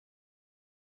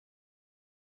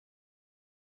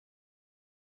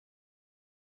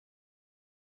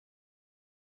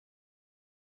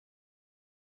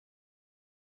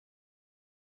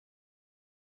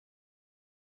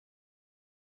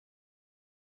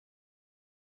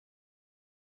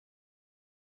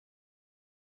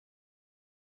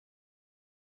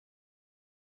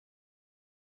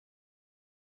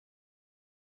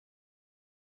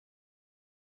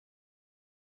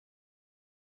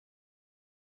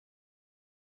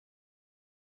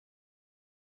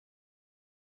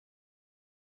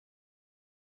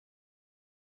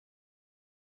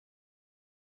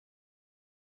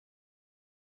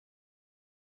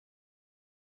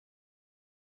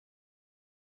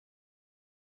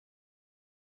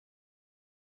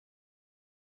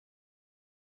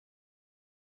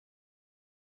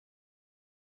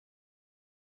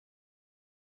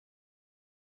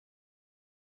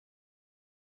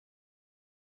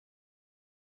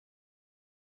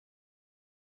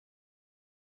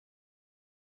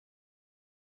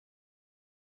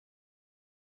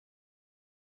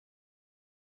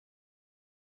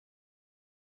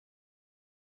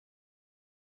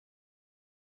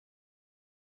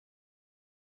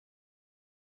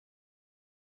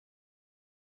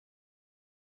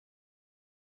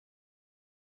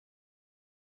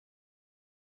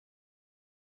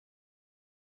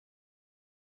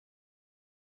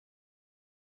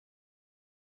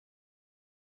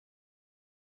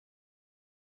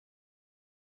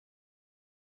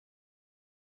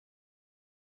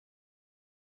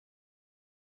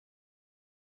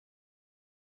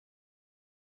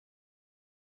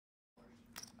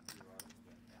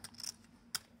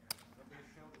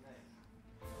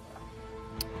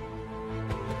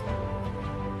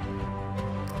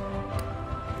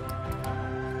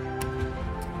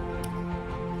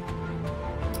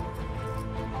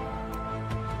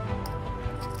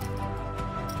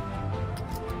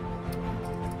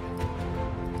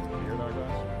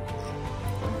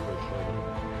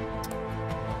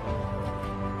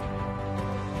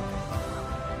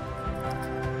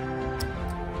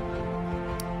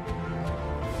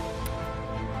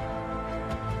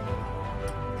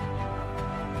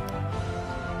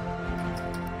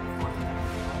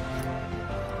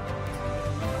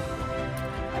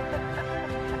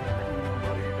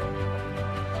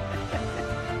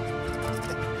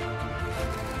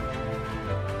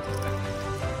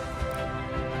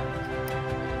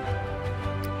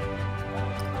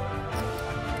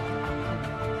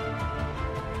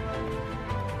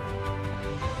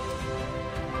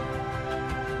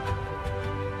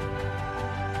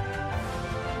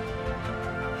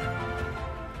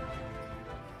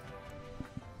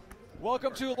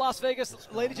Welcome to Las Vegas,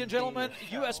 ladies and gentlemen.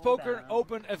 U.S. Poker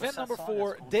Open event number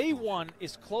 4. Day 1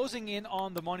 is closing in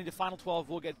on the money. The final 12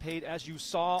 will get paid, as you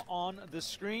saw on the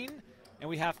screen. And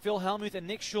we have Phil Hellmuth and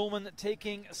Nick Schulman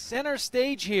taking center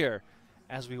stage here,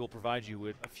 as we will provide you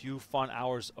with a few fun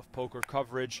hours of poker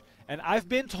coverage. And I've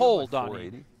been told,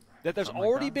 Donnie, that there's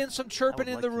already been some chirping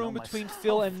in the room between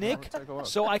Phil and Nick,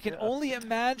 so I can only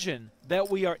imagine that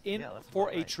we are in for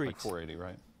a treat. Like 480,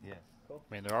 right? Yeah. I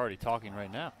mean, they're already talking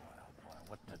right now.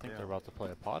 I think they're about to play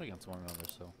a pot against one another,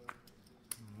 so.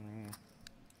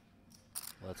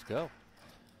 Let's go.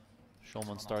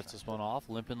 Schulman starts this one off,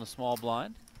 limp in the small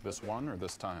blind. This one or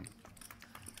this time?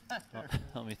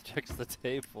 Let me check the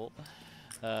table.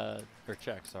 Or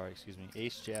check, sorry, excuse me.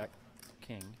 Ace, Jack,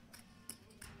 King.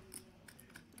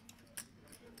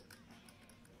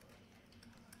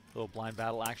 Little blind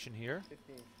battle action here.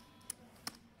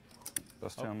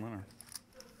 Best hand winner.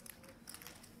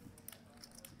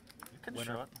 You can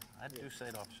show it. I do say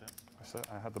it offset. I said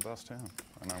I had the best hand,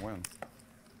 and I win.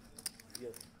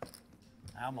 Yes.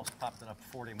 I almost popped it up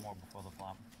 40 more before the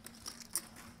flop.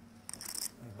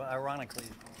 But ironically,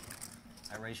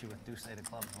 I raised you with deuce eight of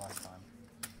clubs last time.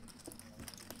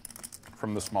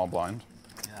 From the small blind?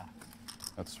 Yeah.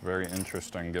 That's very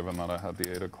interesting, given that I had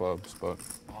the 8 of clubs, but...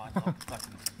 Well, I thought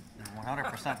you're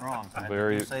 100% wrong. I had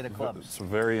very, deuce eight of clubs. it's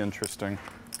very interesting.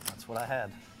 That's what I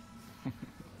had.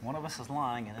 One of us is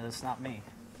lying, and it's not me.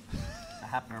 I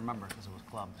happen to remember because it was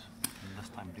clubs. And this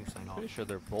time deuce eight off. Pretty sure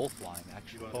they're both lying,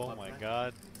 actually. Oh my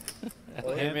God.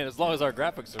 I mean, as long as our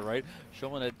graphics are right,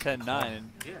 Schulman had 10-9,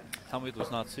 and Hellmuth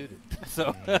was not suited.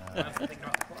 So.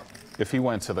 If he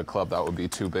went to the club, that would be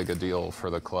too big a deal for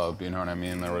the club. You know what I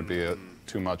mean? There would be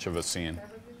too much of a scene.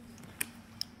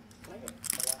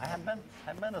 I've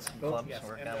been to some clubs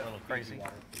where it got a little crazy.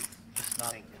 Just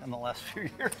not in the last few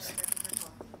years.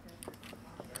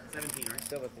 17, right?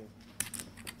 17.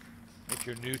 If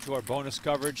you're new to our bonus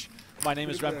coverage, my name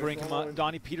is Remko Rinkema.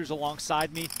 Donnie Peters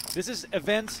alongside me. This is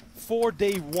event 4,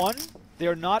 day 1. They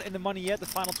are not in the money yet. The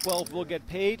final 12 will get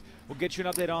paid. We'll get you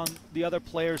an update on the other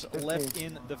players left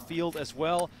in the field, as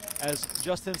well as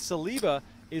Justin Saliba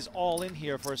is all in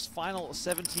here for his final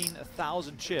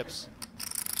 17,000 chips.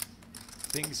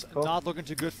 Things not looking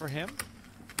too good for him,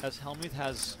 as Hellmuth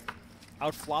has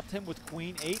outflopped him with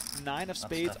queen 8, 9 of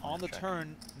spades on the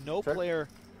turn. No player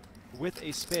with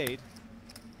a spade.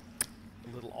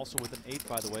 Little also with an 8,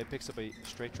 by the way. Picks up a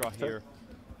straight draw here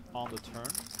on the turn.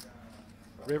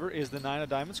 River is the 9 of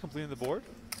diamonds, completing the board.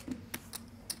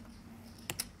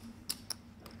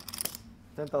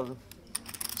 10,000.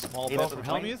 Small bet from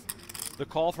Hellmuth. The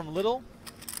call from Little.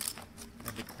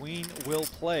 And the queen will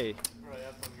play.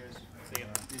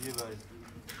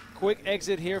 Quick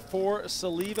exit here for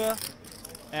Saliba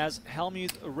as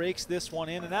Hellmuth rakes this one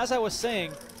in. And as I was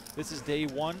saying, this is day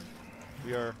 1.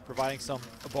 We are providing some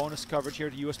bonus coverage here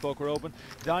at the U.S. Poker Open.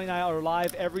 Donnie and I are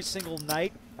live every single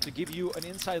night to give you an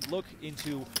inside look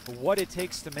into what it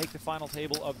takes to make the final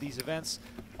table of these events.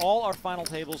 All our final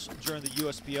tables during the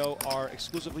USPO are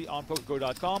exclusively on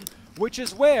PokerGO.com, which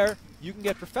is where you can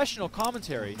get professional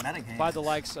commentary by the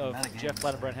likes of Jeff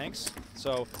Platt and Brent Hanks.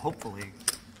 So hopefully,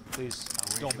 please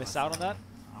don't miss out on that.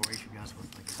 I'll raise you guys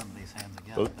with like some of these hands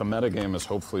again. The metagame is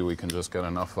hopefully we can just get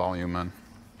enough volume in.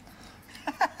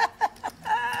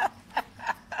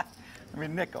 I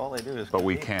mean, Nick, all they do is but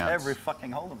we can't. Every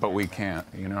fucking hole. But we can't,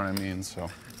 you know what I mean? So.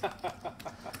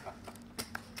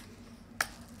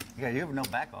 Yeah, you have no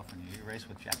back off when you race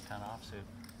with Jack 10 offsuit,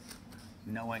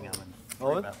 knowing I'm in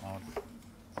 3-bet mode.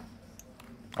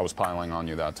 I was piling on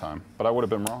you that time, but I would have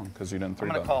been wrong because you didn't 3-bet.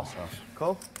 I'm gonna call. So.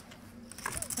 Call.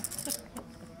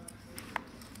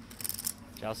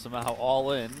 Now somehow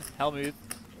all in. Hellmuth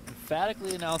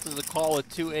emphatically announces a call with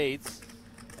 2 8s.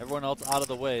 Everyone else out of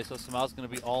the way, so Samau's going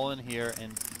to be all in here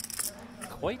and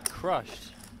quite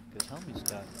crushed because Hellmuth's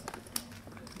got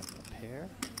a pair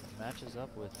that matches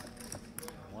up with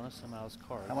one of Samau's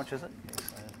cards. How much is it?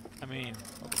 I mean,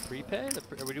 the prepay?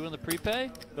 Are we doing the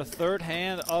prepay? The third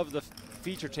hand of the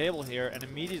feature table here, and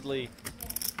immediately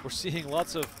we're seeing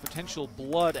lots of potential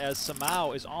blood as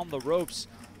Samau is on the ropes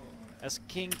as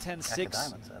King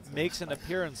 10-6 makes an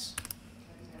appearance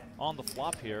on the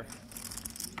flop here.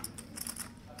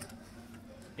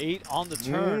 8 on the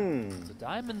turn. It's a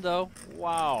diamond, though.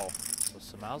 Wow. So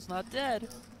Samau's not dead.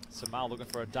 Samau looking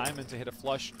for a diamond to hit a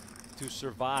flush to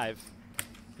survive.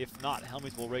 If not,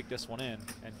 Hellmuth will rake this one in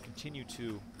and continue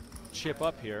to chip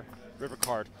up here. River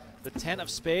card. The 10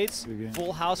 of spades.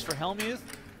 Full house for Hellmuth.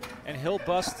 And he'll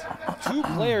bust 2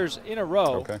 players in a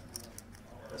row. Okay.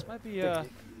 This might be an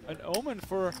omen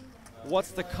for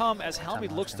what's to come as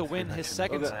Hellmuth looks to win his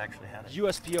second I actually had it.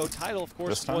 USPO title. Of course,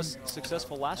 This time? was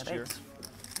successful last At year. eights.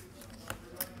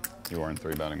 You weren't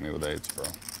 3-betting me with 8s, bro.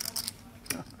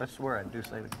 I swear I do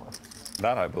say the club.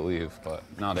 That I believe, but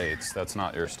not 8s. That's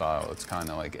not your style. It's kind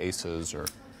of like aces or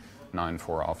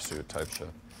 9-4 offsuit type shit.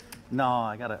 No,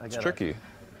 I gotta. It's tricky.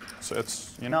 So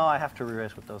it's, you know. No, I have to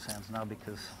re-raise with those hands now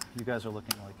because you guys are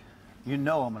looking like, I'm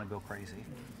gonna go crazy.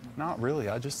 Not really.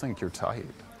 I just think you're tight.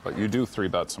 But you do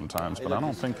 3-bet sometimes, but I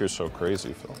don't think you're so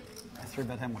crazy, Phil. I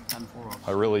 3-bet him with 10-4 offs.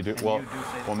 I really do. And Well, you do say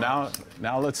well clubs.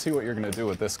 now let's see what you're gonna do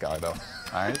with this guy, though. All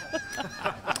right.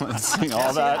 Let's see all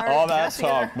Jesse, that Jesse,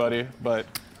 talk, buddy. But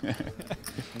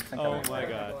Oh my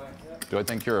God. do I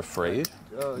think you're afraid?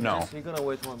 No. You're gonna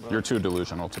wait one, bro. You're too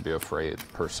delusional to be afraid,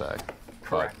 per se.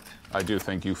 Correct. But I do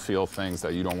think you feel things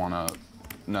that you don't want to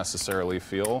necessarily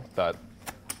feel. That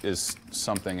is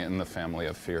something in the family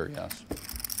of fear, yes.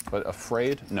 But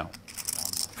afraid, no.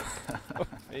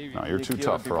 Maybe. No, you're too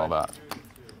tough for all that.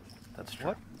 That's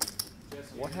true.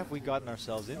 What have we gotten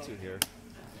ourselves into here?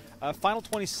 Final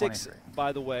 26, 23.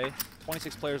 by the way.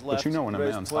 26 players left. But you know when a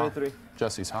Raise man's hot. 23.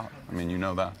 Jesse's hot. I mean, you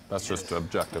know that. That's just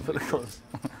objectively true.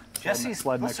 Jesse's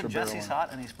Slide an extra barrel Jesse's in. hot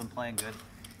and he's been playing good.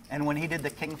 And when he did the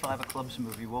King 5 of clubs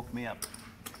move, he woke me up.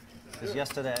 Because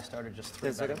yesterday I started just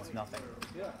 3-betting second. with nothing.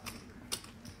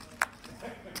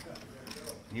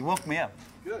 He woke me up.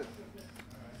 Good.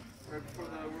 Right before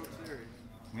the World Series.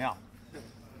 Yeah.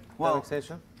 Well, Well,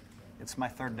 extension. it's my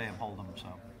 3rd day of Hold'em, so.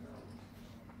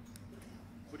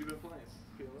 What have you been playing?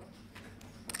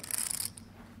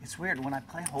 It's weird, when I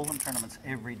play Hold'em tournaments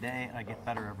every day, I get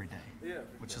better every day. Yeah.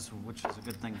 Which is a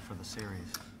good thing for the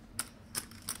series.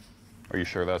 Are you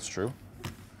sure that's true?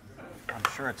 I'm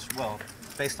sure it's, well,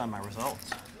 based on my results.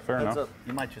 Fair Heads enough. up.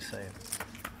 You might just say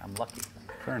I'm lucky.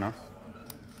 Fair enough.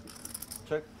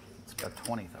 Check. It's about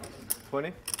 20,000.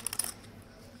 20.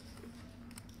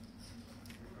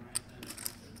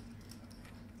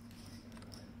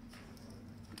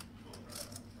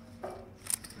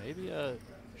 Maybe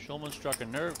Schulman struck a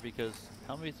nerve because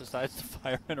Hellmuth decides to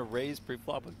fire in a raise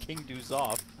pre-flop with king deuce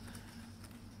off.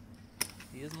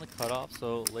 He is in the cutoff,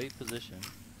 so late position.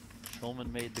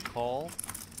 Schulman made the call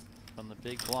from the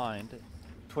big blind.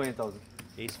 20,000.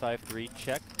 Ace 5-3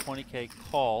 check, 20K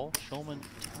call. Schulman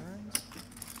turns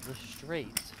the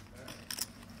straight.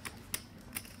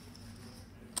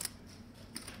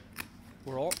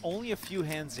 We're only a few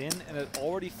hands in, and it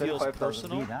already feels 35,000.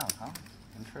 personal. Beat out, huh?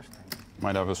 Interesting.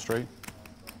 Might have a straight.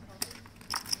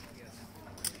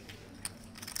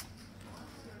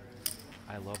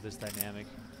 I love this dynamic.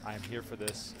 I am here for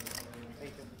this.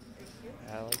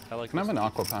 I like Can I have this an deep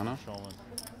aqua from panna? Schulman.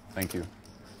 Thank you.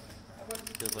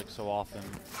 Feels like so often.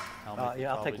 Hellmuth Yeah,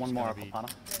 I'll probably take one just more gonna be aqua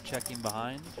panna. checking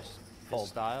behind, just his Fold.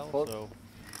 style. Fold. So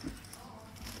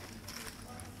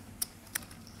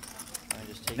I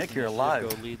just take Nick, you're initiative, alive.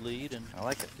 Go lead, and I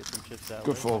like it. get some chips that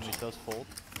Good way. fold. He does fold.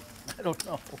 I don't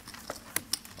know. Well,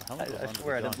 Hellmuth was I under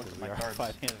swear I the didn't gun look at 'cause my we are cards.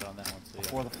 five-handed on that one. So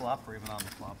Before the flop or even on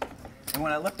the flop. And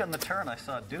when I looked on the turn, I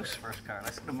saw deuce first card. I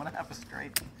said, I'm going to have a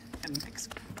straight. And Nick's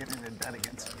getting a dead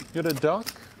against me. You had a duck?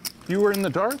 You were in the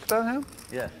dark that hand?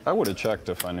 Yeah. I would have checked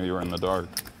if I knew you were in the dark.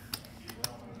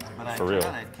 But I For real.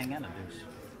 I had king and a deuce.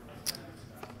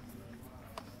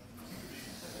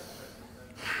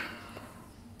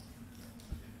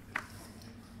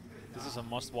 This is a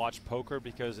must-watch poker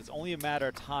because it's only a matter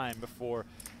of time before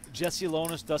Jesse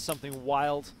Alonis does something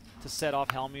wild to set off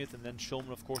Hellmuth, and then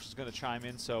Schulman, of course, is going to chime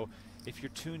in. So if you're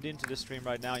tuned into this stream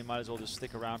right now, you might as well just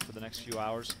stick around for the next few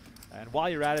hours. And while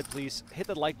you're at it, please hit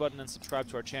the like button and subscribe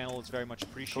to our channel. It's very much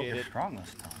Poker appreciated. strong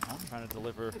this time, huh? Trying to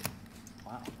deliver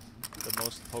Wow. the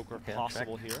most poker Okay,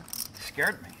 possible check. here. You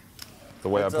scared me. The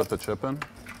way Heads I put up. the chip in?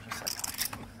 Just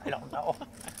like, I don't know.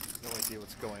 No idea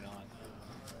what's going on.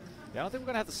 Yeah, I don't think we're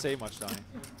going to have to say much, Donnie.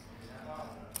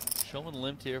 Schulman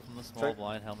limped here from the small Check.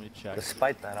 blind. Hellmuth check.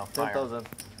 Despite that, I'll fire. 10,000.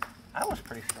 I was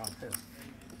pretty strong, too.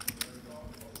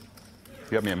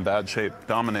 You got me in bad shape.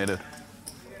 Dominated.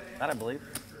 That I believe.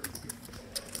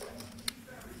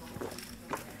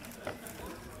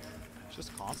 It's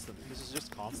just constant. This is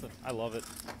just constant. I love it.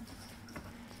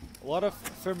 A lot of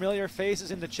familiar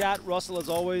faces in the chat. Russell, as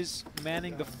always,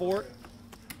 manning the fort.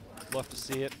 Love to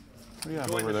see it. What do you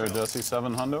have over there, Jesse?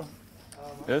 7 hundo?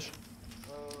 Ish?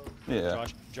 Yeah.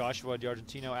 Joshua the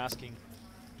Argentino asking,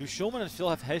 do Schulman and Phil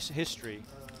have history?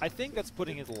 I think that's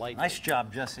putting it light. Nice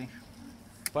job, Jesse.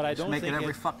 But I Just don't make think it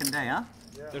every fucking day, huh?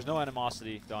 there's no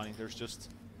animosity, Donnie. There's just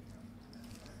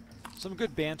some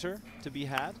good banter to be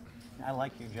had. I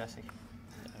like you, Jesse.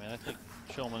 I mean, I think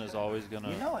Schulman is always going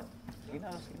You to know it. He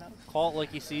knows. He knows. call it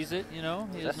like he sees it, you know?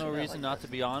 He has That's no what I reason like. not to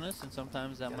be honest, and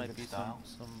sometimes that Got a might good be style.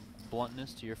 some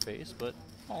bluntness to your face, but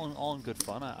all in good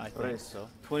fun, I think Raise. so.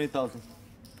 20,000.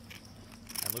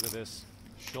 And look at this.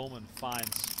 Schulman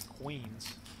finds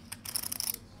queens.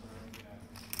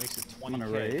 Makes it I'm gonna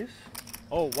 20K. raise.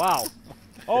 Oh, wow.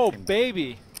 Oh,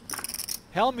 baby.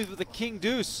 Hellmuth with the king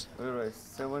deuce. We raise.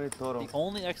 70 total. The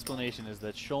only explanation is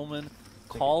that Schulman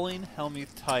calling Hellmuth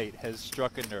tight has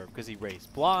struck a nerve because he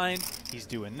raised blind, he's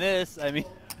doing this. I mean,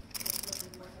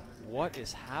 What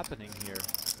is happening here?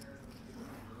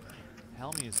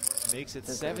 Hellmuth makes it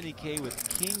 70K with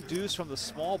king deuce from the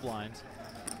small blind.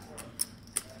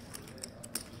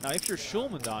 Now, if you're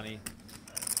Schulman, Donnie,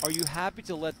 are you happy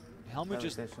to let Hellmuth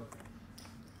just,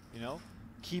 you know,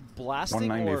 keep blasting?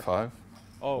 195.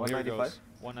 Or, oh, here it 195? goes.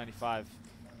 195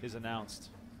 is announced.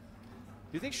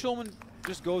 Do you think Schulman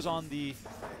just goes on the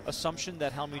assumption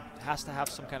that Hellmuth has to have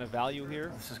some kind of value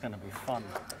here? This is gonna be fun.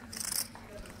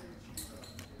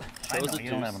 I Shows know it you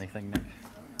don't deuce. have anything, Nick.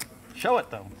 Show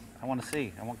it though. I want to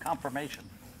see. I want confirmation.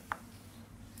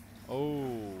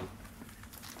 Oh.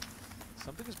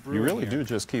 Something is brewing You really here. do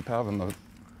just keep having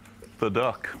the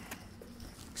duck.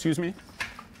 Excuse me?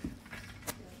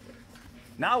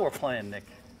 Now we're playing, Nick.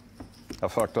 I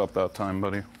fucked up that time,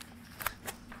 buddy.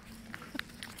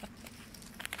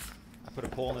 I put a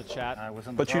poll in the chat. I was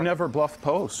in the But you dark. never bluff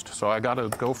post, so I got to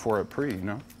go for it pre, you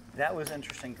know? That was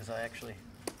interesting because I actually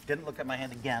didn't look at my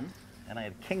hand again, and I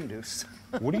had king deuce.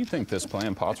 What do you think, this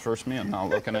playing pots versus me and not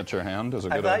looking at your hand is a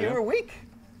I good thought idea? you were weak.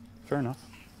 Fair enough.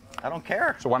 I don't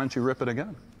care. So why don't you rip it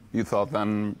again? You thought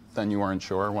then you weren't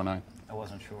sure when I... I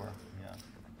wasn't sure.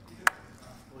 Yeah.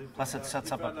 Plus, it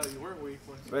sets up a.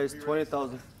 Raise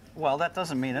 20,000. Well, that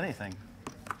doesn't mean anything.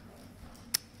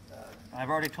 I've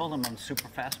already told him I'm super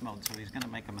fast mode, so he's going to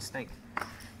make a mistake,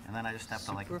 and then I just have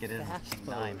to like get in with king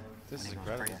nine. This and is he goes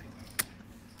incredible.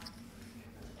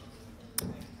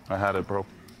 crazy. I had it, bro.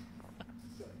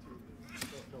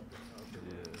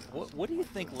 What do you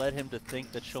think led him to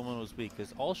think that Schulman was weak?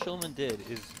 Because all Schulman did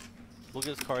is look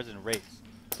at his cards and raise.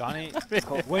 Donnie,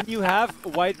 when you have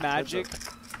white magic,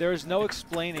 there is no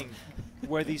explaining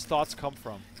where these thoughts come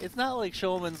from. It's not like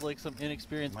Schulman's like some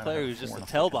inexperienced Might player have who's just four a and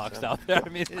a tell fucking box seven. out there. I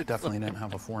mean, it's Definitely didn't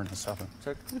have a 4 and a 7.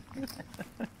 Check.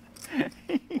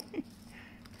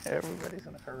 Everybody's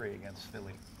in a hurry against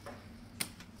Philly.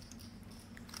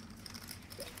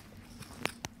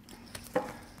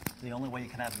 The only way you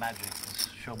can have magic is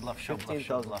show bluff, show bluff,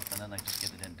 show 15,000. bluff, and then I just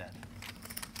get it in dead.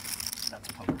 That's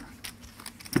poker.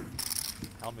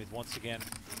 Hellmuth once again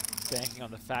banking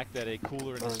on the fact that a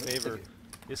cooler in his favor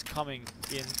is coming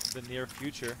in the near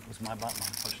future. It was my button. I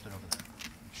pushed it over there.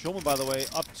 Schulman, by the way,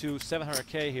 up to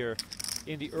 700K here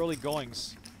in the early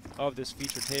goings of this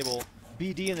feature table.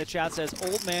 BD in the chat says,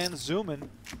 old man zooming.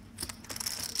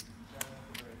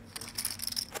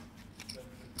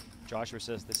 Joshua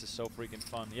says, this is so freaking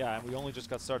fun. Yeah, and we only just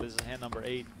got started. This is hand number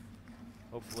 8.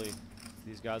 Hopefully,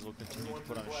 these guys will continue to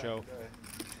put on a show.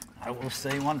 I will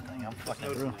say one thing. I'm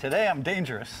fucking rude. Today I'm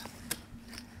dangerous.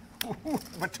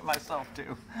 But to myself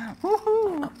too.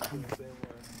 Woohoo!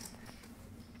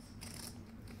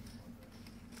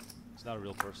 It's not a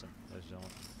real person, ladies and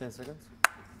gentlemen. 10 seconds.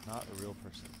 Not a real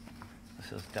person.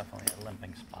 This is definitely a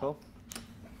limping spot. Cool.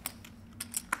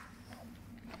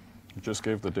 You just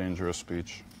gave the dangerous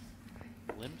speech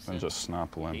limps and in. just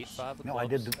snap limps. 8-5 of No, I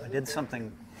clubs. did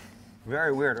something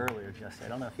very weird earlier, Jesse. I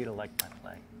don't know if you'd have liked my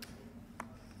play.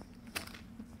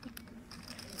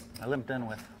 I limped in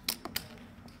with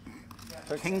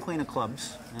king, queen of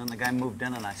clubs, and then the guy moved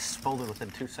in, and I folded within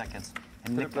 2 seconds,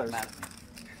 and Nick got mad at me.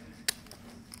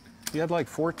 He had like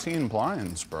 14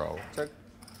 blinds, bro. Check.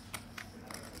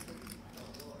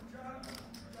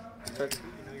 Check.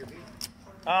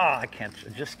 Ah, I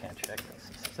just can't check this.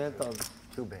 It's 10,000.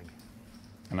 too big.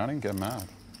 And I didn't get mad.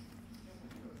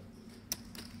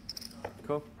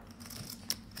 Cool.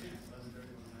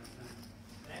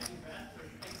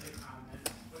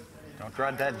 Don't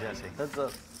draw dead, Jesse. That's a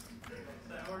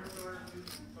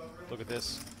Look at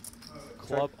this.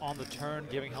 Club on the turn,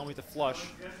 giving Hellmuth the flush.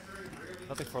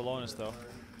 Nothing for Lonis, though.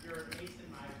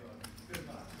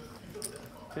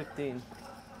 15.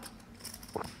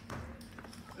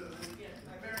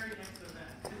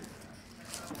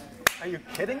 Are you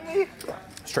kidding me?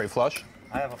 Straight flush?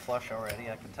 I have a flush already,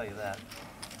 I can tell you that.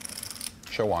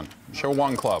 Show one. Show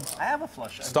one club. I have a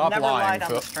flush. I've Stop never lying, lied on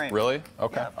Phil. the stream. Really?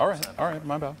 Okay. Yeah, all I've right. said All right.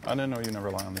 My bad. I didn't know you never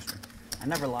lie on the stream. I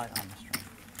never lied on the stream.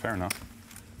 Fair enough.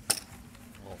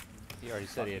 Well, he already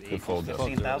said he had Good 8 fold, deuce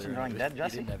Jesse. of clubs 15,000 earlier. drawing dead, He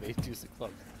Jesse? didn't have 8 deuce of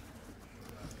clubs.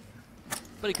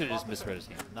 But he could have just misread his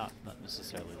hand, not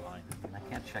necessarily lying. I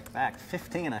can't check back.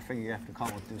 15, I figure you have to call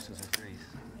with deuces or threes.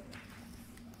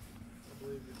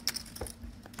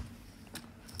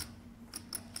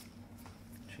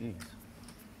 Jeez.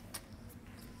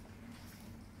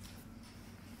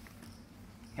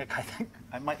 Heck, I think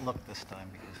I might look this time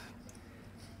because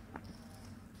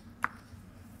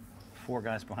 4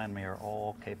 guys behind me are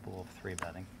all capable of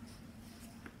 3-betting.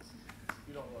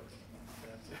 You don't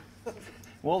look.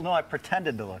 Well, no, I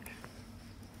pretended to look.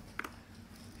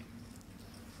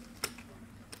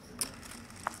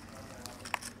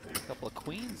 A couple of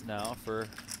queens now for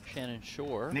Shannon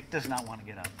Shore. Nick does not want to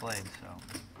get outplayed,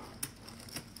 so.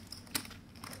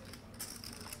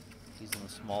 He's in the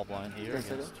small blind here Yes,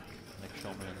 I against Nick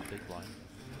Schulman in the big blind.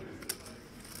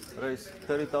 Raise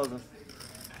 30,000.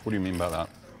 What do you mean by that?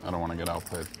 I don't want to get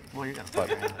outplayed. Well, you got to put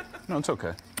your hand. No, it's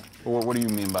okay. Well, what do you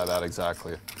mean by that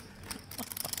exactly?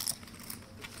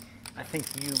 I think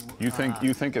you.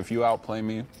 You think if you outplay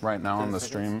me right now on 10 the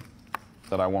seconds. stream,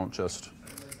 that I won't just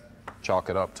chalk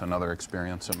it up to another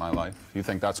experience in my life? You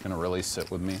think that's going to really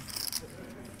sit with me?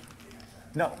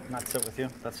 No, not sit with you.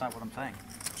 That's not what I'm saying.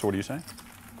 So what are you saying?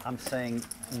 I'm saying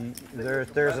there's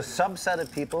a subset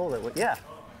of people that would. Yeah,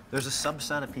 there's a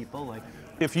subset of people like.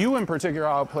 If you in particular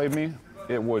outplayed me,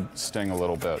 it would sting a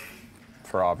little bit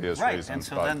for obvious Right, reasons. and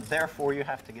so but then therefore you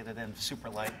have to get it in super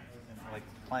light, like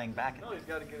playing back. No, he's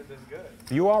got to get it in good.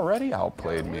 you already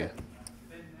outplayed me.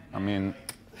 I mean,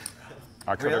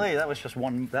 I could Really, that was just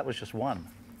one. That was just one.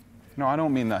 No, I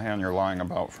don't mean the hand you're lying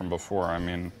about from before. I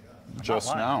mean, just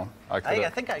lying. now. I I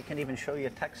could. think I can even show you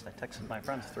a text. I texted my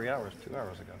friends 2 hours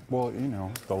ago. Well, you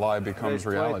know, the lie becomes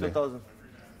Raise reality. 22,000.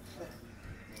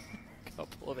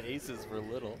 Couple of aces for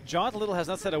Little. Jonathan Little has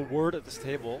not said a word at this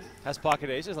table. Has pocket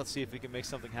aces. Let's see if we can make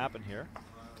something happen here.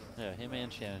 Yeah, him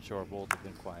and Shannon Shore both have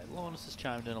been quiet. Lonis has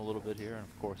chimed in a little bit here, and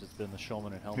of course it's been the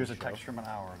Schulman and Hellmuth Here's a show. text from an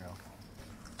hour ago.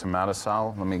 To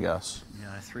Matisal, let me guess.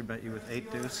 Yeah, I 3-bet you with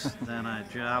 8 deuce, then I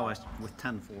jow with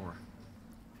 10-4.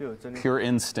 Phew, it's in here. Pure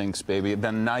instincts, baby.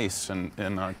 Then nice in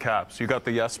caps. You got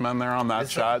the yes men there on that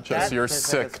chat? Just that- you're that-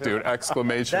 sick, that's dude.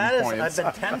 Exclamation That is, points.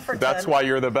 I've been 10 for 10. That's why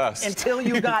you're the best. Until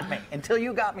you got me. Until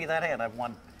you got me that hand, I've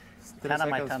won 10 of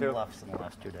my seconds, 10 Phil. bluffs in the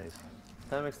last 2 days.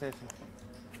 Time extension.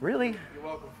 Really? You're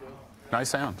welcome, Phil.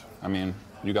 Nice hand. I mean,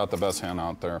 you got the best hand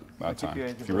out there that keep time. your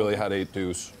If angel you really broken. had 8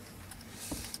 deuce.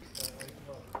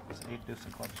 It's 8 deuce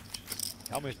of clubs.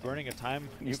 Hellmuth's burning a time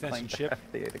You extension claimed chip,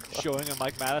 the 8 of clubs. showing a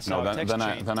Mike Mattis No, text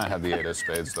chain. then I had the 8 of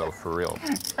spades, though, for real.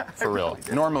 For real.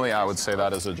 Normally, I would say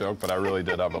that as a joke, but I really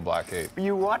did have a black 8.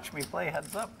 You watched me play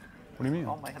heads up. What do you mean?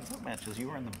 All my heads up matches. You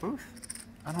were in the booth.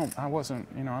 I wasn't,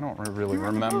 I don't really You were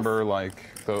in the remember, like,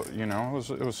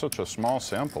 it was such a small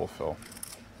sample, Phil.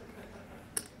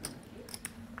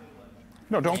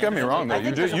 No, don't get me wrong, though. I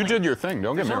think You did your thing.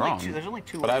 Don't get me There's only wrong. two- there's only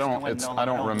two But ways I to don't. win It's. no I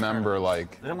don't limit remember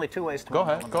tournaments. like. There's only 2 ways to Go win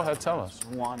no ahead. limit Go ahead. Tell tournaments.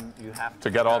 us. One, you have To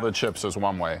get all the chips is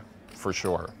one way, for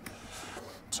sure.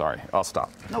 Sorry, I'll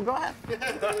stop. No, go ahead.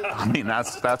 I mean,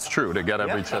 that's true. To get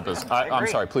every Yeah. chip is. I I'm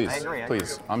agree. sorry. Please. I agree.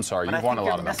 Please. I'm sorry. But You've won a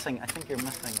lot of them. I think you're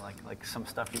missing like some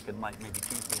stuff you could maybe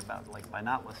tease me about, like by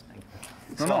not listening.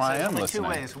 No, I there's am only listening. 2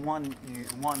 ways. One,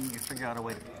 you figure out a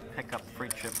way to pick up free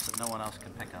chips that no one else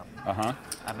can pick up. Uh huh.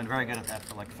 I've been very good at that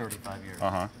for like 35 years. Uh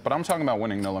huh. But I'm talking about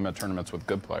winning no limit tournaments with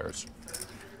good players.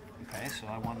 Okay, so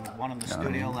I won one in the You know what I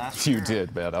studio mean? last year. You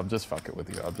did, man. I'm just fucking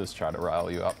with you. I'm just trying to rile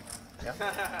you up. Yeah,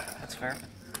 that's fair.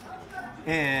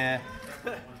 Yeah,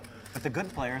 but the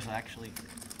good players actually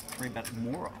 3-bet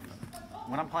more often.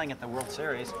 When I'm playing at the World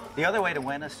Series, the other way to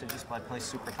win is to just play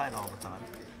super tight all the time.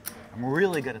 I'm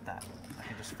really good at that. I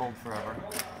can just fold forever.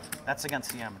 That's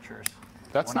against the amateurs.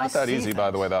 That's When I not that see easy,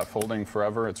 by the things, way. That folding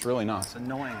forever. It's really not. It's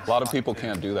annoying. A lot of as fuck, people dude.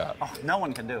 can't do that. Oh, no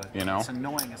one can do it. You know? It's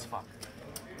annoying as fuck.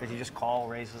 Because you just call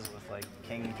raises with like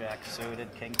king, jack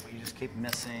suited, king. You just keep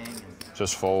missing. And,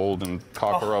 Just fold and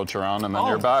cockroach around, and then oh,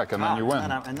 you're back, and then God, you win.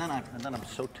 And then I'm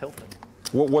so tilted.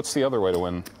 What's the other way to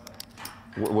win?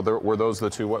 Were those the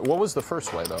two? What was the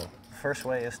first way, though? First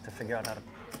way is to figure out how to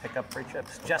pick up free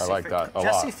chips. Jesse, like that a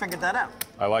Jesse lot. figured that out.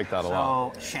 I like that a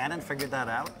lot. So Shannon figured that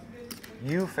out.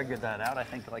 You figured that out. I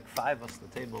think like 5 of us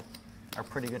at the table are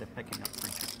pretty good at picking up free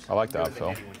chips. I like that,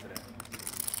 Phil.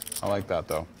 I like that,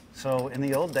 though. So in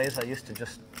the old days, I used to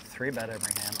just 3-bet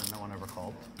every hand and no one ever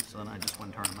called. So then I just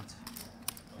win tournaments.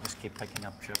 Just keep picking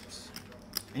up chips.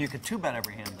 And you could 2-bet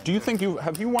every hand. Do you think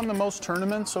have you won the most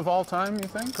tournaments of all time, you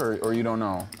think? Or you don't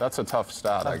know? That's a tough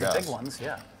stat, I Of the guess. big ones,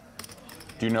 yeah.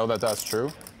 Do you know that that's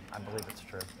true? I believe it's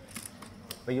true.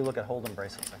 But you look at Hold'em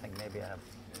bracelets, I think maybe I have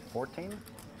 14?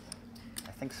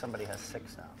 I think somebody has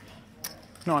 6 now.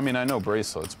 No, I mean, I know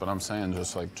bracelets, but I'm saying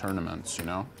just like tournaments, you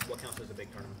know? What counts as a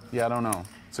big tournament? Yeah, I don't know.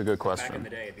 It's a good Back in question. the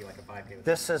day, it'd be like a 5K.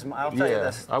 This is, I'll tell you Yeah,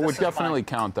 this. I would this is definitely my-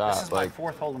 count that, This is like-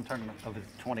 my 4th Hold'em tournament of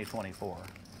 2024.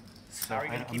 So How are you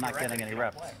going to I'm keep not your getting record any if you don't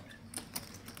reps. play?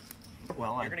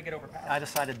 Well, You're gonna get overpowered. I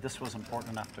decided this was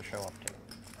important enough to show up to,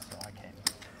 so I came.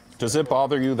 Does it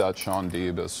bother you that Sean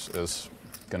Deeb is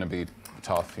going to be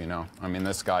tough? You know, I mean,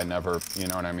 this guy never. You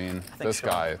know what I mean? This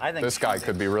Sean- I think this guy Sean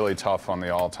could be really tough on the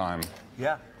all-time.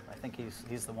 Yeah, I think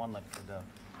he's the one that could.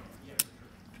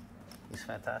 He's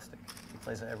fantastic. He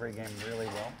plays every game really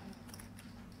well.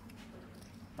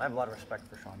 I have a lot of respect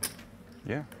for Sean.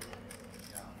 Yeah.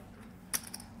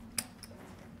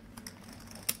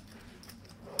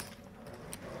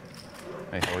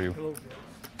 Hey, how are you? Oh,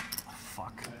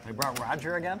 fuck. They brought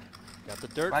Roger again? Got the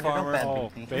dirt Roger, don't farmer. bad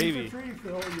Oh, beat me. baby.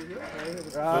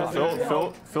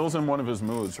 Phil's in one of his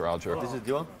moods, Roger. This is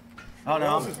duo? Oh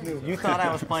no, you thought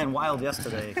I was playing wild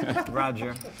yesterday,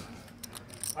 Roger.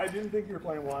 I didn't think you were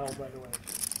playing wild, by the way.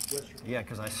 Yesterday. Yeah,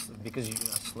 because I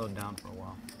slowed down for a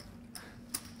while.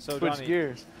 So Switch Donnie,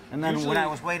 gears. And then Usually- when I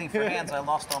was waiting for hands, I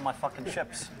lost all my fucking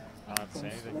chips. I don't have to say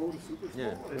anything.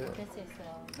 Yeah. This is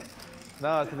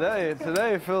No,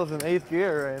 today Phil's in 8th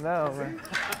gear right now, man.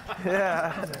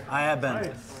 Yeah. I have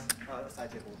been.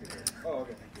 Side table will be here. Oh,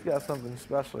 okay. He's got something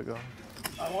special going.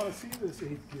 I want to see this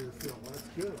 8th gear film. That's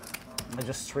good. I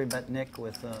just 3-bet Nick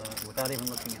with without even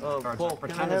looking at the cards. Paul, I can I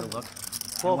pretended have- to look.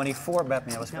 Paul, And when he 4-bet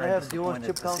me, I was can I very have duo disappointed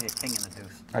chip to count? see a king and a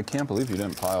deuce. I can't believe you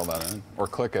didn't pile that in or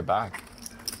click it back.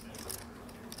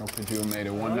 How could you have made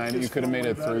it 190? You could have made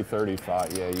it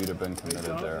 335. Yeah, you'd have been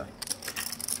committed there.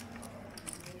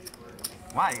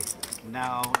 Why?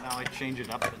 Now I change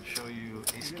it up and show you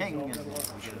ace king and we get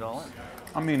it all in.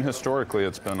 I mean, historically,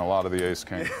 it's been a lot of the ace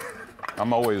king.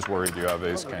 I'm always worried you have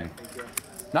ace king.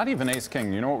 Not even ace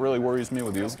king. You know what really worries me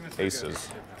with you? Aces.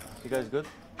 You guys good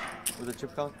with the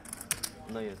chip count?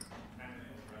 Not yet.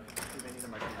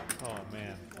 Oh,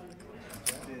 man.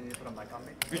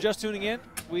 If you're just tuning in,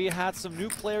 we had some new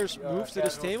players move to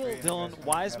this table. Dylan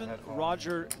Wiseman,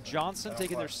 Roger Johnson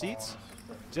taking their seats.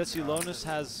 Jesse Lonis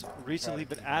has recently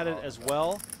been added as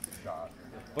well.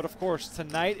 But of course,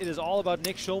 tonight it is all about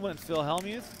Nick Schulman and Phil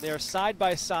Hellmuth. They are side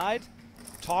by side,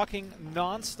 talking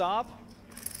nonstop.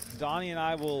 Donnie and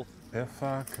I will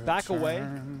back away.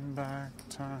 Back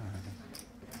time.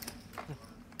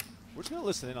 We're just going to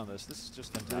listen in on this. This is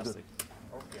just fantastic.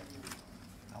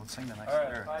 I would sing the next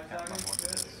lyric. I can't remember what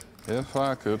it is. If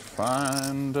I could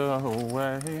find a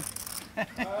way.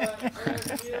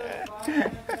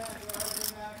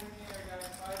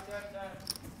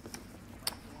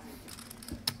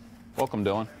 Welcome,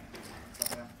 Dylan.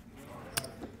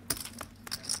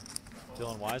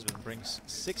 Dylan Wiseman brings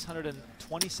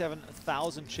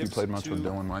 627,000 chips You played much to with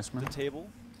Dylan Wiseman? the table.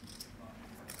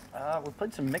 We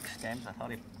played some mixed games. I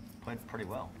thought he played pretty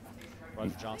well.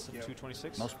 Roger Johnson,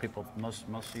 226. Most people, most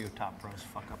of you top pros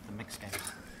fuck up the mixed games.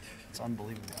 It's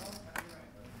unbelievable.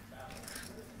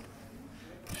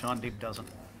 Sean Deep doesn't.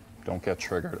 Don't get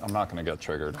triggered. I'm not going to get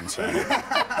triggered. I'm saying it.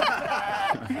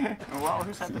 Well,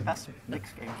 who's had the best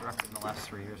mixed games record in the last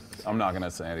 3 years? I'm not going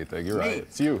to say anything. You're right. Me.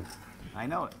 It's you. I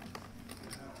know it.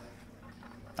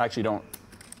 I actually don't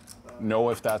know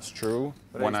if that's true.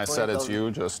 When I said it's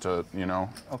you, just to, you know,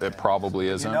 it probably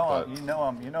isn't. You know, but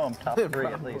you know I'm top 3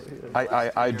 at least.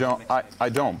 I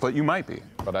don't. But you might be.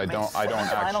 But I don't Final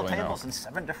actually know. tables in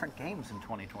 7 different games in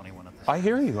 2021 at this. I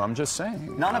hear you. I'm just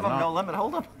saying. None of them I'm no not- limit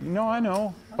hold'em. No, I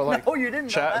know. But like, No, you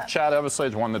didn't know that. Chad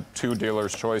Everslade's won the 2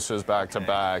 dealers' choices back to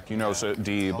back. You know, so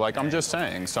Deeb. Like, I'm just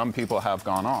saying, some people have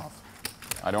gone off.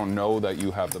 I don't know that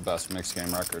you have the best mixed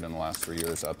game record in the last 3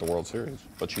 years at the World Series,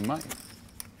 but you might.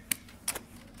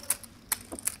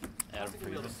 Adam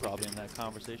Friedman probably in that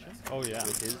conversation. Oh, yeah.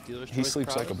 With his dealer's He choice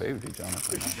sleeps like a prowess. baby,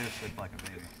 Jonathan. I do sleep like a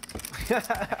baby.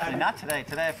 Actually, not today.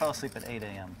 Today I fell asleep at 8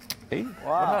 a.m. 8?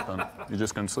 What happened? You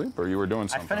just couldn't sleep, or you were doing I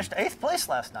something? finished 8th place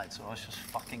last night, so I was just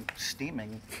fucking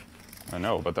steaming. I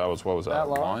know, but that was, what was that, That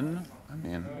long? 1? I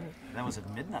mean, That was at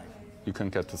midnight. you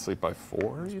couldn't get to sleep by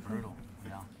 4, you think? Brutal.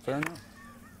 Yeah, Fair enough.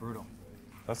 brutal.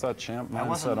 That's that champ I mindset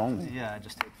wasn't. only. Yeah, I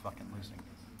just hate fucking losing.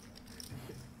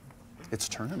 It's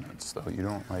tournaments, though. You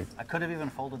don't, like... I could have even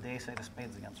folded the ace-8 of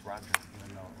spades against Roger,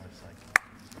 even though it was like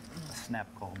a snap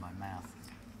call by math.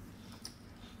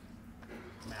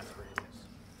 Math radius.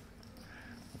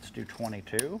 Let's do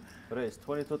 22. Raise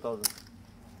 22,000.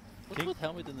 What's with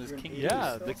Hellmuth in this king?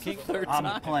 Yeah, the king. Third I'm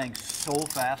time. playing so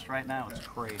fast right now, it's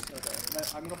crazy. Okay,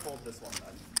 I'm gonna fold this one then.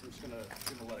 I'm just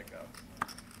gonna let it go.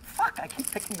 Fuck, I keep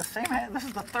picking the same hand. This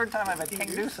is the 3rd time I've had king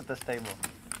deuce at this table.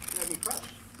 Yeah, we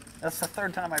crushed. That's the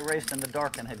 3rd time I raced in the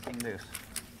dark and had king deuce.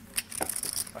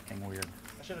 Fucking weird.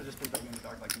 I should have just been betting in the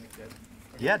dark like Nick did.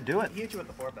 Yeah, do it. He hit you with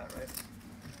the 4-bet, right?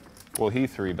 Well, he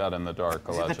 3-bet in the dark,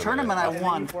 allegedly. The tournament I And then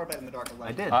won. you 4-bet in the dark.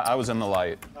 I did. I was in the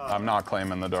light. I'm not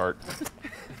claiming the dark.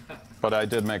 But I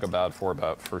did make a bad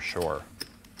 4-bet for sure.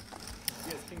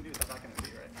 He has king deuce. I'm not going to be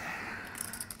right.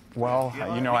 Well,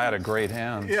 you know, I had a great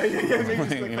hand. Yeah.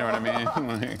 You know what I mean?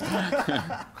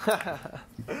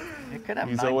 You could have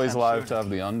He's 9, always 10 live suited. to have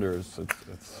the unders.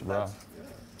 It's rough.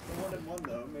 1-1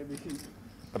 though. Maybe he.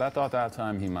 But I thought that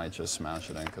time he might just smash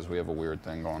it in because we have a weird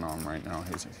thing going on right now.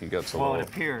 He gets a Well, it little.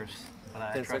 appears, but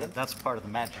I 10 try to, seconds? that's part of the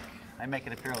magic. I make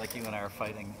it appear like you and I are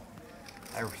fighting.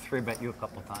 I 3-bet you a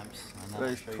couple times. And then I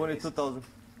Raise show you 22,000.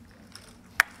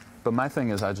 But my thing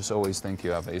is, I just always think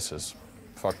you have aces.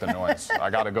 Fuck the noise. I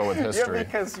got to go with Yeah, history.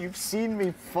 because you've seen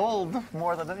me fold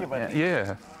more than anybody.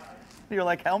 Yeah. You're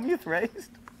like, Hellmuth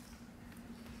raised?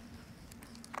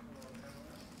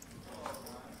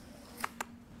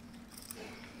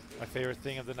 My favorite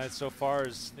thing of the night so far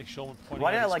is Nick Schulman pointing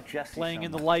Why out did I he's like Jesse playing so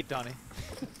in the much? light, Donnie.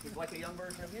 He's like a young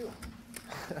version of you.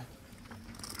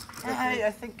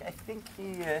 I think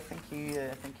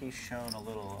he's shown a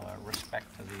little respect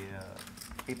to the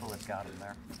people that got him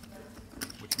there,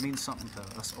 which means something to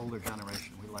us older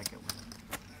generation. We like it when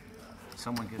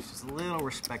someone gives us a little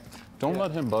respect. Don't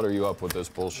let him butter you up with this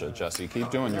bullshit, Jesse.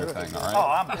 Keep doing your thing,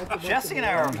 all right? Oh, Jesse and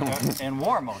I are in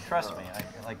war mode. Trust me.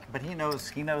 But he knows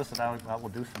that I will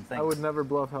do some things. I would never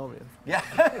bluff Hellmuth. Yeah.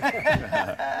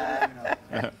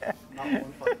 Not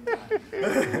one fucking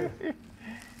time.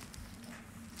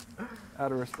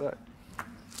 Out of respect.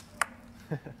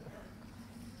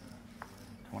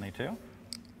 22.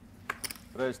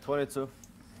 Raise 22.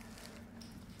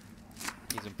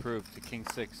 He's improved to King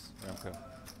 6, Remko.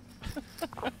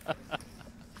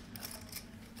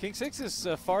 King 6 is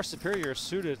far superior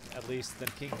suited, at least, than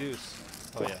King Deuce.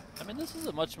 Oh yeah. I mean, this is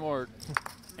a much more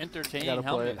entertaining Gotta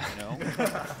play helmet, it. you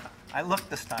know. I looked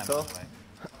this time, So? by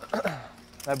the way.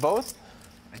 At both?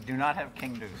 I do not have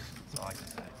King Deuce. That's all I can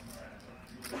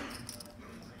say.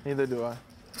 Neither do I.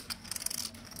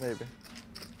 Maybe.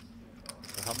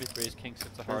 So Hellmuth raised King 6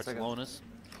 of Sure, hearts, second. Lonus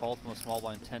called from a small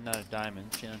blind 10 9 of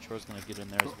diamonds. Shannon Shore's going to get in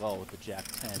there as well with the Jack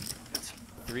 10.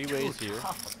 3 ways here.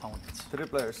 Tough opponents. 3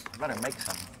 players. I better make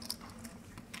some.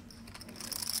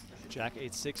 Jack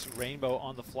 8-6 rainbow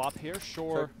on the flop here.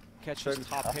 Shore catches Check.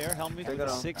 top pair. Hellmuth Check with it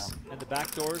the out. 6 and the back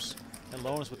doors, and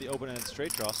Lonus with the open-ended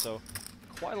straight draw. So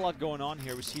quite a lot going on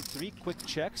here. We see 3 quick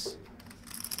checks.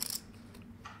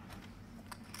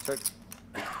 Check.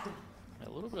 A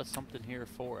little bit of something here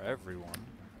for everyone.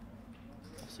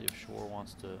 Let's see if Shore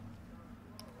wants to.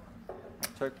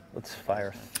 Check. Let's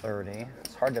fire 30.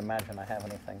 It's hard to imagine I have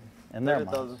anything in their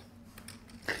mind.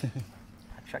 30,000.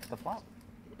 I checked the flop.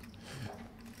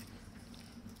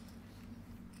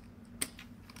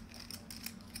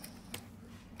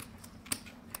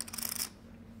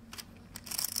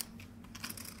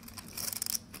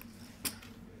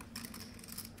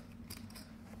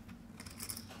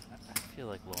 I feel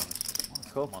like Lonus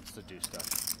just Cool. wants to do stuff.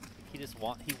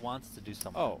 He wants to do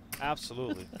something. Oh,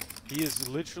 absolutely. He is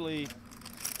literally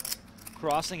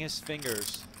crossing his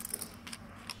fingers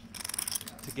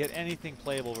to get anything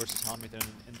playable versus Hellmuth. And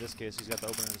in this case, he's got the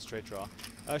open-ended straight draw.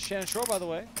 Shannon Shore, by the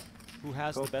way, who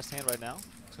has Cool. the best hand right now,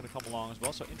 is going to come along as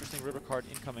well. So interesting river card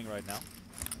incoming right now.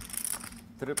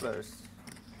 3 players.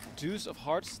 Deuce of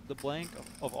hearts, the blank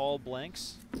of all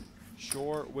blanks.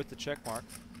 Shore with the check mark.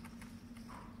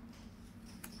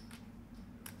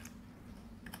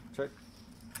 Check.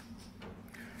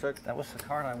 Check. That was the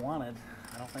card I wanted.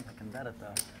 I don't think I can bet it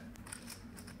though.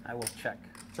 I will check.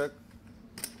 Check.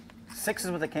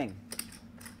 6s with a king.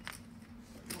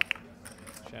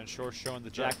 Shannon Shore showing the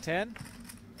Jack 10.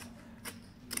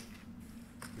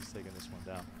 He's taking this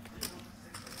one down.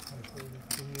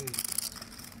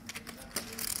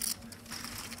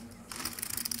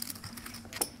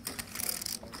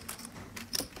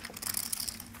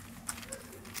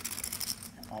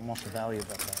 Almost a value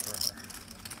bet that river.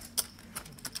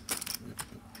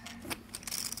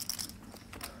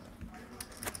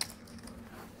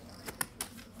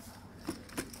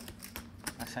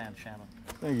 Nice hand, Shannon.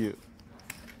 Thank you.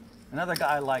 Another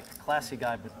guy I like, classy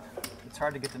guy, but it's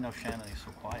hard to get to know Shannon. He's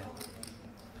so quiet.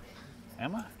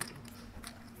 Emma?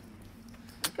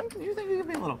 You think you can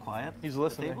be a little quiet? He's at the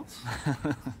listening. tables?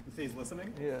 You say he's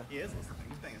listening? Yeah. He is listening.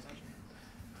 He's paying attention.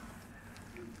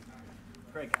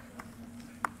 Great guy.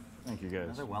 Thank you, guys.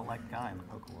 Another well-liked guy in the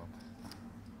poker world.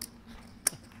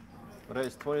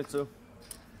 Raise 22.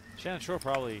 Shannon Shore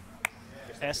probably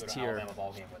S tier, Alabama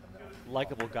ball game with him now.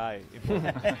 likable guy.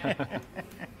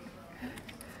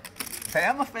 Hey,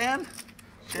 I'm a fan.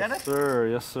 Shannon? Sir,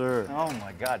 yes, sir. Oh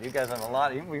my God, you guys have a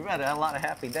lot. We've had a lot of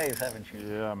happy days, haven't you?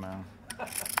 Yeah, man.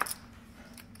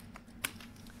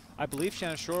 I believe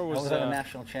Shannon Shore I was was at a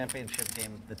national championship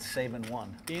game that Saban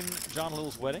won. in John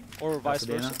Little's wedding, or vice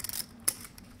Pasadena? versa.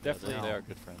 Definitely. They are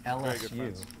good friends. Very good LSU.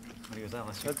 friends. When he was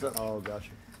LSU. Heads up. Oh, gotcha.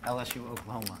 LSU,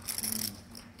 Oklahoma.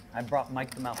 I brought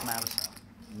Mike the Mouth Mattis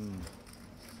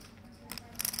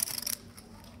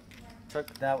out.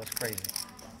 That was crazy.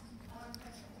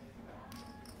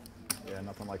 Yeah,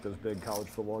 nothing like those big college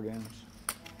football games.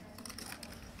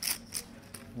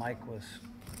 Mike was,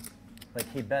 like,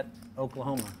 he bet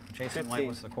Oklahoma. Jason White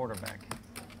was the quarterback.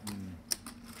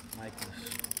 Mike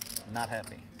was not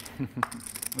happy.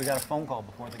 We got a phone call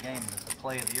before the game that the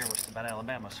play of the year was to bet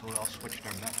Alabama, so we all switched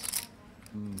our bets.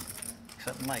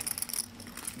 Except Mike.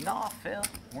 No, Phil,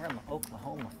 we're in the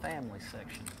Oklahoma family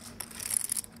section.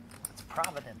 It's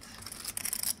Providence.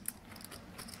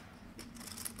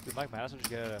 Did Mike Madison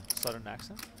just get a southern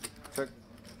accent? Check.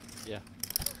 Yeah.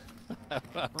 I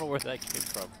don't know where that came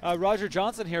from. Roger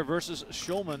Johnson here versus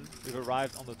Schulman. We've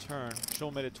arrived on the turn.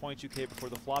 Schulman made it 22K before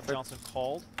the flop. Johnson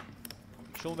called.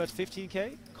 Schulman bet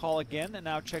 15K. Call again, and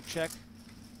now check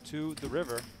to the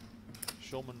river.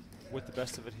 Schulman with the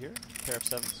best of it here. Pair of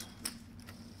sevens.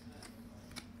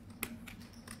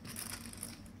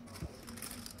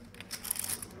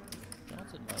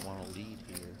 Johnson might want to lead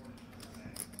here.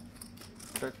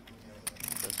 Check.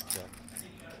 Just check.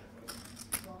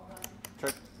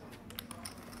 Check.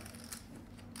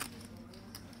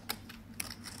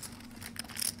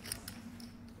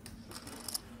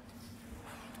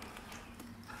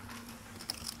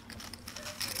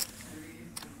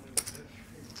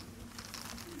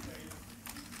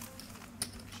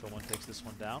 Schulman takes this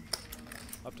one down.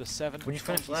 Up to 7. When you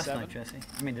finished last night, Jesse?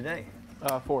 I mean, today.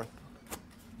 Fourth.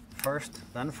 First,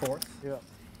 then fourth. Yeah.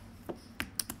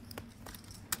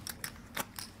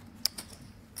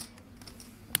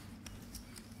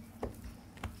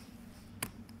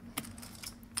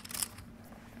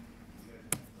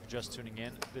 Just tuning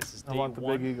in. This is I day want the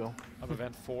 1 big eagle. of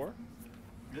event 4.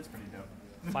 It is pretty dope.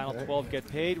 Final 12 get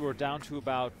paid. We're down to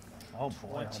about Oh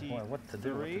boy, what to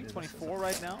do? 24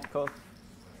 right now. Cool.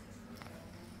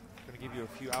 Going to give you a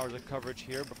few hours of coverage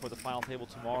here before the final table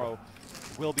tomorrow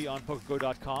will be on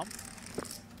PokerGO.com.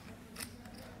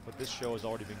 But this show has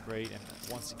already been great, and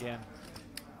once again,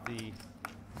 the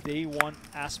day 1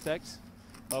 aspect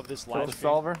of this live stream,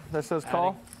 solver that says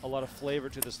call. adding a lot of flavor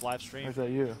to this live stream. Or is that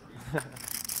you?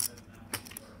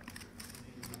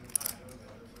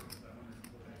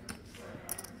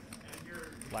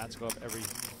 Lines go up every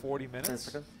 40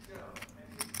 minutes.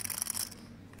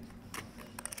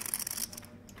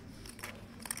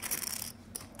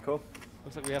 Cool.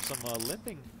 Looks like we have some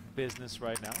limping business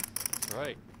right now. That's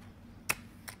right.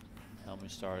 Helmy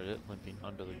started it, limping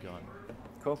under the gun.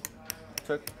 Cool.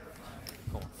 Check.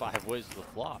 Going 5 ways to the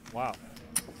flop. Wow.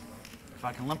 If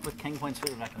I can limp with king point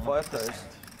suited, I can limp Five with this dice.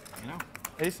 hand. You know?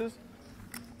 Aces?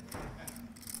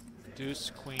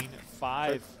 Deuce, queen,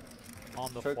 5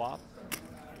 on the Check. flop.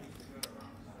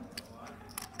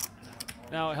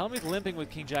 Now, Hellmuth limping with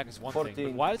king jack is one thing, but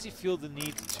 14. why does he feel the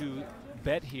need to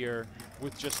bet here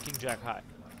with just king jack high?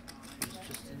 It's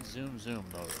just in zoom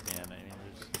mode, Dan. I mean,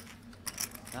 there's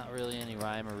not really any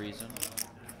rhyme or reason.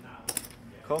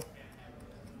 Cool.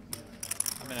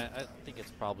 I mean, I think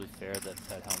it's probably fair that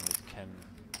Hellmuth can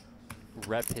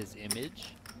rep his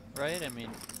image, right? I mean,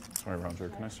 Sorry, Roger.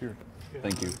 Can I see your?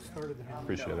 Thank you.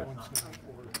 Appreciate it.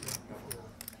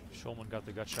 Schulman got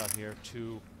the gut shot here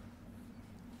to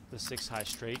the 6 high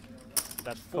straight.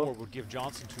 That 4 would give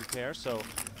Johnson 2 pairs, so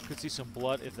you could see some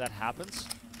blood if that happens.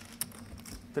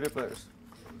 3 players.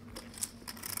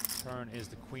 Turn is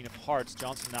the queen of hearts.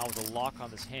 Johnson now with a lock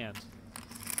on this hand.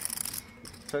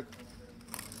 Check.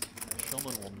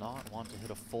 Schulman will not want to hit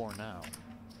a 4 now.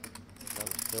 That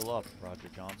would fill up Roger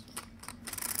Johnson.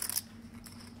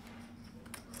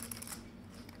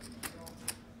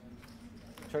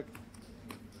 Check.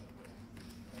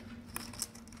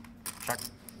 Check.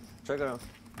 Check it out.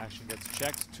 Action gets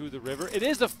checked to the river. It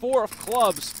is the 4 of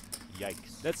clubs.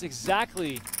 Yikes. That's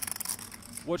exactly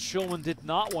what Schulman did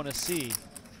not want to see.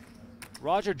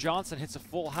 Roger Johnson hits a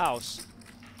full house,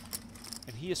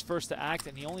 and he is first to act,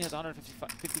 and he only has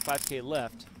 155K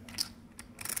left.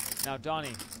 Now,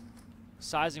 Donnie,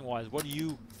 sizing-wise, what do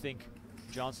you think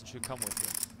Johnson should come with here?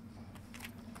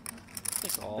 I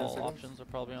think all options are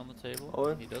probably on the table. All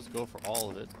in? He does go for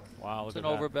all of it. Wow, It's look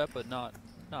an at that. overbet, but not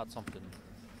something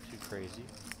too crazy.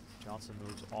 Johnson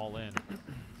moves all in. Can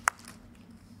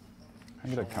I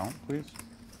get a count, please?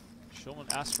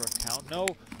 Schulman asks for a count.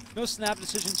 No snap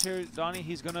decisions here, Donnie.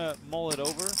 He's going to mull it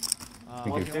over. Thank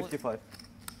you. 155.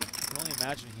 I can only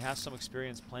imagine he has some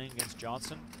experience playing against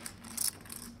Johnson.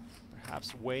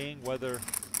 Perhaps weighing whether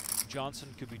Johnson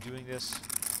could be doing this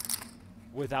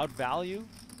without value.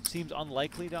 Seems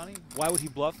unlikely, Donnie. Why would he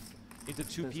bluff into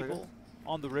 2 people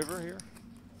on the river here?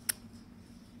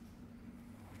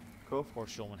 Cool. Of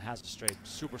course, Schulman has a straight,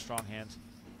 super strong hand.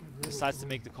 Decides to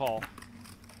make the call.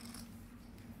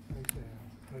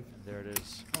 And there it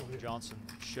is. Oh, yeah. Johnson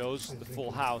shows the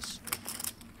full house.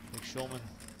 I think Schulman.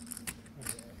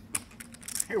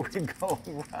 Here we go,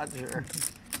 Roger.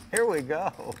 Here we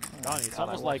go. Donnie, it's God,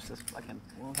 almost I like watched this fucking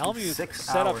Hellmuth 6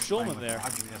 set up hours playing Schulman with there.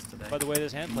 Roger yesterday. By the way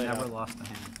this hand played Never out. lost a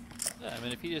hand. Yeah, I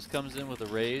mean, if he just comes in with a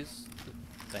raise,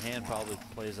 the hand probably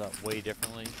plays out way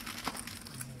differently.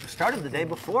 You started the day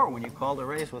before when you called a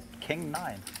raise with King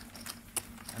 9.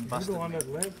 And You busted the one me. that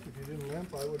limped. If you didn't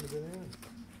limp, I wouldn't have been in.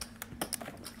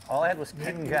 All I had was Nick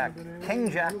King wouldn't Jack. have been in.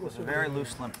 King Jack You was a would've very been in.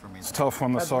 loose limp for me. It's tough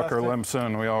when the That's sucker busted. limps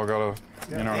in. We all gotta,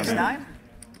 you know what Ace I mean? 9?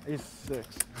 He's 6.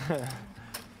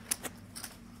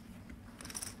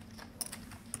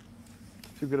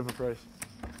 Too good of a price.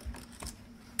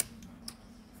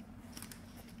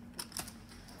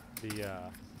 The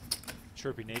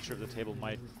chirpy nature of the table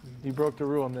might You broke the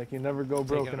rule, Nick. You never go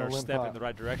broke take in a another limp step in pot. the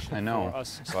right direction I know, for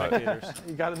us but- spectators.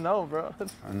 You gotta know, bro.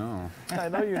 I know. I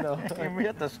know you know. If we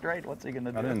hit the straight, what's he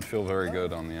gonna do? I didn't feel very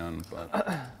good on the end, but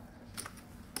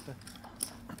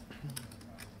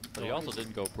But he also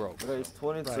didn't go broke. Raise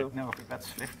 22. No, if he bets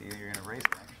 50, you're gonna raise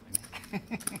it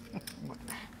actually.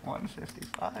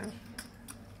 155.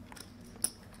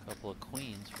 Couple of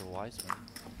queens for Wiseman.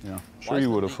 yeah. Sure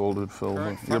you would have folded, Phil.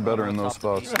 But you're better in those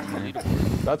spots than me.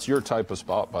 That's your type of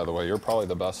spot, by the way. You're probably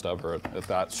the best ever at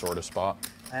that sort of spot.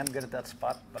 I am good at that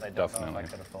spot, but I don't know if I Definitely.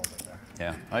 could have folded there.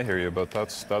 Yeah, I hear you, but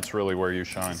that's really where you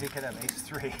shine. 'Cause he could have ace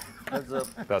 3. Heads up.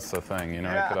 That's the thing, you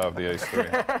know, Yeah. you could have the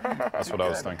ace-3. That's what I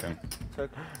was thinking. Check.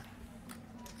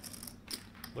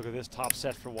 Look at this top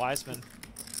set for Wiseman.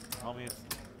 Hellmuth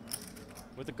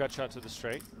with a gut shot to the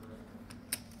straight.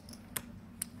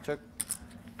 Check.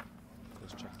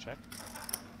 Goes check, check.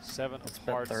 7 of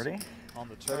bet hearts 30. on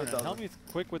the turn. And 30,000. Hellmuth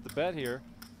quick with the bet here.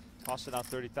 Tossing out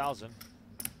 30,000.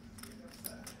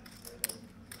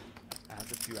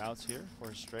 Adds a few outs here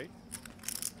for a straight.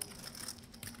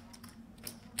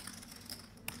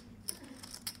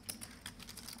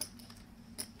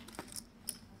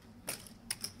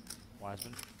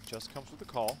 Wiseman just comes with the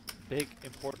call. Big,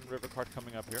 important river card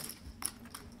coming up here.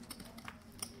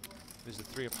 There's the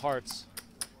 3 of hearts.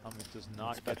 Hellmuth does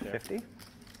not get there. 50?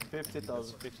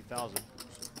 50,000. 50,000.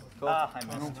 Ah, I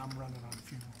missed. I'm running on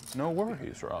fumes. No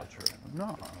worries, Roger.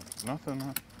 No, nothing.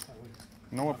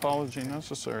 No apology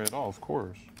necessary at all, of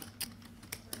course.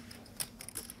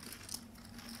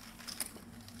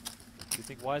 Do you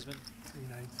think Wiseman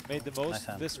 3/9. made the most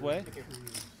hand. this way?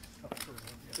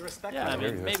 Yeah, I hear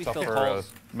you. mean, It's maybe tough Phil for a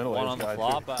calls middle-aged one on the guy, too.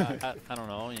 flop. I don't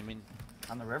know. I mean,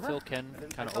 On the river? Phil can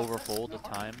kind of overfold at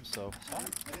times, so.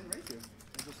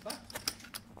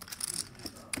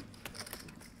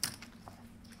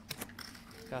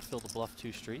 Got Phil to bluff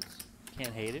 2 streets.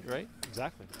 Can't hate it, right?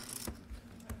 Exactly.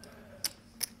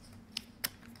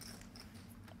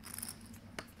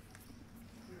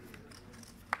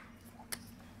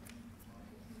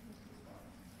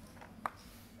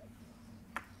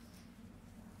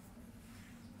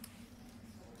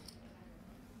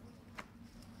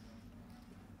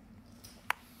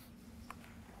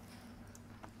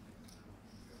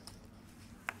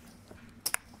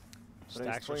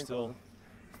 Stacks are still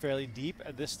fairly deep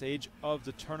at this stage of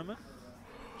the tournament.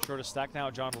 Shortest stack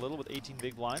now, John Little with 18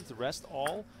 big blinds. The rest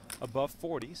all above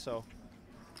 40, so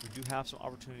we do have some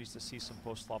opportunities to see some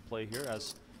post-flop play here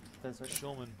as 10 seconds.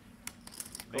 Schulman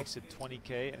makes it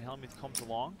 20K and Hellmuth comes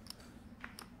along.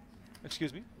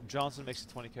 Excuse me, Johnson makes it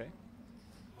 20K.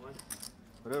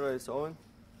 Whatever is Owen.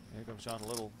 Here comes John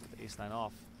Little with ace-9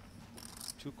 off.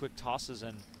 2 quick tosses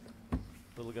and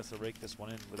Little gets to rake this one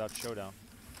in without showdown.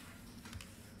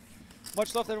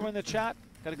 Much love to everyone in the chat.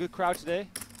 Got a good crowd today.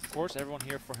 Of course, everyone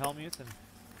here for Hellmuth, and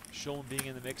Schulman being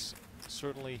in the mix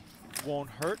certainly won't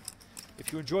hurt.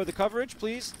 If you enjoy the coverage,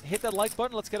 please hit that like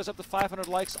button. Let's get us up to 500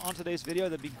 likes on today's video.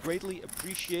 That'd be greatly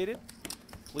appreciated.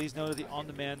 Please note that the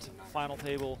on-demand final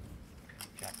table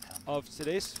Jack 10. of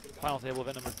today's final table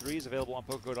event number 3 is available on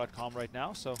PokerGO.com right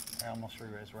now. So I almost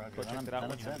re-raised Roger. go Then check I'm- that out then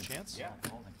when you it's have a in. chance. Yeah,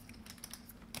 folding.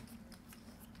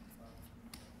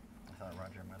 I thought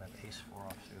Roger might have ace 4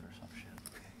 offsuit or some shit.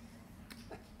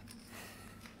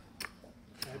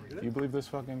 Do you believe this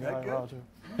fucking guy, That good? Roger?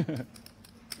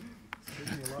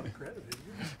 Gives me a lot of credit,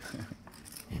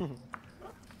 isn't it?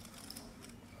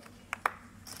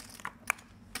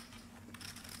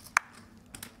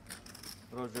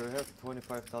 Roger, I have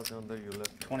 25,000 under you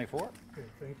left. 24? Okay,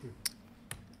 thank you.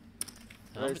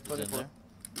 Raise Hellmuth is in 24. there.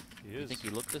 He You is. think he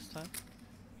looked this time?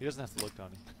 He doesn't have to look,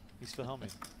 Donnie. He's Phil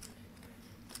Hellmuth.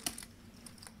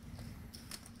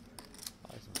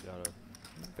 Bison's got a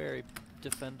very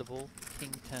defendable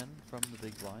king 10 from the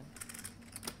big blind.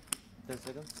 10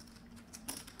 seconds.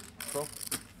 Go.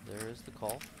 There is the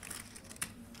call.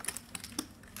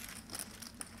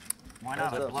 Why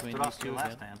not? I Between bluffed it these off to two you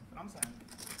last again. hand.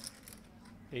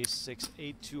 Ace 6,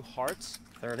 8, 2 hearts.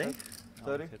 30.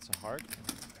 30. Hits a heart.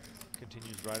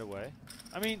 Continues right away.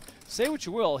 I mean, say what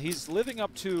you will, he's living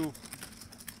up to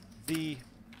the,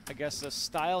 I guess, the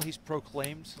style he's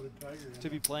proclaimed to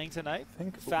be playing tonight. I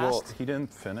think, Fast. well, he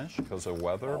didn't finish because of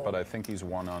weather, but I think he's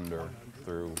 1 under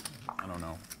through, I don't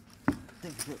know. At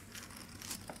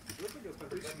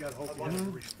least you got hope you have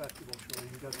a respectable showing.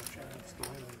 You got a chance to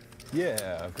win.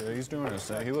 Yeah, okay, he's doing his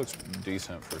thing. He looks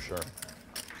decent for sure.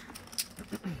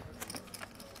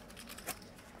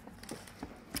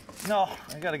 No,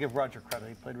 I got to give Roger credit.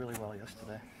 He played really well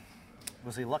yesterday.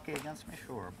 Was he lucky against me?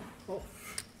 Sure. Oh,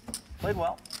 Played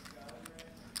well.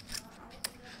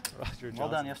 Roger Well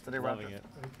done Johnson, yesterday, loving Roger. it.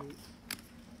 thank you.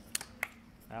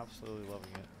 Absolutely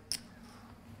loving it.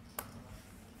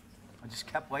 I just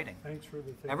kept waiting. Thanks for the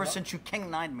thing. Ever since you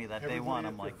king nined me that day one,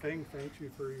 I'm like, Thing, thank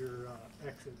you for your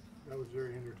exit. That was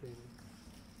very entertaining.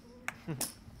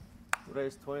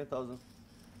 Raise 20,000.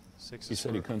 6 He is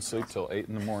said he for- couldn't sleep till 8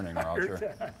 in the morning, Roger.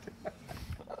 that's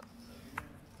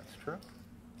true.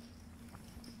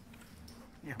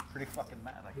 Yeah, I'm pretty fucking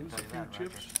mad. I can Lose a tell you few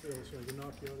that, chips Roger. so I can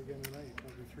knock you out again tonight.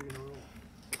 Probably 3 in a row.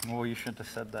 Oh, you shouldn't have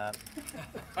said that.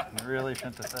 You really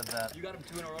shouldn't have said that. You got him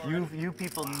 2 in a row. You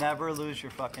people never lose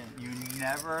your fucking. You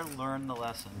never learn the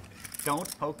lesson.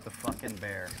 Don't poke the fucking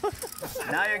bear.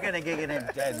 Now you're gonna get it in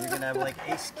dead. You're gonna have like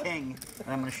ace king,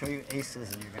 and I'm gonna show you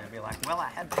aces, and you're gonna be like, well, I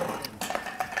had to put in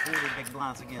 30 big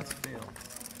blinds against Phil.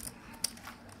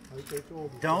 Like I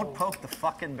told you. Don't so- poke the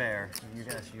fucking bear. You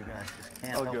guys just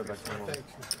can't I'll help give it back yourself. to him.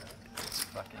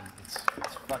 Thanks.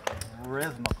 It's fucking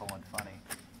rhythmical and funny.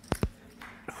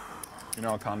 You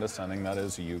know how condescending that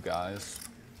is, you guys?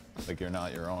 Like you're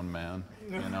not your own man,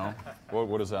 you know?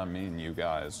 What does that mean, you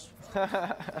guys?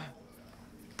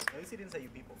 At least he didn't say you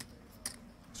people.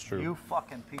 It's true. You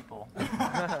fucking people.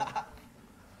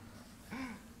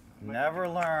 Never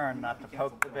learn not to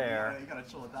poke the bear. You gotta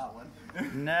chill with that one.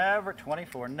 Never,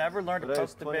 24, never learn to But poke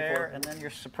that's the bear, 24. and then you're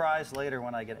surprised later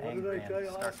when I get What did angry I tell and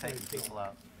you start last taking night, Phil? people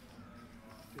out.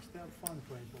 Just have fun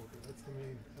playing poker. That's the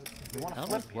main. That's the You want to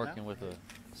Helmut's flip, you know? working with a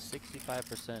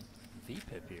 65%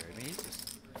 VPIP here. I mean,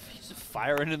 he's just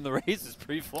firing in the races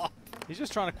pre-flop. He's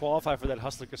just trying to qualify for that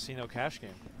Hustler Casino cash game.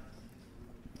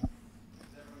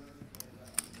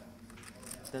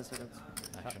 10 seconds.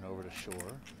 Action over to shore.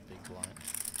 Big blind.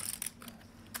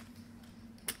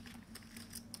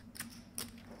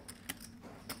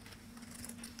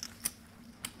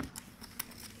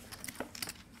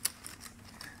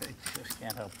 They just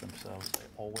can't help themselves. They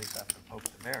always have to poke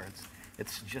the bear.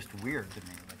 It's just weird to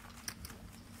me. Like,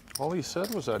 All he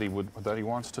said was that he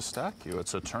wants to stack you.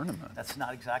 It's a tournament. that's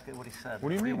not exactly what he said. What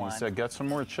do you mean? He Rewind. said get some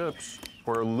more chips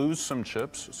or lose some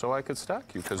chips so I could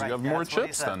stack you because Right, you have yeah, more that's what he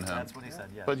chips said. than him. That's what he said,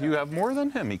 yes. But you have more than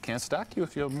him. He can't stack you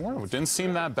if you have more. It didn't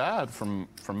seem that bad from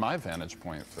my vantage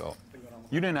point, Phil.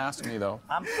 You didn't ask me though,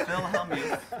 I'm Phil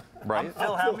Hellmuth. right? I'm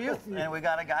Phil Hellmuth, and we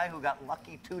got a guy who got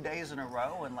lucky 2 days in a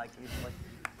row, and like he's like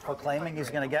proclaiming he's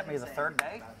going to get me the third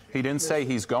day. He didn't say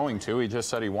he's going to. He just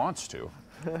said he wants to.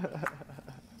 Has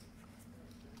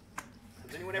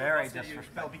anyone ever Very busted you?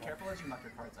 disrespectful. Phil, be careful as you muck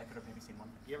your cards. I could have maybe seen one.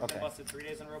 You ever Okay. been busted 3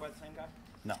 days in a row by the same guy?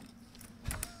 No,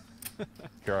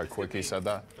 Hear how quick he said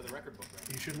that? For the record book,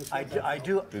 right? You shouldn't have said I that.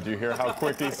 do. Did you hear how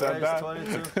quick he said Raise that?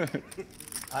 22.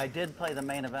 I did play the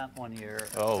main event one year.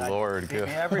 Oh I Lord, beat good.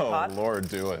 me every Oh pot, Lord,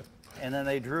 do it. and then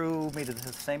they drew me to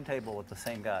the same table with the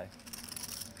same guy.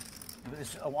 It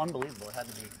was unbelievable. It had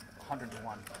to be 100 to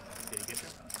 1. Did he get you?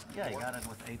 Yeah, he got in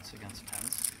with 8s against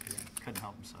 10s. Couldn't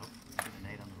help himself. Did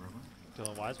an 8 on the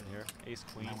river. Dylan Wiseman here, ace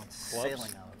And queen, I went clubs,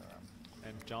 sailing out of there.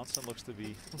 and Johnson looks to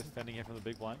be defending it from the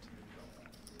big blind.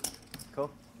 Cool.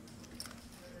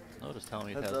 Notice telling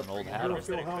me it Heads has up. an old You hat don't on.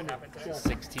 feel humble. Check.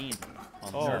 16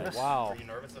 on Oh, the Nervous? wow. Were you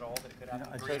nervous at all that it could You know,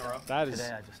 happen I 3 in a tell you, row? That is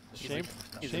today I just shame.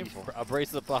 He's Shameful. a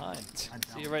bracelet behind. I See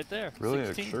don't. it right there. Really,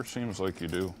 16. it sure seems like you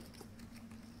do.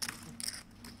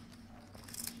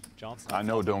 Johnson. I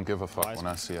know, don't give a fuck when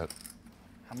Wiseman. I see it.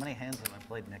 How many hands have I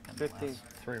played, Nick, in the 15. last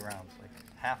 3 rounds? Like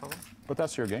half of them? But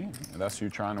that's your game. That's you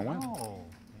trying to win. No.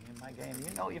 In my game,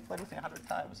 you know, you played with me 100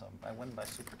 times. I win by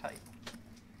super tight.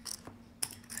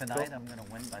 Tonight, I'm going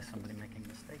to win by somebody making a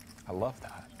mistake. I love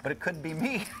that. But it could be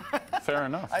me. Fair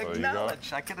enough. I though. You got-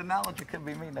 acknowledge. I can acknowledge it could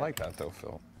be me, Nick. I like that though,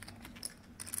 Phil.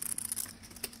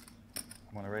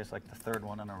 I'm going to raise like the 3rd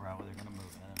one in a row. They're going to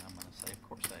move in, and I'm going to say, of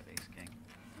course, I have ace king.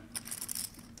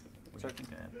 What do you think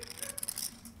I have?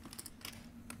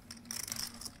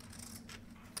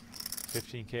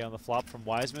 15K on the flop from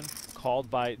Wiseman, called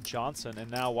by Johnson,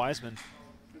 and now Wiseman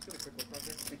Just do a quick look,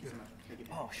 Roger. Thank you so much. Thank you.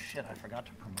 Oh, shit, I forgot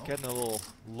to promote. getting a little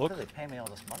What look, do they pay me all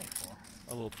this money for?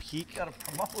 a little peek. Got to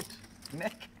promote.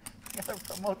 Nick, you gotta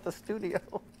promote the studio.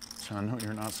 So I know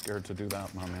you're not scared to do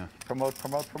that, my man. Promote,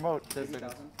 promote, promote.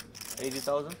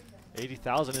 80,000.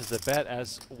 80,000 is the bet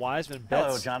as Wiseman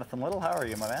Hello, bets Jonathan Little. How are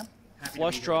you, my man?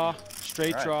 flush draw,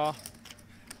 straight Right. draw,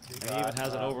 and he even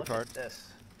has an Look overcard. at this.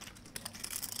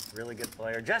 Really good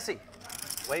player. Jesse,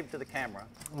 wave to the camera.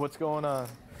 What's going on?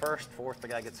 First, fourth, the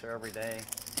guy gets there every day.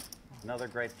 Another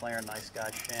great player, nice guy,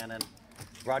 Shannon.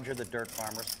 Roger the Dirt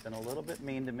Farmer's been a little bit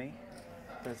mean to me.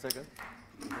 10 seconds.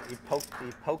 He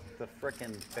poked the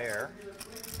frickin' bear.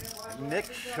 Nick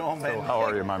Schulman. So how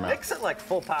are you, my man? Nick's at like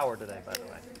full power today, by the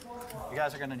way. You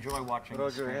guys are gonna enjoy watching the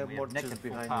Roger, stream. have We more have Nick chips at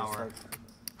full behind power. you.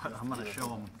 But I'm gonna show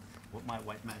him what my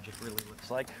white magic really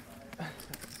looks like.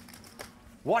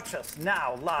 Watch us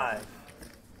now live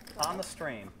on the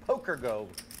stream. PokerGO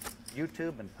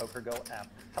YouTube and PokerGo app.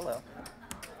 Hello.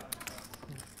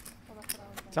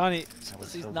 Donnie,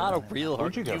 He's not a real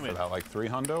What'd you get human. for that? Like 3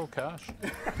 hundo cash?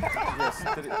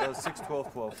 Yes, 6,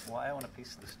 12, 12. Well, I want a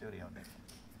piece of the studio, Nick.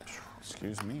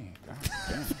 Excuse me. God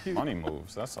damn. Money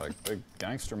moves. That's like big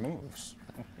gangster moves.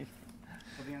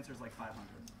 So the answer is like 500.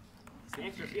 The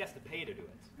answer is he has to pay to do it.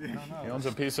 He owns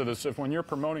a piece of this. If when you're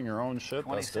promoting your own shit,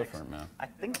 that's 26. different, man. I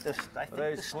think the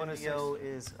Raise studio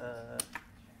is, I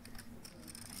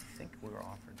think we were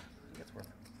offered, I think it's worth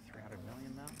 300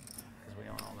 million now, because we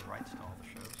own all the rights to all the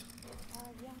shows.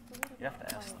 You have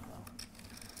to ask them, though.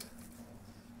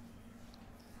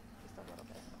 Just a little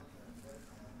bit.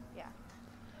 Yeah.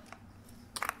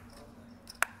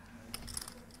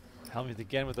 Hellmuth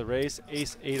again with the raise,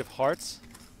 ace, 8 of hearts.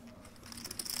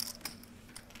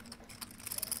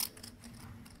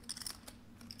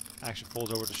 Action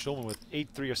folds over to Schulman with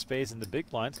 8-3 of spades in the big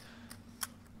blinds.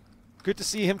 Good to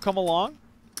see him come along.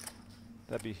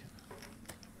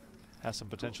 Has some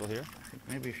potential here. I think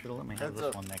maybe you should have let me have Heads this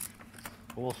up. one, Nick.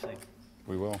 But we'll see.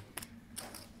 We will.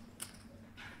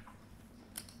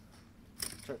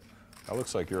 Check. That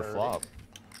looks like your 30. flop.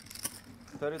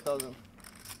 30,000.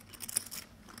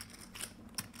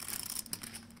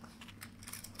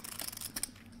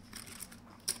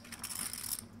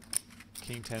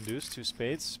 King 10 deuce, 2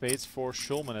 spades. Spades for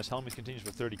Schulman as Hellmuth continues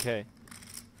with 30K.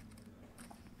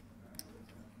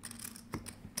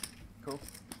 Cool.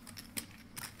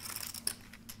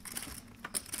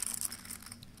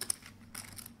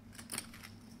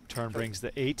 Turn brings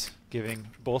the 8, giving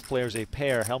both players a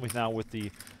pair. Hellmuth now with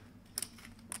the,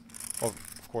 of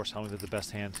course, Hellmuth with the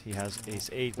best hand. He has ace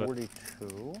 8, but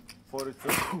 42. 42.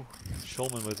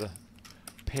 Schulman with a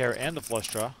pair and the flush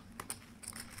draw.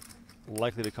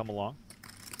 Likely to come along.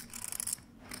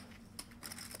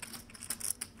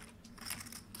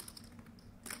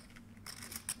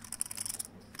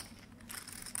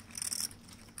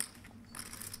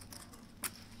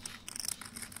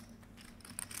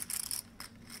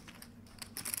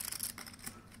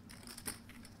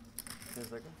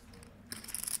 Seconds.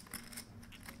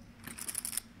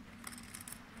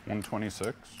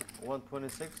 126.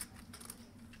 126.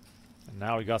 And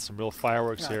now we got some real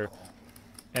fireworks here.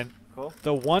 And Cool.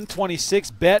 the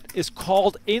 126 bet is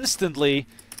called instantly.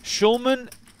 Schulman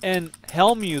and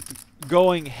Hellmuth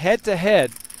going head to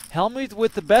head. Hellmuth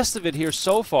with the best of it here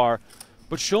so far,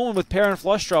 but Schulman with pair and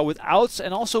flush draw with outs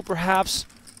and also perhaps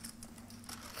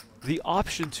the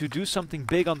option to do something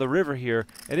big on the river here.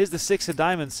 It is the 6 of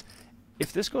diamonds.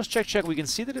 If this goes check-check, we can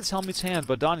see that it's Hellmuth's hand.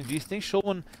 But Donnie, do you think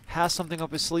Schulman has something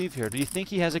up his sleeve here? Do you think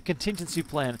he has a contingency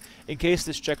plan in case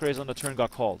this check raise on the turn got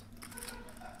called?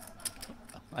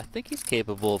 I think he's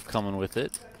capable of coming with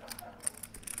it.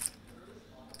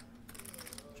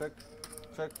 Check.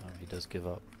 Check. Oh, he does give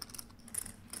up.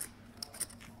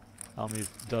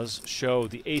 Hellmuth does show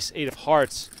the ace 8 of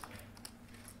hearts.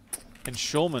 And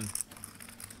Schulman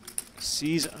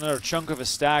sees another chunk of his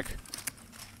stack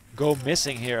go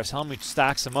missing here as Hellmuth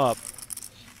stacks him up.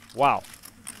 Wow.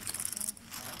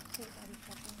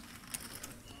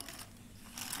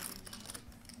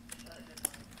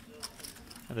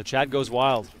 And the chat goes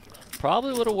wild.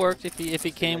 Probably would have worked if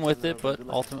he came with it, but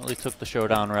ultimately took the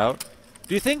showdown route.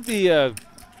 Do you think the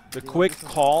quick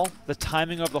call, the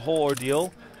timing of the whole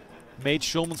ordeal, made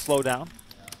Schulman slow down?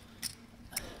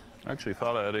 I actually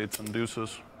thought I had 8s and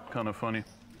deuces. Kind of funny.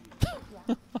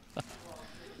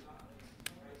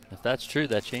 If that's true,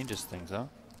 that changes things, huh?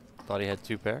 Thought he had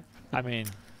 2 pair. I mean,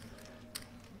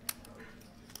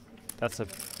 that's a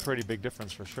pretty big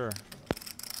difference for sure.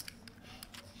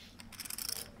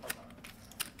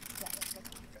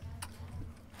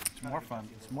 It's more fun.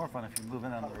 It's more fun if you move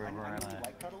in on the river and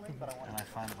I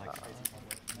find like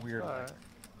weird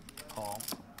call.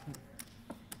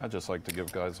 I just like to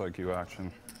give guys like you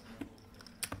action.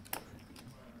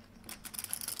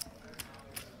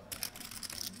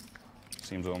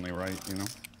 seems only right, you know?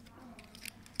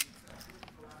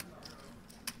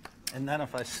 And then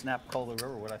if I snap call the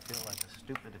river, would I feel like a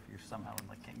stupid if you're somehow in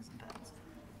like kings and tens?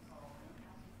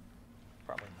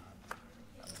 Probably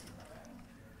not.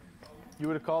 You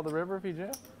would have called the river if he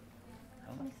jammed?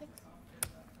 26.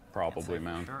 Probably,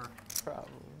 man. Sure.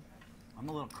 Probably. I'm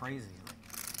a little crazy.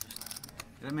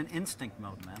 I'm in instinct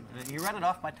mode, man. You read it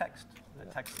off my text. I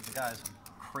texted the guys.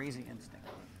 Crazy instinct.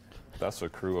 That's a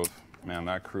crew of, man,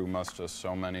 that crew must just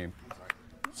so many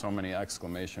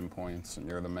exclamation points, and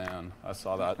you're the man. I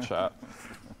saw that chat.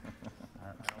 I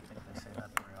don't think they say that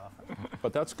very often.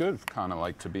 But that's good, kind of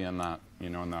like to be in that, you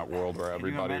know, in that world where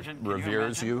everybody Can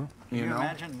reveres you, Can you know?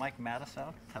 imagine Mike Mattis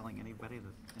out telling anybody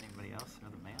that anybody else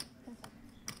they're the man?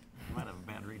 You might have a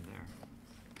bad read there.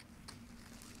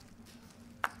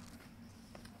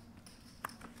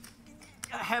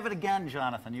 I have it again,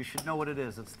 Jonathan. You should know what it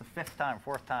is. It's the fifth time,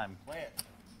 fourth time. Play it.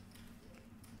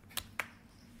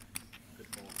 Good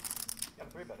call.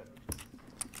 Got to 3-bet it.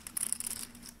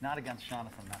 Not against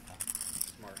Jonathan that time.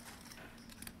 Smart.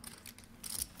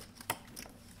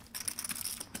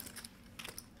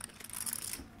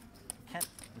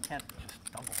 You can't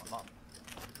just double him up.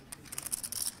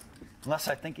 Unless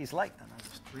I think he's light, then I'll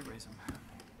just re-raise him.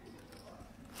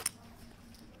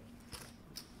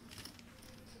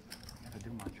 I gotta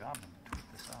do my job and tweet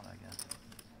this out, I guess.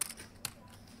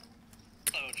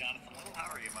 Hello, Jonathan Little.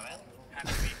 How are you, my man? Happy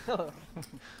to meet you.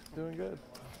 Doing good.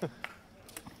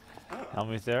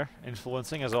 Hellmuth there,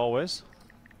 influencing as always.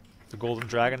 The Golden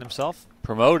Dragon himself.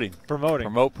 Promoting. Promoting.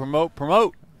 Promote, promote,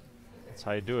 promote. That's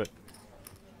how you do it.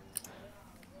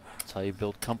 That's how you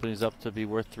build companies up to be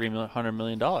worth $300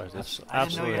 million. That's I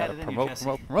didn't know you absolutely. had it in you, promote, Jesse.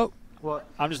 promote, promote. Well,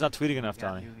 I'm just not tweeting enough,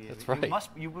 Donnie. That's right.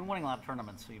 You've been winning a lot of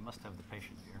tournaments, so you must have the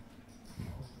patience here.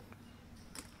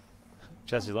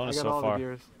 Jesse I Lona's got so all far the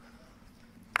gears.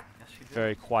 Yes, you do.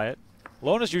 very quiet.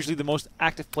 Lona's usually the most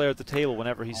active player at the table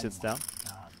whenever he sits down.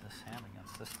 God, this hand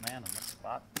against this man in this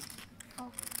spot.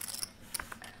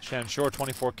 Shannon Shore,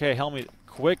 24K. Hellmuth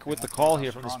quick with the call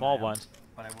here from the small blind.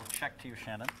 But I will check to you,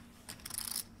 Shannon.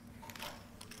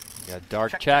 You got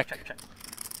dark check. Check.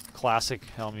 Classic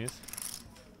Hellmuth.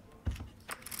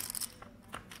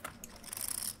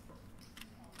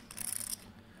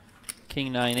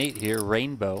 King 9-8 here,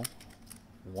 rainbow.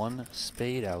 One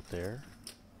spade out there.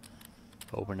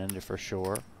 Open-ended for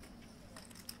sure.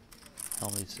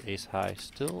 Hellmuth's ace high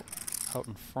still out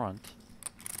in front.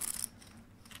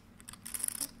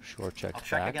 Short checks I'll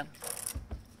check back. again.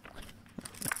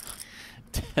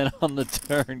 10 on the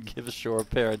turn, gives Shore a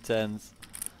pair of 10s.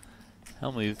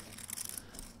 Hellmuth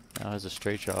now has a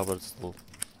straight draw, but it's the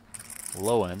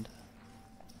low end.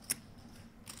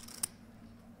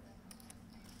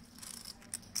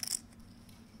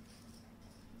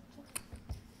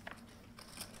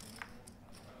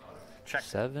 Check.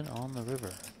 7 on the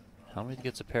river. Hellmuth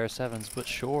gets a pair of 7s, but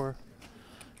Shore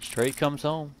straight comes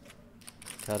home.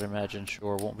 Gotta imagine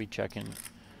Shore won't be checking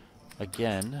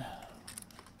again.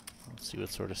 Let's see what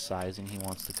sort of sizing he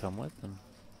wants to come with, and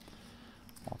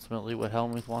ultimately what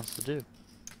Hellmuth wants to do.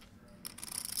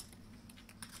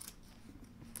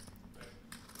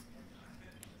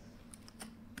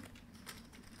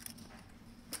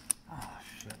 Oh,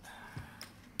 shit.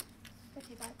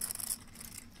 55.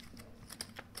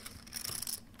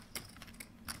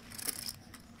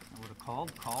 I would have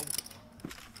called.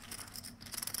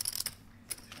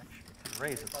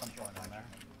 Raise at some point on there.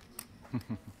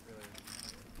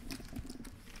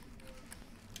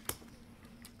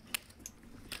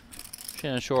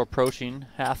 Shannon Shore approaching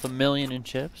 $500,000 in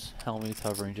chips. Hellmuth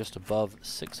hovering just above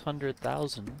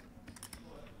 600,000.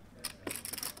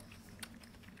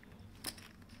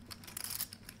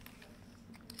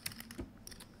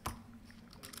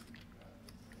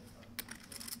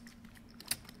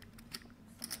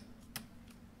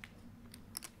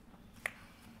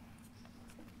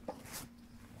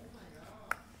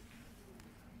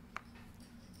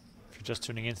 If you're just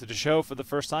tuning into the show for the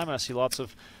first time, and I see lots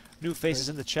of new faces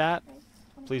in the chat,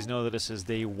 please know that this is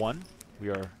day one. We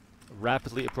are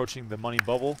rapidly approaching the money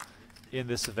bubble in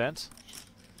this event.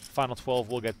 Final 12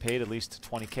 will get paid at least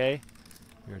 20K.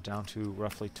 We are down to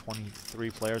roughly 23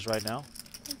 players right now.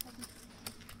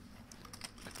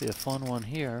 Could be a fun one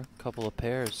here. Couple of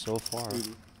pairs so far.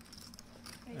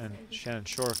 And Shannon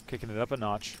Shore kicking it up a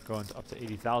notch, going to up to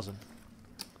 80,000.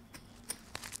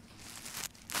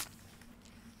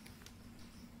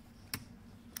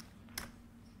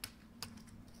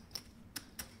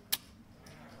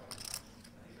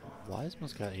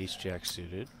 Wiseman's got ace-jack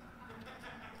suited.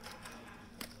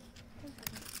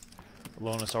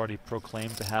 Lona's already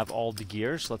proclaimed to have all the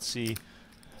gears. Let's see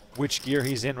which gear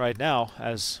he's in right now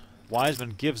as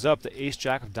Wiseman gives up the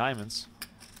ace-jack of diamonds.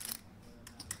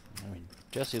 I mean,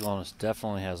 Jesse Lonis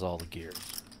definitely has all the gears.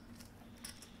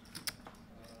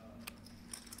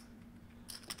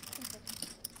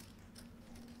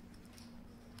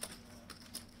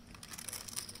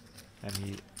 And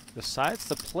he decides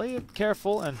to play it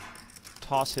careful and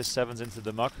toss his sevens into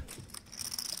the muck.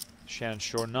 Shannon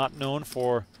Shore not known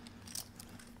for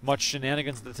much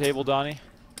shenanigans at the table, Donnie.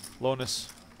 Lonis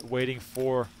waiting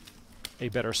for a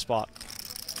better spot.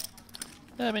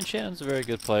 Yeah, I mean, Shannon's a very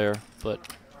good player, but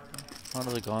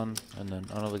under the gun and then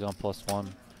under the gun +1.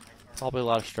 Probably a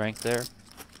lot of strength there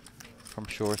from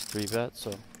Shore's 3-bet,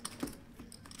 so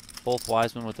both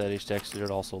Wiseman with that ace-jack suited,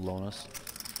 also Lonis.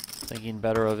 Thinking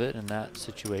better of it in that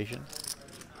situation,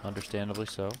 understandably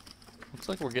so. Looks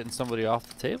like we're getting somebody off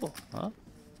the table, huh?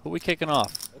 Who we kicking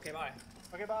off? Okay, bye.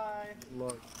 Okay, bye.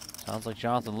 Look. Sounds like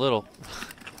Jonathan Little.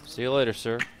 See you later,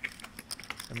 sir.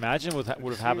 Imagine what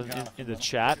would have happened in the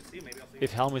chat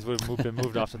if Hellmuth would have been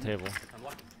moved off the table. I'm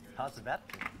lucky. How's the bet?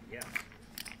 Yeah.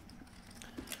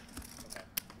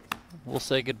 We'll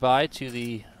say goodbye to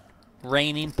the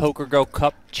reigning PokerGO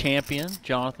Cup champion,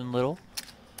 Jonathan Little,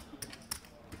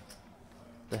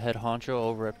 the head honcho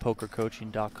over at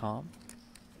pokercoaching.com.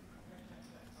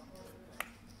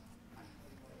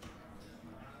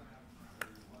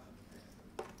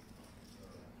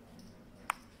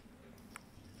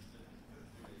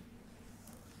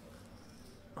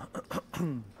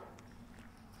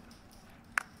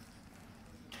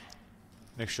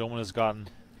 Nick Schulman has gotten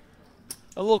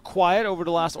a little quiet over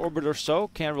the last orbit or so.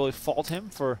 Can't really fault him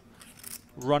for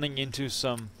running into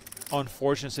some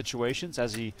unfortunate situations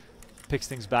as he picks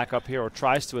things back up here, or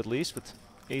tries to at least, with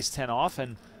ace-10 off,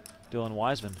 and Dylan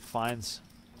Wiseman finds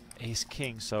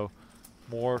ace-king, so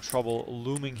more trouble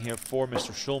looming here for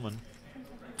Mr. Schulman.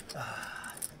 A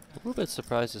little bit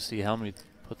surprised to see Hellmuth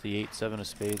put the 8-7 of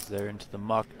spades there into the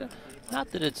muck.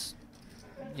 Not that it's,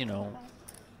 you know,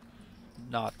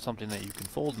 not something that you can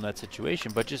fold in that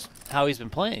situation, but just how he's been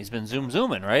playing. He's been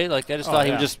zooming, right? Like, I just thought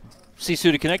he would just see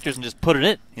suited connectors and just put it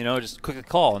in, you know, just click a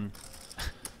call and,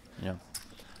 you know,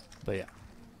 but yeah.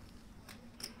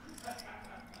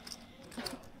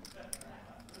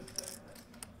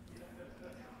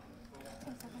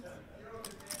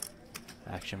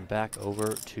 Action back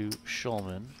over to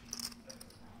Schulman.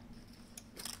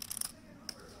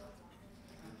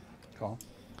 Call.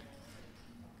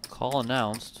 Call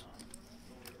announced.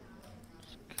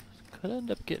 Could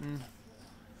end up getting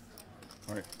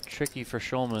tricky for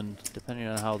Schulman, depending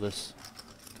on how this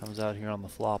comes out here on the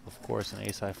flop. Of course, an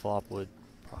ace-high flop would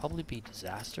probably be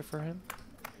disaster for him.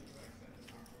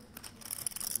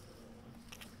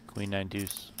 Queen 9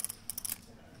 deuce.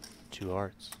 2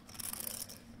 hearts.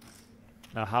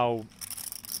 Now,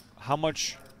 how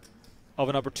much of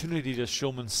an opportunity does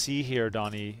Schulman see here,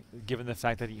 Donnie, given the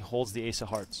fact that he holds the ace of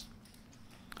hearts?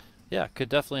 Yeah, could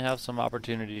definitely have some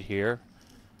opportunity here.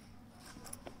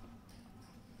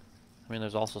 I mean,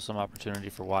 there's also some opportunity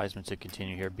for Wiseman to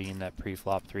continue here, being that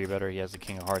pre-flop 3-better. He has the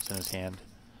king of hearts in his hand.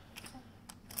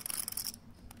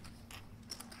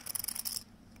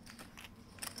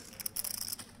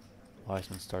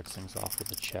 Wiseman starts things off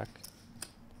with a check.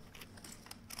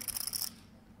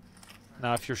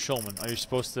 Now, if you're Schulman, are you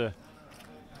supposed to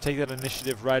take that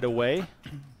initiative right away?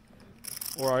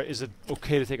 Or is it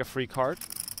okay to take a free card?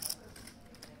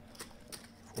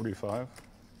 45.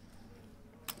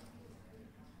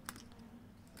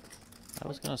 I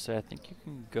was going to say, I think you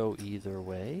can go either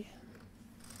way.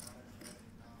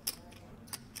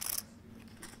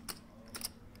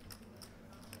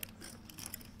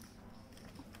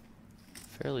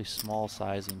 Fairly small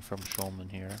sizing from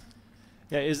Schulman here.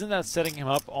 Yeah, isn't that setting him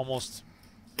up almost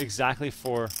exactly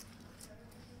for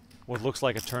what looks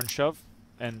like a turn shove?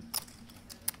 And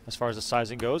as far as the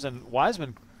sizing goes, and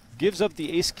Wiseman gives up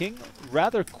the ace-king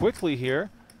rather quickly here.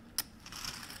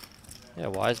 Yeah,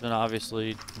 Wiseman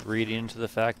obviously reading into the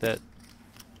fact that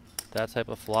that type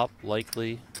of flop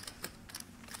likely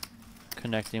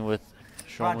connecting with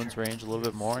Schulman's range a little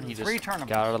bit more, and he just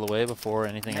got out of the way before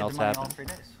anything else happened.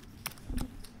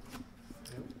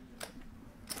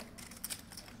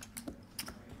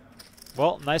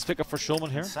 Well, nice pickup for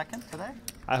Schulman here. Second today?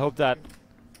 I hope that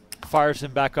fires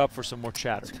him back up for some more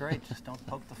chatter. That's great. Just don't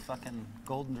poke the fucking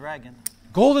golden dragon.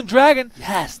 Golden Dragon.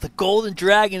 Yes, the Golden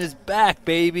Dragon is back,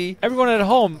 baby. Everyone at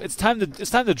home, it's time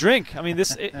to drink. I mean,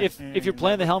 this if you're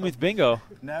playing the Hellmuth Bingo,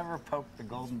 Never poke the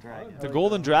golden dragon. the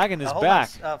Golden Dragon is Hold back.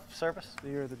 on, service. The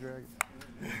year of the dragon.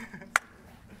 Could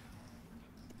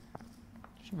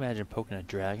you imagine poking a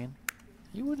dragon?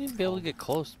 You wouldn't even be able to get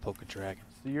close to poke a dragon.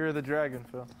 It's the year of the dragon,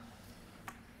 Phil.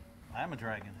 I'm a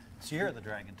dragon. It's year of the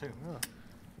dragon too.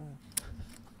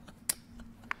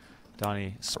 Donnie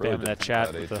I really spamming did that think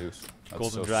chat that with the ace-deuce. That's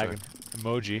golden so dragon sick.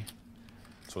 emoji.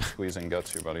 That's what squeezing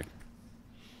gets you, buddy.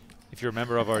 If you're a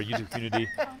member of our YouTube community,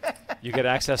 you get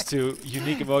access to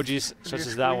unique emojis such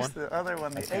as that one. The other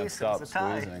one, I the can't ace, stop is the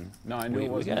tie. squeezing. No, I knew We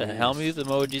it wasn't got an ace. Hellmuth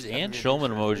emojis and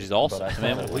Schulman emojis also. But I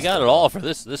Man, thought it we was got it the- all for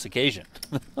this occasion.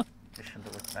 You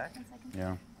shouldn't look back.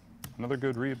 Yeah. Another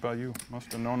good read by you.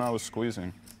 Must have known I was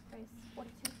squeezing. Raise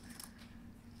 42.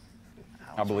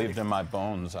 I believed in my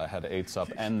bones. I had eights up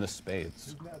and the spades.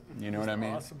 Isn't that You know what I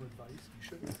mean? Awesome advice. You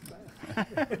shouldn't look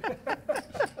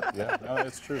back. Yeah, no,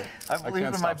 it's true. I believed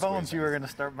can't in my stop bones squeezing. you were going to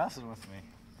start messing with me.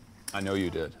 I know you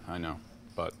did. I know.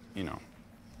 But, you know,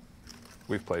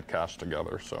 we've played cash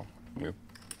together, so you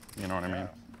know what I mean?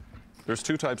 There's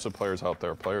two types of players out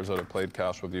there, players that have played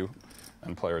cash with you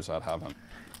and players that haven't.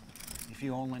 If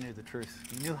you only knew the truth,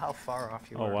 you knew how far off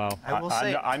you Oh, were. wow. I will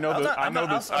say. I know I'm the not- I I'm know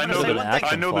not- the I'm I gonna know say the one action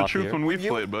thing. I know the flop truth here. when we've You-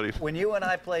 played, buddy. When you and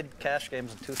I played cash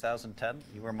games in 2010,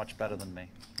 you were much better than me.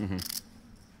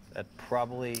 At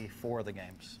probably 4 of the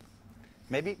games,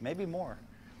 maybe more.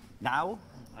 Now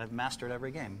I've mastered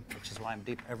every game, which is why I'm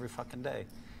deep every fucking day.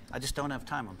 I just don't have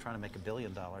time. I'm trying to make $1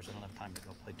 billion. I don't have time to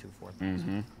go play 2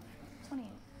 4,000. 28.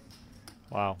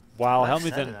 Wow. Wow, I've Hellmuth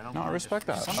said it, and I don't No, I mind respect it.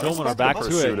 that. Somebody Schulman wants are to back book to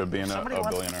me. it. Pursuit of being Somebody a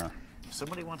wants- billionaire. If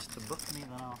somebody wants to book me,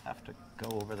 then I'll have to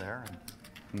go over there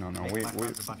and No, make we my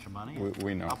friends a bunch of money.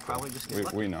 we know. I'll probably just get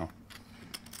lucky. we know.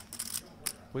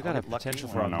 we got a get lucky potential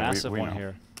when for I a know, massive we one know.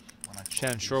 here. When I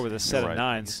Shannon play Shore with a these set of right.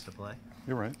 nines. used to play.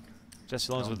 You're right.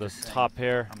 Jesse Lones I'm with a just saying, top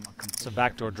pair, I'm a complete some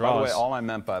backdoor By the draws. way, all I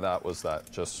meant by that was that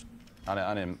just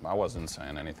I wasn't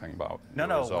saying anything about No, the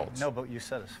no, results. no. But you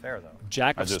said it's fair though.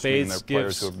 Jack I of just mean they're spades players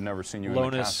gives who have never seen you in a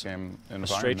Lonis cash game a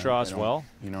straight environment. draw They as don't- well.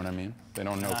 You know what I mean? They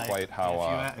don't know And quite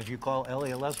how. If you call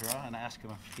Eli Lesra and ask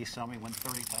him if he saw me win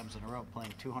 30 times in a row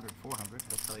playing 200, 400,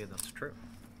 he'll tell you that's true.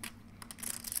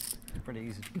 It's pretty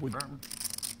easy to confirm.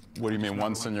 What do you mean?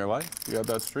 Once in your life you had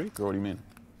that streak, or what do you mean?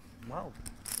 Well,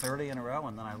 30 in a row,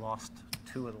 and then I lost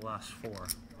 2 of the last 4.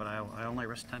 But I only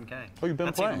risked 10K. Oh, you've been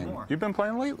That's even playing. more. You've been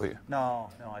playing lately. No,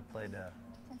 I played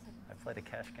a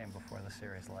cash game before the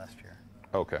series last year.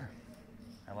 Okay.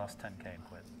 I lost 10K and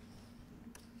quit.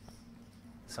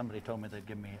 Somebody told me they'd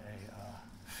give me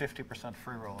a 50%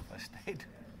 free roll if I stayed.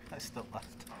 I still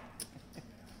left.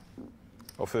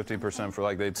 Oh, 50% for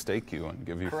like they'd stake you and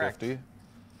give you Correct. 50?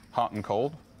 Hot and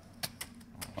cold?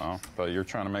 Wow. But you're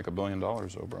trying to make $1 billion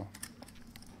though, bro.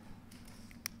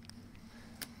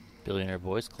 Billionaire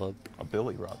Boys Club. A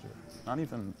Billy, Roger. Not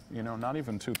even, not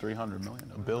even 200-300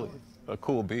 million. A Billy. A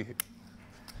cool B.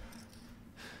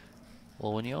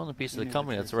 Well, when you own a piece of the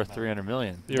company that's worth 300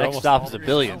 million, You're next almost stop is $1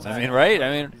 billion. I mean, right? I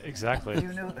mean, Exactly.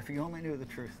 If you only knew the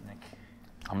truth, Nick.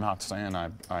 I'm not saying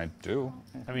I do.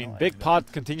 I mean, Big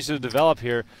Pot continues to develop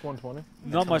here. 120.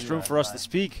 Not much room for us to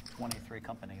speak, 23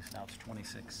 companies, now it's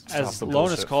 26. as the Lonis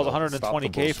bullshit, called Phil. Stop the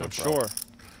 120K from bullshit, bro. Shore.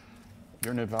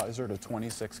 You're an advisor to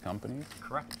 26 companies?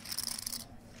 Correct.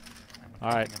 I've been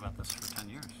All right. talking about this for 10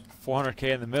 years.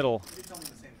 400K in the middle.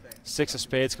 6 of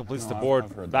spades completes No, the I've board.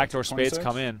 heard that. Backdoor spades 26?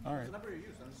 come in. All right.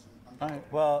 All right.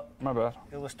 Well, My bad.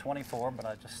 it was 24, but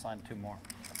I just signed 2 more.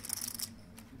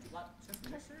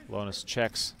 Lonis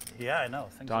checks. Yeah, I know.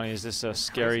 Donnie, is this a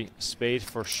scary spade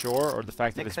for Shore, or the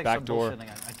fact that Nick it's thinks I'm backdoor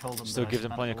bullshitting. I told him still that I gives him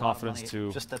spent plenty a of lot confidence money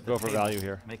to just at the go for table value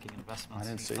here? Making investments. I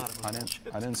didn't He say thought it was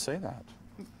bullshit. I didn't say that.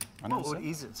 I didn't Well, say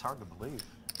easy. It's hard to believe.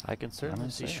 I can certainly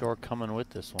didn't see say it. Shore coming with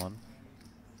this one.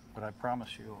 But I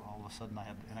promise you, all of a sudden I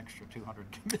had an extra 200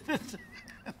 committed,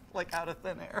 like out of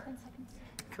thin air, 10 seconds.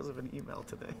 because of an email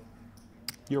today.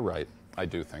 You're right. I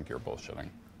do think you're bullshitting.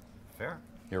 Fair.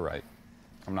 You're right.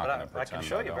 I'm not going to But I pretend can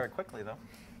show you don't. very quickly, though.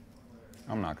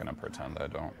 I'm not going to pretend I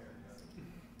don't.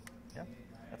 Yeah,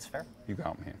 that's fair. You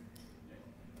got me.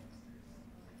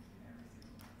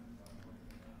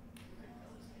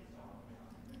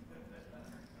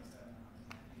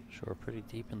 Shore pretty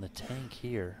deep in the tank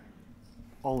here.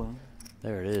 All in.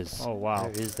 There it is. Oh, wow.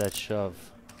 There is that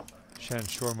shove. Shannon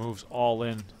Shore moves all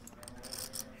in,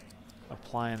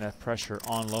 applying that pressure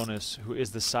on Lonis, who is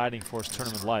deciding for his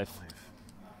tournament life.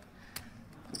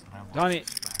 Donnie,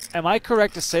 am I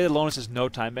correct to say that Lonis has no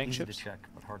time bank Easy to chips? check,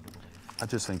 but hard to believe. I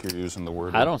just think you're using the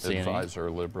word I don't see any. advisor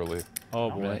liberally.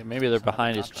 Oh boy. Maybe they're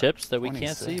behind his chips that we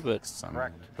can't see, but 26, I mean,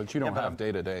 Correct. But you don't but have I'm-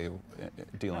 day-to-day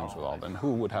dealings with all them.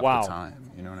 Who would have Wow. the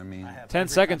time? You know what I mean? I have 10 every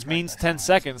seconds contract means I 10 signed,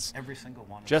 seconds. Every single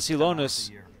one. Jesse 10 hours Lonis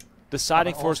a year.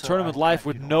 deciding But for his also, tournament I've life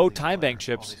with tracked no all these time bank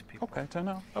players, all chips. these people. Okay, 10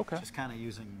 now. Okay. Just kind of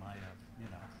using my,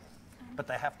 but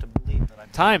they have to believe that I'm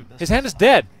Time. doing His hand is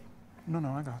business. dead. No,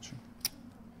 I got you.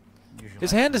 Usually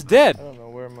His I hand do, is but dead. I don't know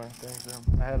where my things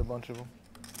are. I had a bunch of them.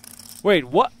 Wait,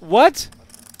 what? What?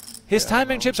 His Yeah, time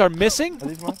bank no. chips are missing? Are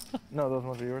these mine? No, those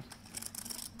ones are yours.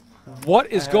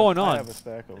 What is going I on? have a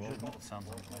stack of them. Sounds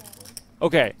like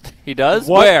Okay. He does?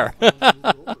 What? Where?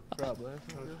 Probably.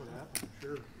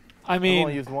 I I only mean,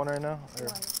 used one right now. Or,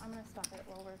 One. I'm gonna stop it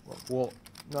while we're. Well,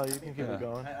 no, you can keep it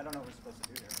going. I don't know what we're supposed to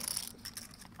do here.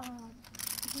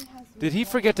 He has. did he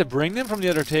forget to bring them from the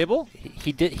other table?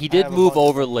 He did have a move bunch.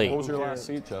 over late. what was your last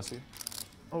seat, Jesse?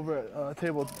 Over at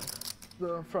table,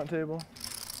 the front table.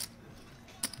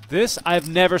 This, I've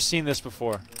never seen this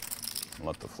before.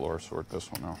 Let the floor sort this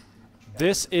one out.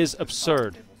 This is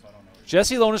absurd.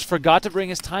 Jesse Lonis forgot to bring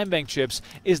his time bank chips,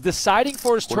 is deciding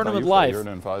for his What about tournament you, Phil? life. You're an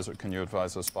advisor. Can you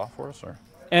advise a spot for us, or?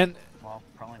 And well,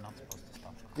 probably not supposed to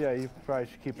stop. Yeah, you probably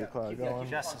should keep your clock going.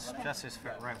 Jesse's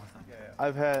right with them. I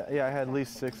had at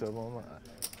least 6 of them.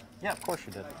 Yeah, of course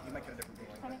you did.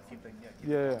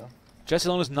 Yeah. Jesse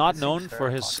Lonis not known for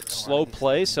his slow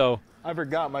play, so I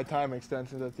forgot my time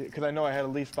extensions because I know I had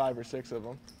at least 5 or 6 of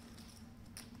them.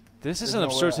 this is There's an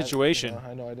no absurd way situation.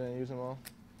 I know I didn't use them all.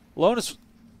 Lonis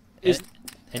is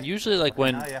And usually, like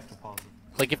when, Now you have to pause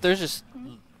it. like if there's just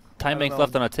time banks know.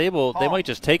 left on a table, they Oh. might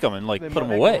just take them and like They put them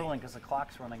might. away. Because the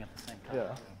clock's running at the same time.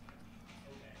 Yeah.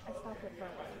 I stopped it for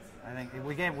once. I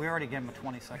think we already gave him a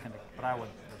 20-second, but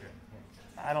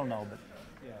I don't know, but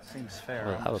it seems fair.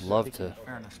 Well, I would love to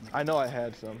Fairness. I know I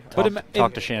had some. But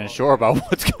talk to Shannon Shore about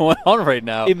what's going on right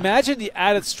now. imagine the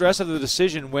added stress of the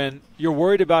decision when you're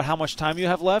worried about how much time you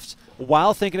have left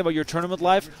while thinking about your tournament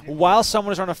life, while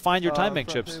someone is trying to find your time bank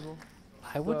front chips. table.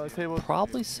 I would table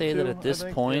probably say that 2, at this I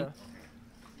think, point, yeah.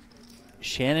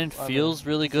 Shannon feels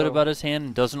really good so- about his hand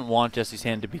and doesn't want Jesse's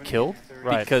hand to be killed.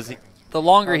 Right. Because the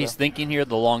longer he's thinking here,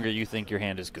 the longer you think your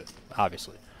hand is good,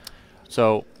 obviously.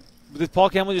 So, Did Paul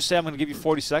Campbell just say, I'm going to give you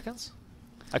 40 seconds?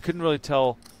 I couldn't really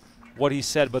tell what he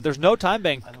said, but there's no time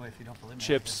bank. By the way, if you don't believe me,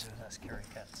 Chips. ask Carrie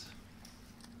Katz.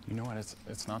 You know what?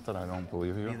 It's not that I don't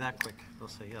believe Be you. that quick. They'll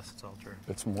say yes, it's all true.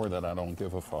 It's more that I don't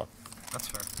give a fuck. That's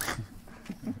fair.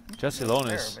 Jesse Fair,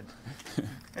 Lonis but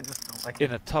I just don't like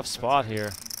in a tough spot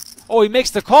here. Oh, he makes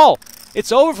the call.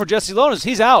 It's over for Jesse Lonis.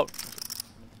 He's out.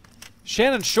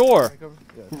 Shannon Shore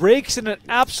rakes in an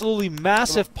absolutely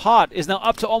massive pot, is now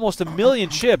up to almost 1 million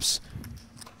chips.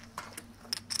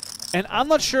 And I'm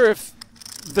not sure if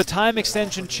the time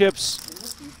extension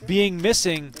chips being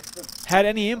missing had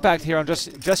any impact here on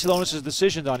Jesse Lonis'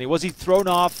 decision, Donnie. Was he thrown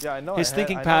off Yeah, I know his I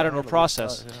thinking had, I know I pattern had or at least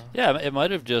process? 5, yeah. yeah, it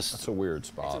might have just That's a weird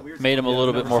spot. made him a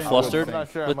little bit more seen it. flustered I'm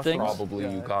not sure. I with must have things. Probably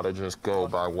Yeah. you gotta just go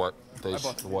by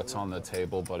what's on the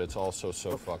table, but it's also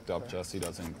so fucked up. Jesse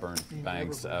doesn't burn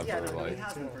banks ever. Yeah, no, he Like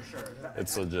has one for sure.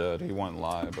 it's legit. He went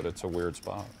live, but it's a weird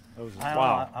spot. I don't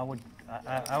Wow. know. I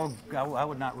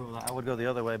would not rule that. I would go the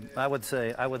other way. I would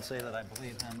say that I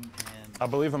believe him. And I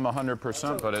believe him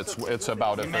 100%, but it's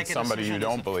about you if make it's a somebody you decision,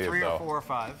 don't it's believe 3 or though. 4 or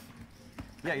 5.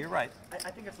 Yeah, you're right. I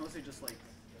think it's mostly just like,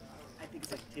 I think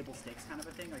it's like table stakes kind of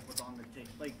a thing, like what's on the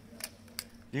table. Like,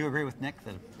 Do you agree with Nick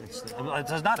that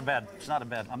it's not a bad? It's not a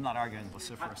bad. I'm not arguing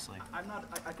vociferously. I'm not,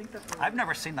 I think that. I've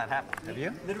never seen that happen. Have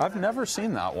you? I've never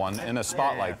seen that one in a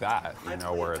spot like that, you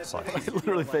know, where it's like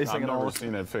Literally facing I've it all. never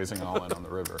seen it facing all in on the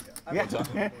river.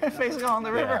 Facing on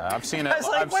the river. Yeah, I've seen it. I was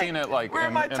like, I've seen it like where are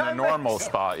in my a time normal banks?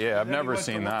 spot. Yeah, I've Then he never went to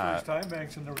seen look for his that. time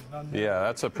banks and there was none there. Yeah,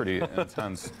 that's a pretty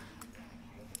intense.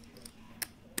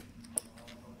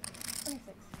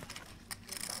 26.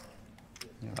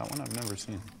 Yeah, that one I've never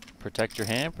seen. Protect your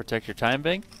hand, protect your time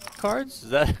bank cards. Is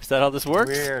that how this works?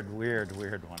 Weird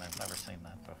one. I've never seen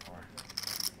that before.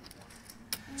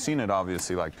 Seen it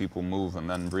obviously like people move and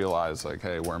then realize like,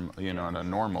 hey, we're in a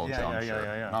normal Yeah, juncture,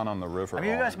 yeah. not on the river. I mean,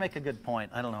 you all guys in. make a good point.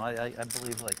 I don't know. I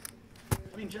believe like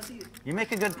I mean, Jesse. you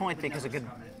make a good point because a good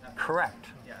correct.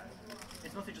 Yeah.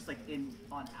 It's mostly just like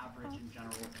on average in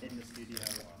general in the studio,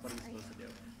 what are you supposed to do?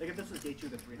 Like if this was day 2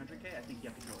 of the 300K, I think you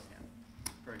have to kill his hand,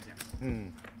 for example.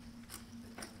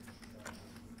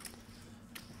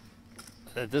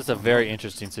 This is a very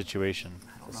interesting situation.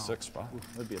 The 6th spot.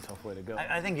 That'd be a tough way to go.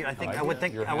 I would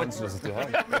think Your I would. hand's just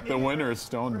dead. The winner is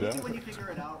stone Maybe dead. when you figure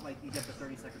it out, like you get the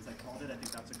 30 seconds I called it, I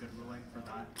think that's a good ruling for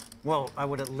that. Well, I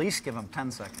would at least give him 10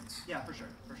 seconds. Yeah, for sure,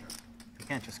 for sure. You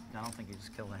can't just. I don't think you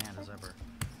just kill the hand as ever.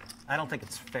 I don't think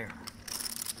it's fair.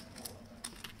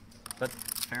 But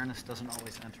fairness doesn't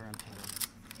always enter into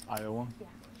Iowa.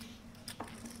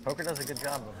 poker. Does a good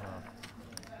job of.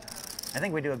 I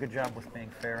think we do a good job with being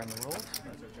fair in the rules.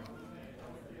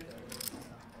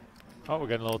 Oh, we're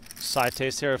getting a little side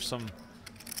taste here of some,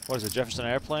 what is it, Jefferson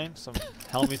Airplane? Some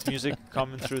Hellmuth music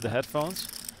coming through the headphones.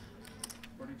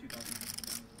 42,000.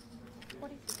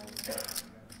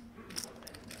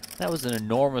 That was an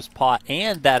enormous pot,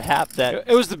 and that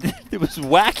It was the it was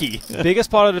wacky. biggest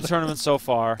part of the tournament so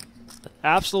far.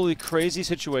 Absolutely crazy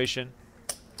situation.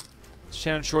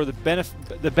 Shannon Shore,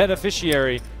 the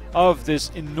beneficiary of this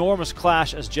enormous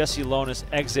clash as Jesse Lonis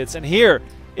exits. And here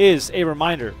is a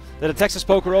reminder that a Texas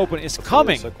Poker Open is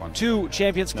coming to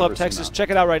Champions Club Texas. Check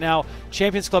it out right now,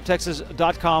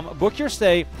 championsclubtexas.com. Book your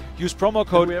stay. Use promo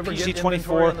code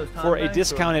PG24 for a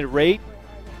discounted rate.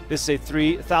 This is a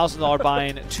 $3,000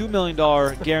 buy-in, $2 million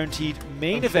guaranteed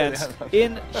main event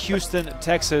in Houston,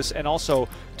 Texas, and also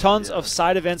tons of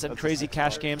side events and crazy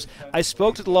cash games. I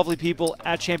spoke to the lovely people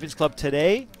at Champions Club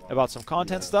today about some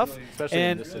content stuff,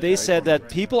 and they said that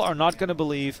people are not going to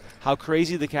believe how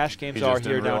crazy the cash games are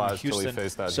here down in Houston.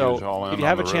 So if you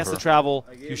have a chance to travel,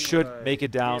 you should make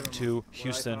it down to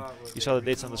Houston. You saw the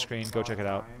dates on the screen. Go check it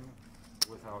out.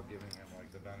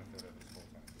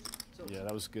 Yeah,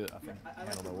 that was good. I think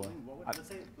handled it well. Let's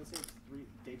say it's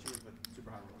day 2 with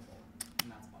super high roll roll,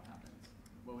 and that spot happens.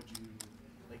 What would you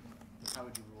like? How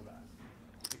would you rule that?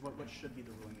 Like, what should be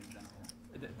the ruling in general?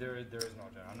 There is no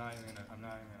general. I'm not even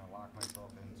gonna lock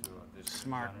myself into this.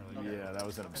 Smart. Yeah, that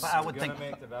was an absurd. I would I'm think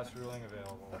gonna make the best ruling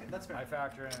available. Okay, that's fair. I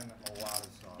factor in a lot of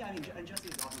stuff. Yeah, I mean, and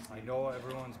Jesse's obviously. I know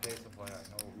everyone's pace of play. I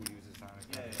know who uses time.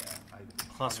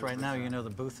 Plus, right now, you know the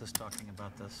booth is talking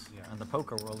about this, and the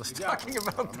poker world is Exactly. talking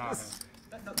about I'm not this.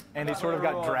 And he sort of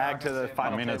got dragged to the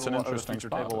final table. it's an interesting feature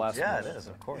spot. table last Yeah, night. it is,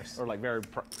 of course. Or like very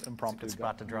impromptu. It's a good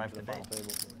spot to drive to the today. final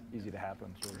table. Easy to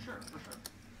happen. Sort of. For sure.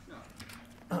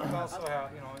 You also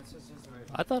have, it's just the way.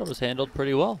 I thought it was handled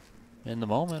pretty well in the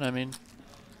moment. I mean,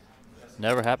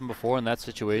 never happened before in that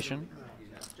situation.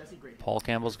 Paul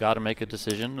Campbell's got to make a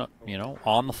decision,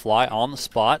 on the fly, on the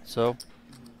spot. So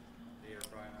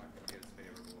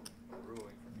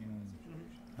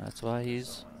that's why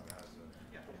he's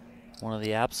one of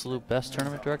the absolute best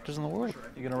tournament directors in the world.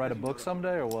 You gonna write a book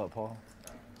someday or what, Paul?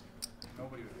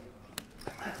 Nobody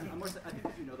would. I think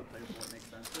if you know the players, it makes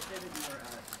sense. Just say that you are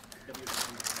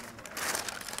at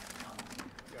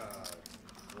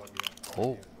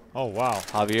Oh, wow.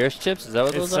 Javier's chips? Is that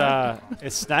what those are?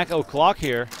 It's snack o'clock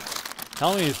here.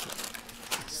 Tell me he's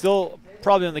still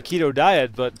probably on the keto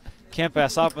diet, but can't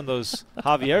pass up on those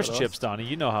Javier's chips, Donnie.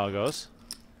 You know how it goes.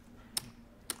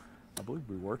 I believe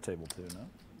we were table 2,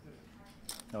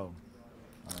 no? Oh,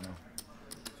 I don't know.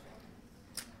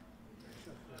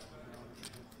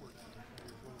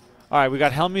 All right, we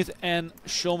got Hellmuth and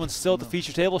Schulman still at the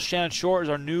feature table. Shannon Shore is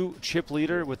our new chip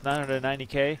leader with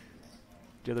 990K.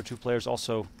 The other two players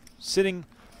also sitting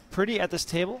pretty at this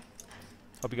table.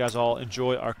 Hope you guys all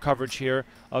enjoy our coverage here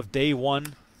of day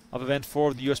 1 of event 4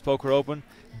 of the US Poker Open.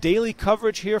 Daily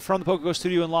coverage here from the PokerGO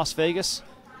Studio in Las Vegas.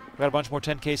 We've got a bunch more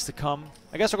 10Ks to come.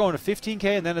 I guess we're going to 15K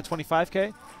and then to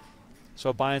 25K.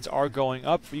 So buy-ins are going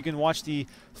up. You can watch the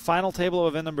final table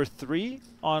of event number 3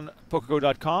 on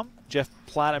PokerGO.com. Jeff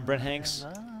Platt and Brent Hanks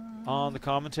on the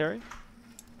commentary.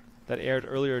 That aired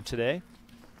earlier today.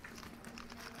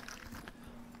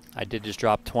 I did just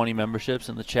drop 20 memberships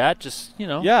in the chat. Just,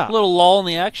 Yeah. a little lull in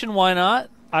the action. Why not?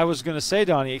 I was going to say,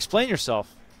 Donnie, explain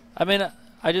yourself. I mean,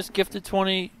 I just gifted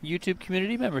 20 YouTube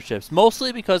community memberships,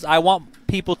 mostly because I want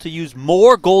people to use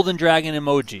more Golden Dragon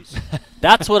emojis.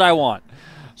 That's what I want.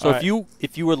 So All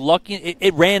if you were lucky,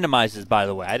 it randomizes, by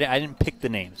the way. I didn't pick the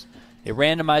names. It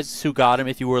randomizes who got them.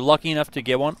 If you were lucky enough to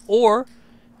get one, or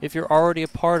if you're already a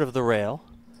part of the rail,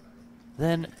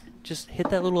 then just hit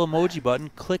that little emoji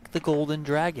button, click the Golden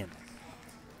Dragon.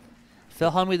 Phil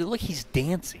Hellmuth, look, he's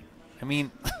dancing. I mean,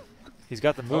 he's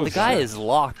got the moves. The guy is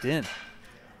locked in.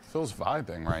 Phil's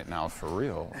vibing right now, for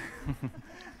real.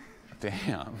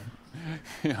 Damn.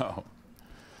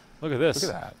 Look at this.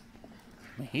 Look at that.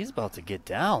 Man, he's about to get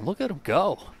down. Look at him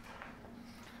go.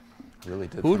 Really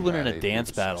did. Who would think win I in had a eight dance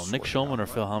deuces, battle, Nick swear to Schulman or God.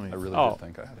 Phil Hellmuth? I really Oh. did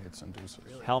think I had 8s and deuces.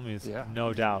 Hellmuth,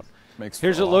 no doubt. Makes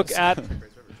Here's for a look lot at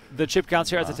the chip counts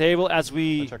here at the table as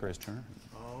we check raise turn.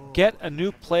 get a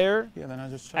new player Then I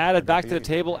just checked. added I back got to the the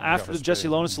table eight. I got after the the Jesse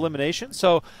straight. Lonis elimination.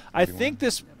 So I think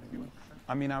this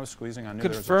I mean, I was squeezing. I knew there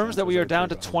was a confirms chance that we there are was down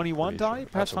to a 21, pretty Donnie, sure.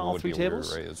 perhaps That's final would 3 be a weird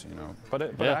tables. raise,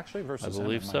 But Yeah, actually versus I him,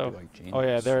 believe it might so. be like genius, Oh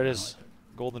yeah, there it is.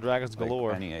 Golden Dragons Like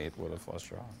galore. penny 8 with a flush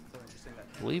draw.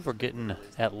 I believe we're getting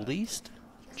at least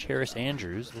Cheris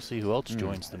Andrews. We'll see who else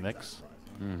joins the mix.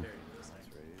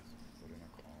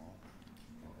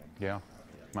 Yeah,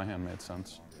 my hand made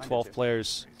sense. 12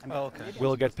 players okay.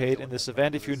 will get paid in this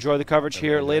event. If you enjoy the coverage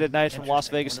here late at night from Las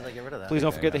Vegas, When did they get rid of that? please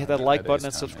don't forget to hit that like That button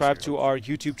is and 10 subscribe this to year. our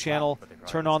YouTube channel.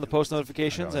 Turn on the post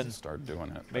notifications and start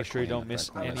doing it. make sure you don't miss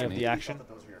any of the action.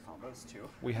 those were your combos too.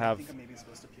 We have I think I'm maybe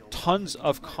supposed to peel tons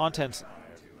of content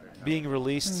being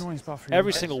released Annoying spot for you.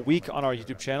 every single week on our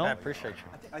YouTube I channel. appreciate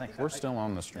you. Thanks. We're still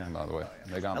on the stream, by the way.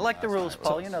 They got I me like the last rules, night.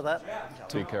 Paul. You know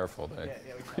that. Be careful, Dave.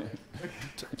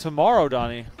 Tomorrow,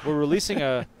 Donnie, we're releasing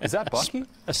a Is that Bucky?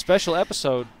 a special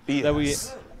episode that we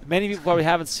Yes. many people probably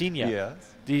haven't seen yet. Yes.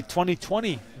 the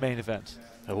 2020 main event.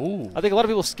 Ooh. I think a lot of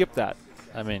people skip that.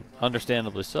 I mean,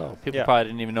 understandably so. People Yeah. probably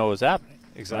didn't even know it was happening.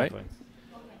 Exactly. Right?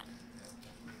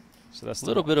 So that's a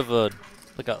little bit of a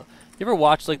you ever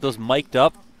watch like those mic'd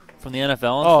up from the NFL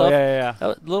and Oh, stuff? yeah.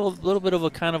 A little bit of a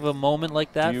kind of a moment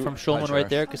like that from Schulman Hi, right Josh.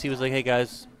 there, because he was like, "Hey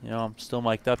guys, I'm still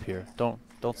mic'd up here. Don't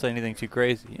say anything too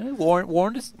crazy." He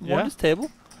warned his table.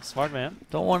 Smart man.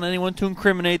 Don't want anyone to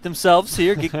incriminate themselves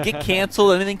here. Get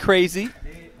canceled. Anything crazy.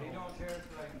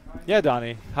 Yeah,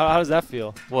 Donnie. How does that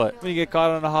feel? What? When you get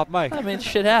caught on a hot mic. I mean,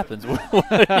 shit happens.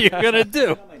 What are you gonna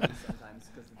do?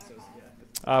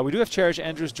 We do have Cherish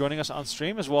Andrews joining us on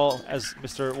stream, as well as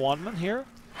Mr. Wandman here,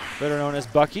 better known as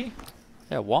Bucky.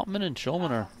 Yeah, Wantman and Schulman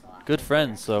are good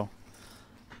friends, so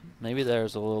maybe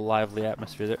there's a little lively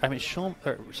atmosphere there. I mean,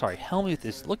 Hellmuth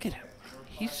is. Look at him.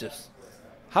 He's just.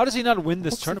 How does he not win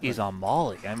this looks like tournament? he's on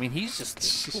Molly. I mean, he's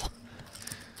just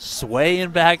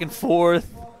swaying back and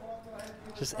forth,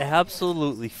 just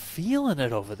absolutely feeling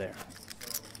it over there.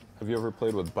 Have you ever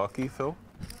played with Bucky, Phil?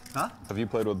 Huh? Have you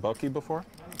played with Bucky before?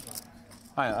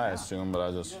 I assume, but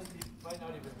I just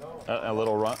a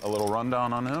little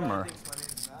rundown on him, or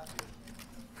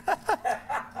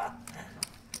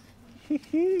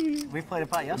We played a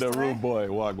pot the yesterday. rude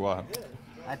boy, wag.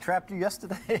 I trapped you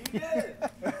yesterday.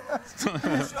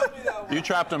 You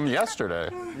trapped him yesterday.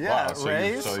 Yeah, Wow, so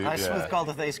raise. I yeah. smooth called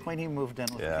with ace queen. He moved in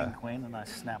with king queen, and I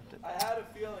snapped it. I had a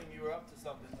feeling you were up to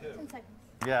something too.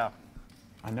 Yeah.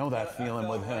 I know that feeling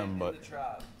with him, but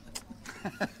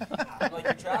I'm like,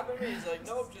 you trapping me? He's like,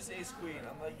 nope, just ace queen.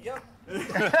 I'm like, yep.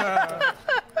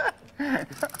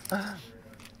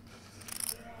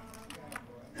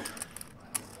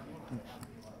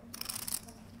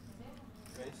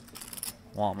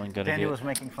 Wantman gonna Daniel get was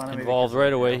making fun of me involved because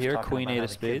right I away was here. talking Queen about eight how of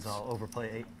the kids spades. all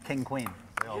overplay king queen.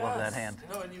 They all love that hand.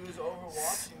 No, and he was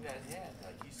overwatching that hand.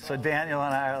 Like, he saw So Daniel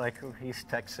and I are like, he's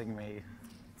texting me.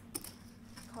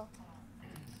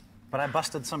 But I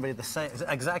busted somebody the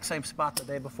exact same spot the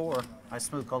day before. I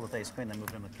smooth called with ace queen, then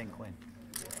moved in with king queen.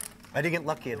 I did get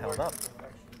lucky; it held up.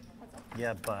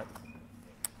 Yeah, but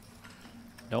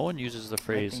No one uses the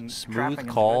phrase Making- smooth trapping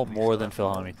is call good, more so than that's Phil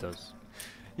all. Hellmuth does.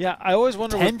 Yeah, I always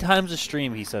wonder 10 times a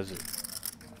stream he says it.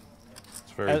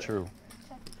 it's very true.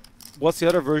 what's the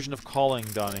other version of calling,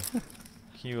 Donnie. Can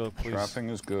you please? Trapping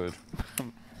is good.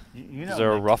 you know, Is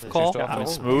there a Mike, rough there's call? just I mean,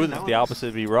 alpha- smooth, you if know the this. opposite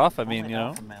would be rough. I mean, Only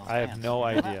alpha males I have dance. no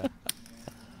idea.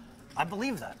 I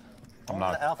believe that. I'm Only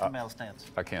not- the alpha males dance.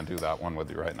 I can't do that one with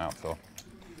you right now, Phil.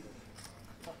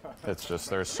 It's just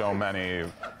there's so many.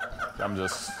 I'm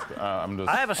just.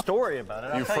 I have a story about it.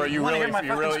 I'll tell you. You Want to hear my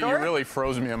fucking story? really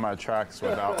froze me in my tracks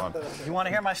with that one. You want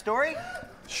to hear my story?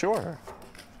 Sure.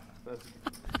 Okay,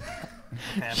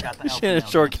 I've got the alpha Shannon male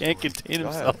Short dance. can't contain Go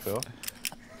ahead, himself. Phil.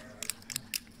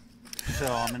 So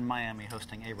I'm in Miami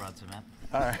hosting A-Rod's event.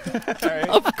 All right.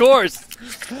 Of course.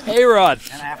 Hey, Rod.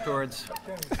 And afterwards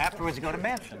you go to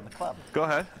Mansion, the club. Go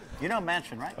ahead. You know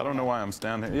Mansion, right? I don't know why I'm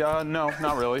standing. Yeah, no,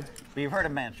 not really. But you've heard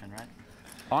of Mansion, right?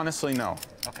 Honestly, no.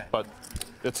 Okay. But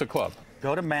it's a club.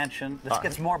 Go to Mansion. This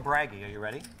gets more braggy. Are you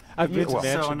ready? I've been to So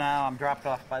Mansion. now I'm dropped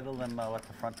off by the limo at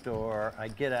the front door. I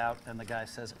get out, and the guy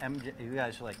says, "MJ," you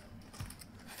guys are like,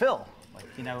 "Phil," like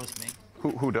he knows me.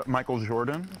 Who? Michael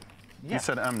Jordan? Yeah. You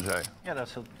said MJ. Yeah.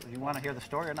 So you want to hear the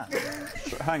story or not?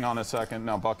 Hang on a second.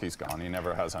 No, Bucky's gone. He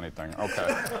never has anything. Okay.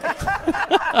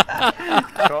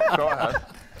 go ahead.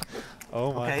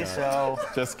 Oh my Okay. God. So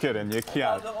Just kidding. You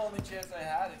can't. the only chance I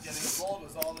had at getting gold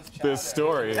was all this chat. This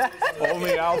story.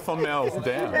 Only alpha males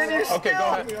dance. Okay, go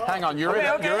ahead. Hang on. You're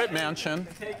at Mansion.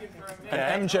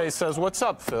 And MJ says, "What's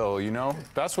up, Phil?" You know,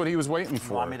 that's what he was waiting you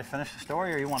want for. me to finish the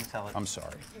story, or you want to tell it? I'm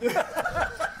sorry.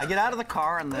 I get out of the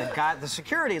car, and the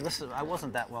security. I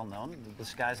wasn't that well known.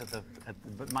 This guy's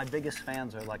but my biggest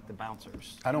fans are like the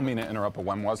bouncers. I don't mean to interrupt, but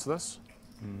when was this?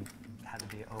 Had to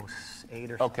be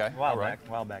 08 or something. Okay, While all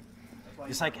right. back.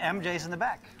 It's like MJ's in the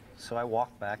back. So I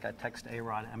walk back. I text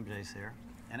A-Rod, MJ's here.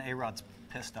 And A-Rod's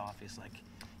pissed off. He's like,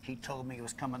 he told me he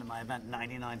was coming to my event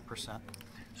 99%.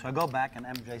 So I go back, and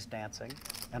MJ's dancing.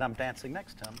 And I'm dancing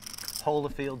next to him.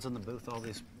 Holofield's in the booth,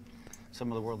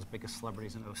 some of the world's biggest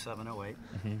celebrities in 07, 08.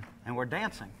 And we're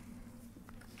dancing.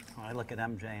 I look at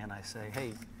MJ, and I say,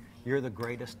 "Hey, you're the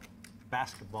greatest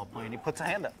basketball player." And he puts a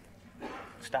hand up.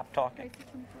 Stop talking.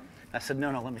 I said,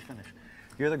 no, let me finish.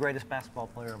 You're the greatest basketball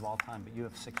player of all time, but you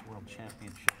have 6 world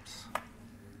championships.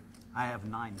 I have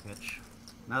 9, bitch.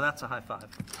 Now that's a high five.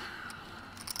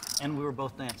 And we were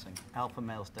both dancing. Alpha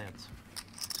males dance.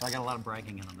 So I got a lot of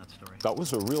bragging in on that story. That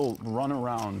was a real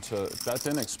runaround that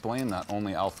didn't explain that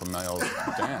only alpha males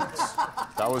dance.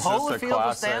 That was just a Holyfield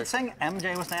was classic. dancing,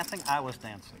 MJ was dancing, I was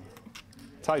dancing.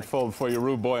 Tight fold for your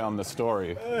rude boy on the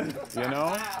story. You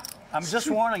know? I'm just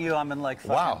warning you, I'm in like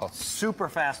Wow. super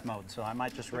fast mode, so I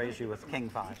might just raise you with king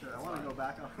 5. I want to go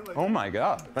back. Oh my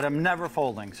God. But I'm never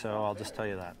folding, so I'll just tell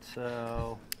you that.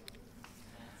 So.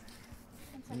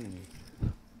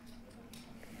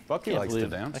 Bucky likes to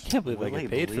dance. I can't believe I Will he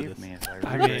get paid for believe this. me if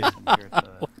I I mean-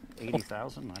 mean,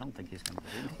 80,000? I don't think he's going to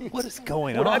believe me. What is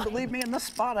going Would I on? believe me in this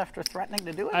spot after threatening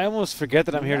to do it? I almost forget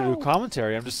that I'm here to do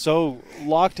commentary. I'm just so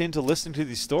locked into listening to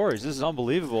these stories. This is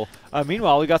unbelievable.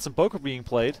 Meanwhile, we got some poker being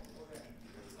played.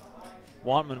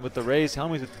 Wantman with the raise,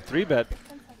 Hellmuth with the 3-bet.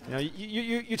 You know,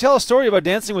 you tell a story about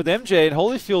dancing with MJ, and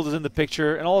Holyfield is in the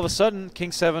picture, and all of a sudden,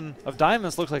 King 7 of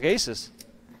diamonds looks like aces.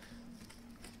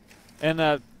 And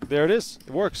there it is.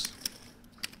 It works.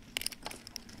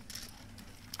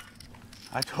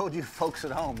 I told you folks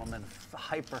at home I'm in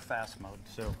hyper fast mode,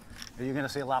 so you're going to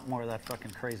see a lot more of that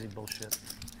fucking crazy bullshit.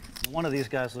 One of these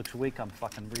guys looks weak, I'm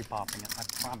fucking repopping it, I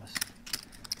promise.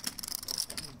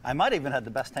 I might even have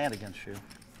the best hand against you.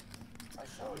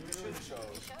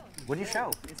 What do you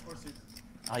show?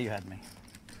 Oh, you had me.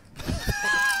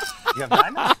 You have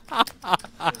diamonds?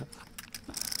 Of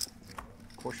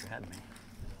course you had me.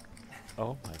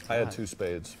 Oh my God. I had 2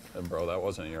 spades, and bro, that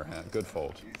wasn't your hand. Good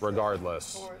fold.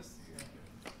 Regardless.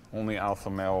 Only alpha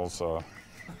males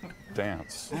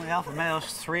dance. Only alpha males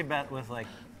 3-bet with like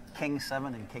king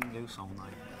 7 and king deuce all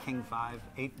night. King 5,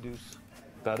 8 deuce.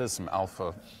 That is some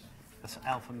alpha. That's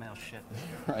alpha male shit.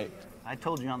 Right. I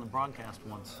told you on the broadcast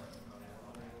once.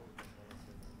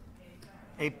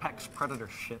 Apex predator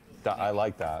shit. I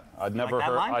like that. I'd never that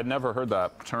heard. line? I'd never heard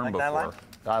that term Like that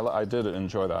before. I did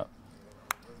enjoy that.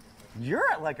 You're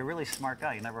like a really smart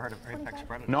guy. You never heard of apex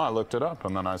predator? No, I looked it up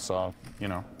and then I saw, you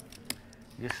know.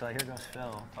 You saw, here goes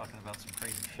Phil talking about some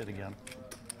crazy shit again.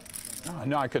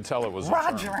 No, I could tell it was a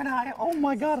Roger term. and I, oh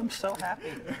my God, I'm so happy.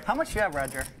 How much you have,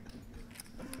 Roger?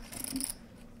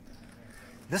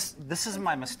 This is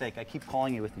my mistake. I keep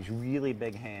calling you with these really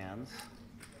big hands.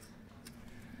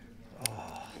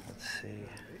 Oh, let's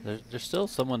see. There's still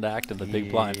someone to act in the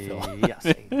big blind, Phil.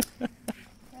 Yes.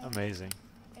 Amazing.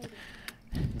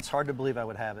 It's hard to believe I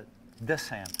would have it. This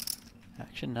hand.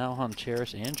 Action now on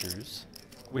Cherish Andrews.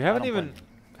 We haven't I don't even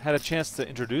had a chance to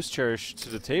introduce Cherish to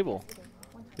the table.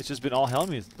 It's just been all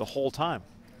Hellmuth the whole time.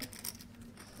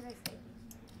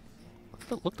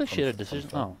 Look like she had a decision.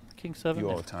 Oh, King 7. You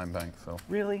owe a time bank, Phil.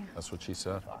 Really? That's what she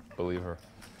said. Believe her.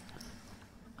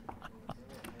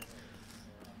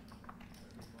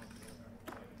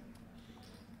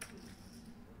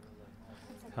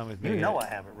 Hellmuth You made know it. I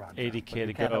have it, Roger. 80K but to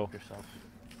you can't go. help yourself.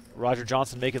 Roger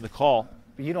Johnson making the call.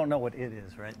 But you don't know what it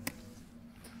is, right?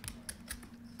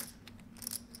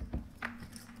 You're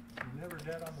never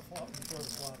dead on the flop before the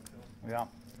flop, Phil. Yeah.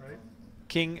 Right?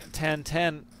 King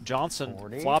 10-10, Johnson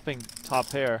 40. flopping top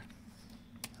pair.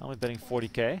 Only betting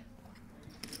 40K.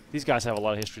 These guys have a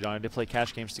lot of history, Donnie. They play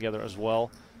cash games together as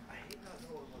well.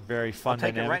 Very fun I'll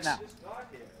take dynamics. it right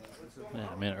now. Yeah,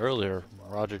 I mean, earlier,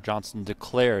 Roger Johnson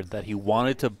declared that he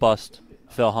wanted to bust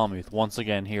Phil Hellmuth once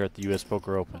again here at the U.S.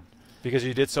 Poker Open. Because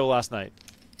you did so last night.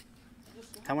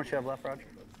 How much you have left, Roger?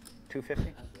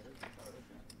 250?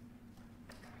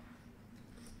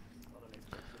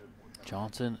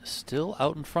 Johnson still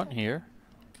out in front here.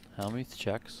 Hellmuth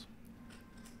checks.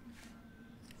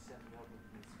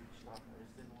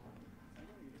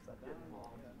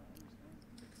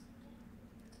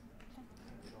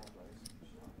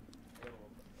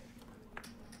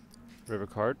 River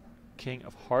card. King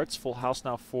of Hearts. Full house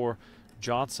now for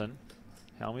Johnson.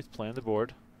 Hellmuth playing the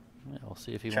board. Yeah, we'll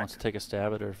see if he wants to take a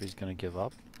stab at it or if he's going to give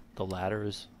up. The ladder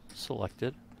is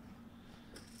selected.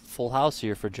 Full house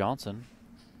here for Johnson.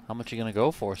 How much are you going to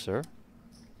go for, sir?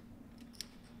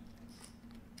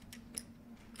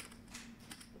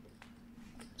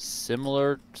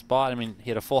 Similar spot. I mean, he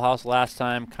had a full house last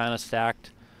time, kind of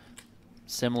stacked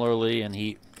similarly, and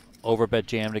he overbet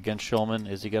jammed against Schulman.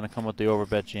 Is he going to come with the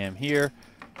overbet jam here,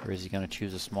 or is he going to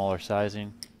choose a smaller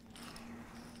sizing?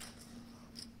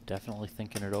 Definitely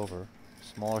thinking it over.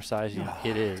 Smaller sizing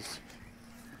it is.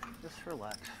 Just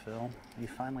relax, Phil. You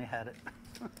finally had it.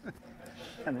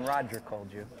 And Roger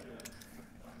called you.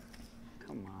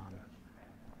 Come on.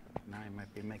 Now you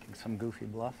might be making some goofy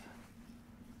bluff.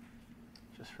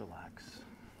 Just relax.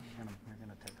 We're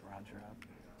gonna take Roger out.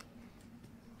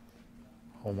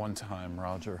 Oh, one time,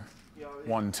 Roger.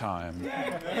 One time.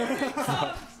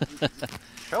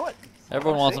 Show it.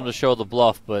 Everyone wants him to show the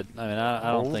bluff, but I mean,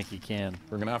 I don't think he can.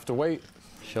 We're gonna have to wait.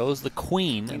 Shows the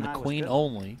queen and the Queen-eye was queen good.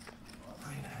 only.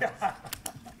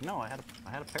 No, I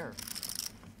had a pair.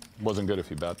 Wasn't good if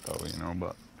you bet though, you know,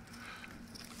 but.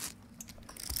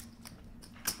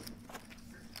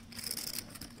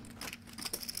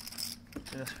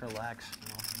 Just relax.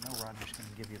 No, Roger's going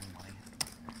to give you the money.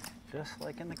 Just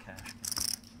like in the cash game.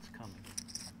 It's coming.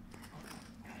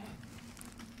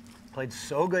 Played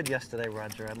so good yesterday,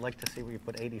 Roger. I'd like to see where you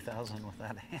put 80,000 with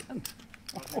that hand.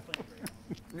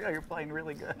 Yeah, you're playing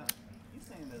really good. No, he's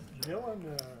saying this.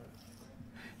 Dylan,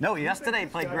 No, yesterday he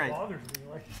this played guy great. bothers me,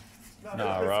 like, No,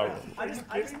 Rob. I just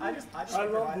I like love the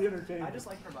providing- entertainment. I just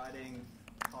like providing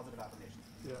positive affirmations.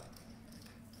 yeah.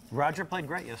 Roger played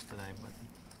great yesterday, but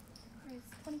Raise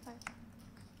 25.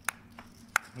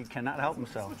 he cannot help This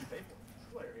is himself. what you pay for. This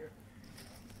is why you're here.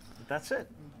 But that's it.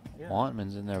 Yeah.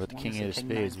 Wantman's in there with Wanna king say 8 of king spades.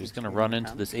 nine He's keeps going to winning run into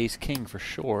pounds? this ace king for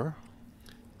sure.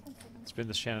 It's been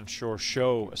the Shannon Shore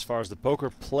show as far as the poker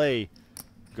play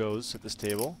goes at this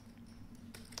table.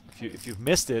 If you've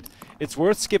missed it, it's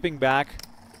worth skipping back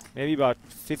maybe about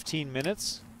 15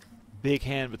 minutes. Big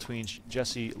hand between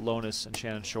Jesse Lonis and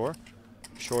Shannon Shore.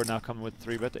 Shore now coming with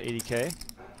 3-bet to 80K.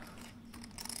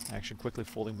 Action quickly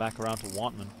folding back around to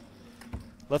Wantman.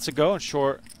 Lets it go, and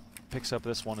Shore picks up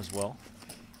this one as well.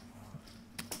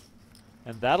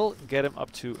 And that'll get him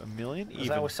up to $1 million As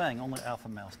even. I was saying, only alpha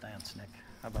males dance, Nick.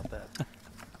 How about that?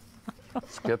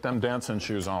 Let's get them dancing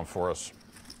shoes on for us.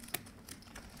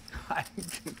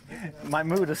 My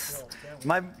mood is...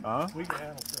 My, Huh? We can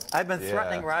handle Phil. I've been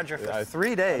threatening Yeah. Roger for I-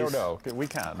 3 days. I don't know. We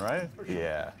can, right?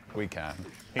 Yeah, we can.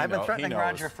 I've been He threatening knows.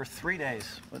 Roger for 3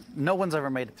 days. But no one's ever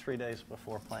made it 3 days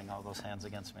before playing all those hands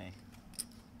against me.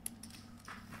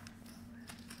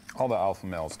 All the alpha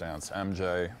males dance.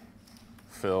 MJ,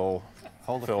 Phil,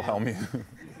 Hold Phil a few. Hellmuth.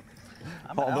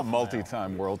 I'm an All the alpha male.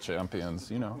 multi-time world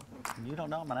champions, you know. You don't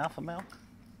know I'm an alpha male?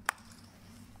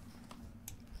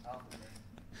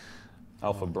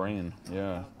 Alpha brain,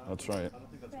 yeah, that's right. Raise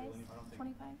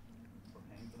 25.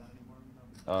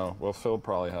 Oh, well, Phil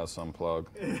probably has some plug.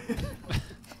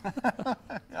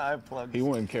 I plugged. He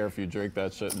wouldn't care if you drink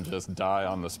that shit and just die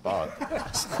on the spot.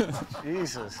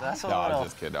 Jesus, that's a No, little... I'm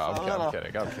just kidding. No, I'm a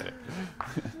kidding. little- I'm kidding.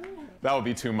 That would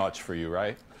be too much for you,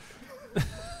 right?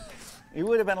 It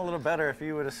would have been a little better if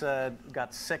you would have said,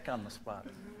 got sick on the spot.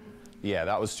 Yeah,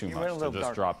 that was too You much went a to little just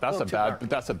dark. drop. That's A a little too bad. dark.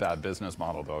 That's a bad business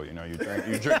model, though. You know, you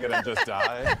drink it and just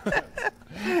die.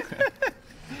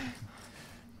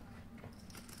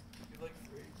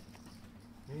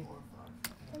 Me?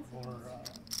 Or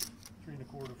 3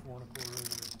 1/4, 4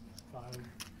 1/4, 5.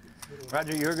 Middle.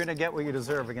 Roger, you're going to get what you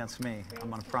deserve against me. I'm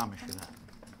going to promise you that.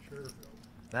 Sure, Phil.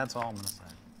 That's all I'm going to say.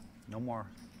 No more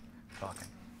talking.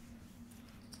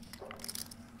 What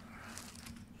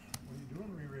are you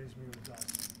doing? Re-raise me with that.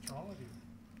 What's wrong with you?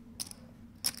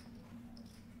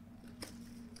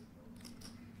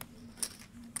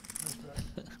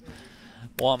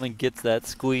 Wantman gets that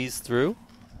squeeze through.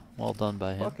 Well done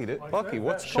by him. Bucky,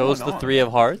 what's Shows going the on? 3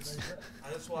 of hearts.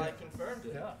 That's why I confirmed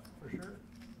it. Yeah, for sure.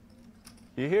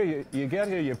 You get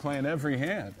here, you're playing every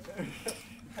hand.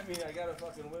 I mean, I gotta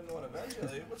fucking win one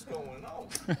eventually. What's going on?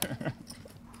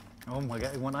 Oh my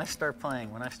God! When I start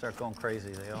playing, when I start going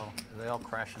crazy, they all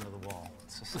crash into the wall.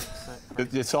 It's just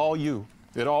It's all you.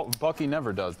 Bucky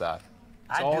never does that.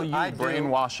 It's I all do- you I do.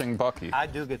 brainwashing Bucky. I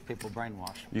do get people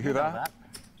brainwashed. You hear know that?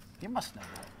 You must know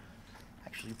that.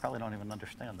 Actually, you probably don't even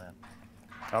understand that.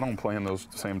 I don't play in those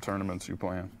same tournaments you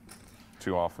play in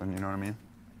too often. You know what I mean?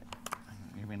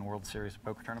 You mean World Series of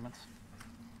Poker tournaments?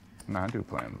 No, I do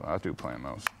play in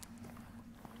those.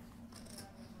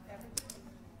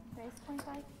 Raise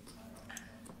 25.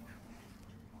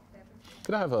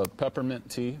 Could I have a peppermint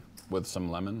tea with some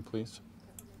lemon, please?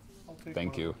 I'll take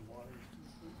Thank one you. of those waters,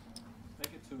 too. Make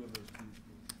it 2 of those,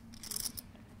 please.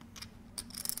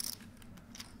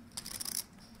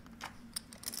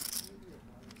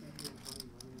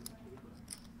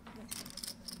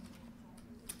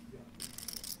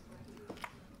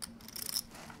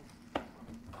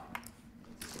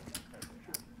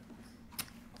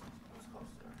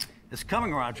 It's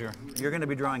coming, Roger. You're going to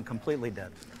be drawing completely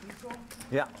dead.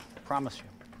 Yeah, promise you.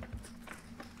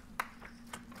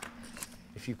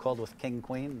 If you called with king,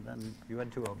 queen, then you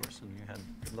had 2 overs and you had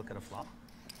to look at a flop.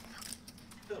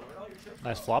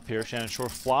 Nice flop here. Shannon Shore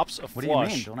flops a What flush.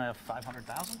 do you mean? Don't I have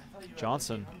 500,000?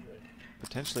 Johnson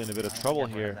potentially in a bit of trouble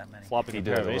never had here, that many. flopping He a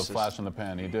did. pair of It was aces. flash in the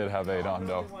pan. He did have 8 on,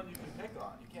 though. One you can pick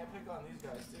on. You can't pick on these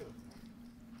guys, too.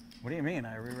 What do you mean?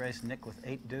 I re-raised Nick with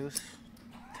 8 deuce,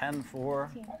 10-4.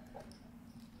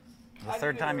 The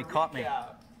third time he caught me.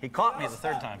 He caught me the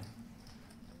third time.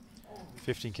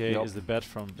 15K Yep. is the bet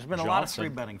from There's been a Johnson. lot of free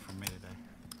betting from me today.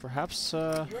 Perhaps You were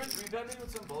 3-betting me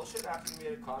with some bullshit after you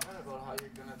made a comment about how you're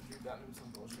gonna 3-bet me with some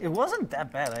bullshit. It wasn't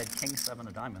that bad. I had king 7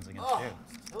 of diamonds against Oh, you.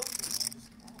 filthy, man. Just-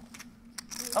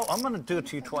 Oh, I'm going to do it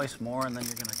to you twice more, and then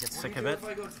you're going to get What sick do of you it. do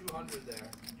if I go 200 there?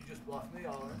 You just bluff me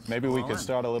all right? Maybe we All could in.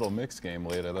 start a little mix game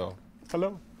later, though.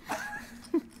 Hello. I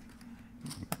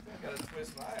gotta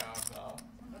twist my arm now.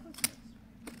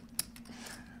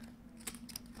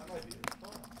 I might be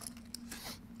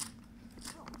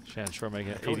Shannon Shore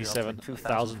making I told you I'll take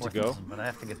 87,000 to go. 4,000, but I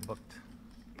have to get booked.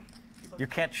 You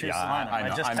can't choose Yeah, the lineup. I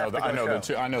know. just I know. have to go I know.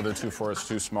 show. I know the 2-4 is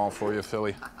too small for you,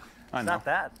 Philly. I know. Not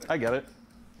that. I get it.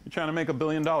 You're trying to make $1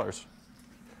 billion. I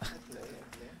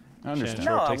understand. Shannon No,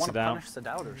 Shore I takes want it to down. punish the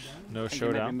doubters. No I think you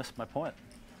maybe showdown. missed my point.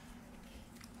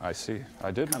 I see.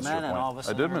 I did Come miss in your and all of a point. I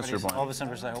sudden did miss your everybody's- All of a point.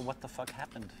 sudden everybody's like, oh, what the fuck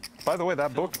happened? By the way,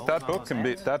 that book Both on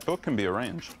those that book can be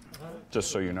arranged. Just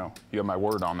so you know, you have my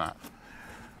word on that.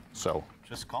 So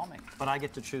Just call me. But I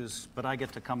get to choose. But I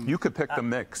get to come. you could pick the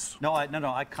mix. No,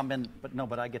 I come in.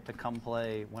 But I get to come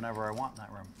play whenever I want in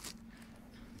that room.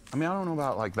 I mean, I don't know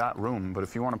about like that room, but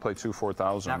if you want to play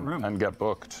 2-4,000 room. and get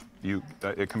booked,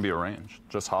 it can be arranged.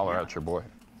 Just holler at your boy.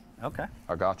 Okay.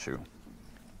 I got you.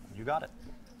 You got it.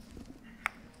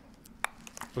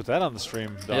 Put that on the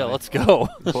stream, Donnie. Yeah, let's go.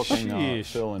 Booking Sheesh.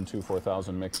 Phil in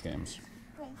 2-4,000 mixed games.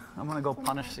 I'm gonna go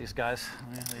punish these guys.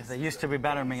 They used to be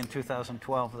better than me in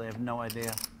 2012. They have no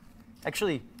idea.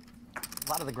 Actually, a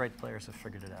lot of the great players have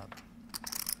figured it out.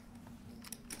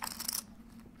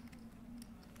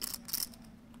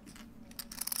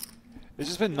 It's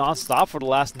just been nonstop for the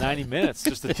last 90 minutes.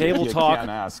 Just the table talk. You can't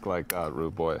ask like that,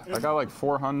 rude boy. I got like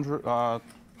 400-ish.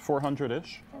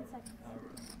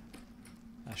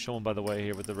 Schulman, by the way,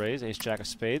 here with the raise. Ace Jack of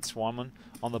Spades. Schulman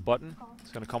on the button.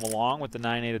 He's going to come along with the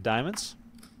 9-8 of diamonds.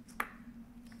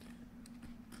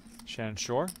 Shannon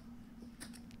Shore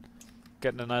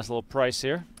getting a nice little price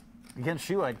here. Against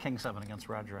you, I had King 7. Against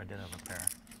Roger, I did have a pair.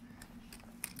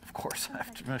 Of course, I'm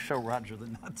going to show Roger the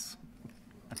nuts.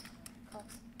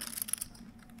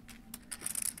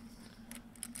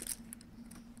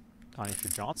 Donnie for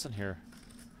Johnson here.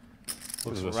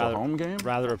 What is Looks this, a home game?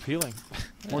 Rather appealing.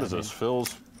 What is this,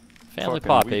 Phil's Family fucking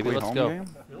pot, baby. weekly Let's home go. game?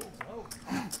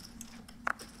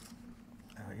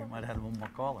 You might have had one more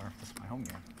caller if it's my home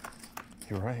game.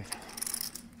 You're right.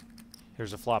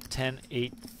 Here's a flop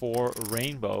 10-8 for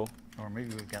Rainbow. Or maybe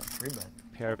we've got 3-bet.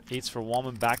 Pair of 8s for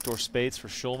Wallman. Backdoor spades for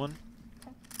Schulman.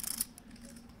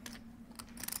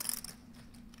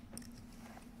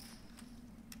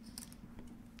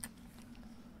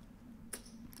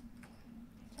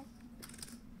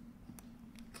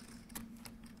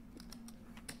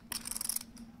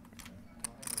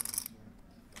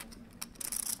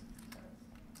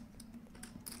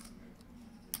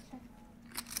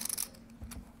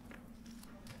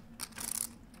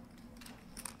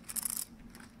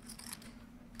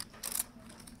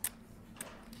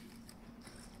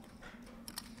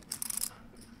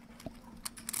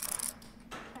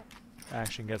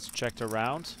 Action gets checked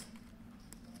around.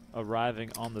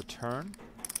 Arriving on the turn.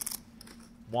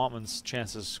 Wantman's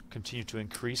chances continue to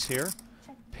increase here.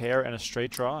 Pair and a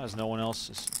straight draw as no one else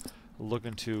is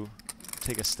looking to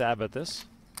take a stab at this.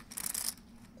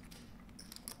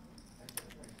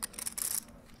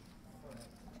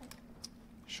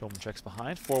 Schulman checks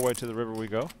behind. 4-way to the river we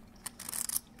go.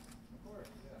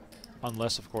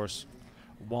 Unless, of course,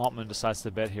 Wantman decides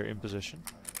to bet here in position.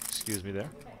 Excuse me there.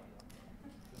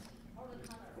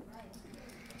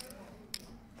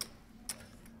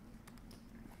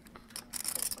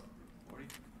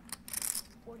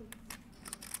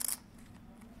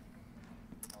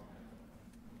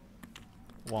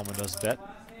 Wallman does bet.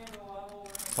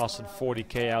 Tossing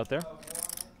 40K out there.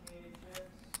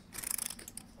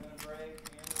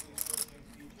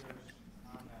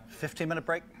 $15-minute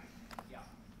break.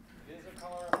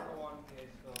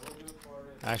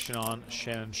 Action on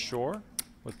Shannon Shore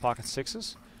with pocket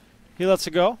sixes. He lets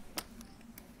it go.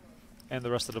 And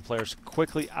the rest of the players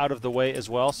quickly out of the way as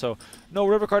well. So no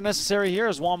river card necessary here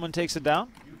as Wallman takes it down.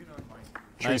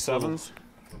 Three sevens.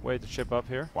 Way to chip up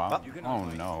here. Wow. Oh,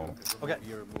 no. Okay.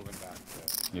 You're moving back.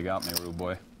 You got me, rude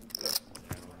boy.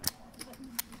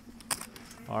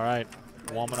 All right.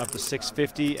 Wallman up to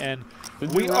 650. And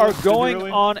Did we you are really? Did going you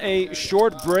really? on a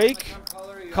short break.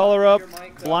 Color up.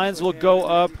 Blinds will go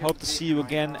up. Hope to see you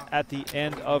again at the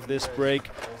end of this break.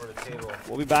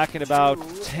 We'll be back in about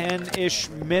 10-ish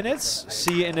minutes.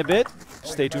 See you in a bit.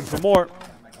 Stay tuned for more.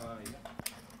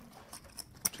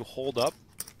 To hold up.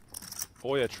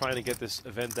 Oya trying to get this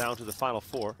event down to the final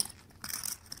four.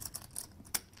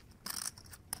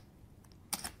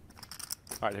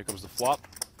 All right, here comes the flop.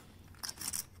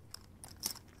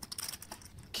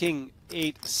 King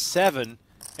 8-7,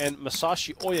 and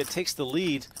Masashi Oya takes the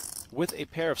lead with a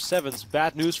pair of sevens.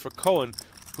 Bad news for Cohen,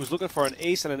 who's looking for an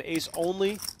ace and an ace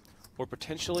only, or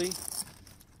potentially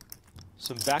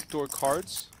some backdoor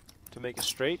cards to make a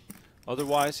straight.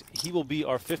 Otherwise, he will be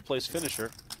our fifth place finisher.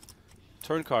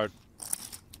 Turn card.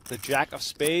 The jack of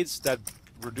spades that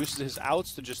reduces his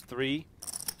outs to just 3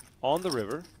 on the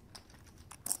river.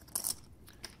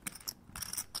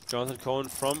 Jonathan Cohen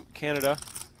from Canada.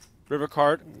 River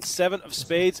card, 7 of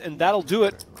spades, and that'll do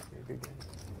it.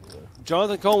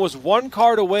 Jonathan Cohen was 1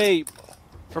 card away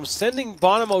from sending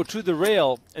Bonomo to the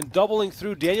rail and doubling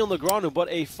through Daniel Negreanu, but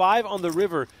a 5 on the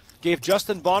river gave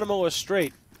Justin Bonomo a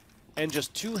straight. And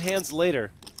just 2 hands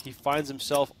later, he finds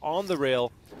himself on the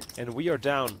rail, and we are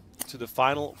down to the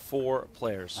final 4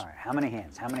 players. All right, how many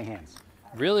hands? How many hands?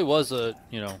 Really was a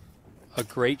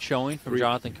great showing from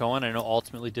Jonathan Cohen. I know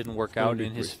ultimately didn't work out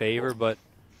in his favor, but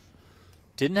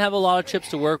didn't have a lot of chips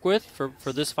to work with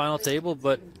for this final table,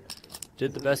 but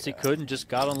did the best he could and just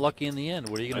got unlucky in the end.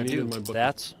 What are you going to do?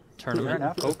 That's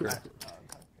tournament poker.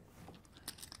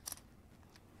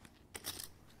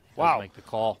 Wow. Make the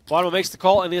call. Bonomo makes the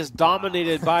call and is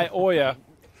dominated by Oya.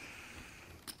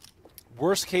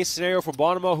 Worst case scenario for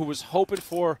Bonomo, who was hoping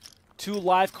for 2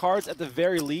 live cards at the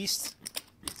very least.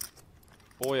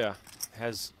 Oya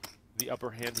has the upper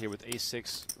hand here with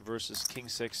Ace-6 versus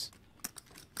King-6.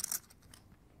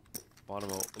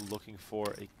 Bonomo looking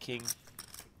for a king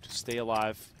to stay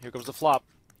alive. Here comes the flop.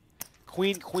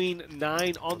 Queen, queen,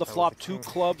 9 on the flop. 2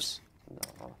 clubs.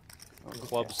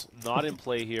 Clubs not in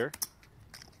play here.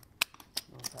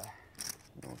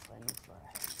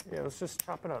 Yeah, let's just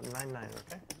chop it out 9-9,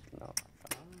 okay? No.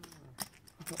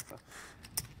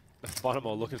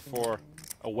 Bonomo looking for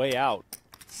a way out.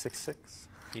 6-6.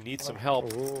 He needs some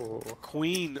help. Ooh.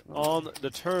 Queen on the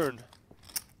turn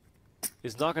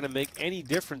is not going to make any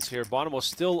difference here. Bonomo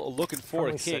still looking for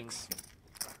a king. 6.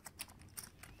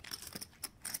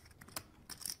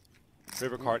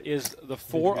 River card is the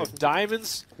 4 of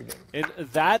diamonds. And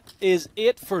that is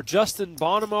it for Justin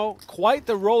Bonomo. Quite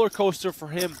the roller coaster for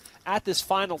him at this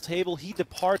final table. He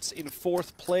departs in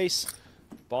 4th place.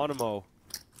 Bonomo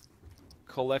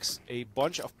collects a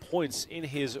bunch of points in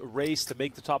his race to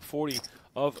make the top 40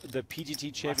 of the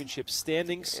PGT Championship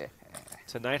standings.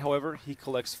 Tonight, however, he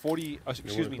collects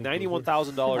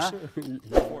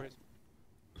 $91,000 for his.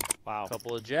 Wow.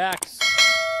 Couple of jacks.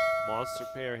 Monster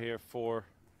pair here for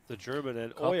the German,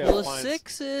 and Couple Oya of finds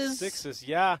 6s. 6s,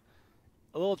 yeah.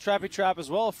 A little trappy trap as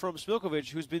well from Smilkovic,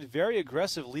 who's been very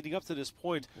aggressive leading up to this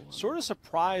point. Sort of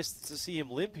surprised to see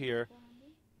him limp here.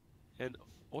 And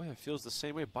Oya feels the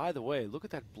same way. By the way, look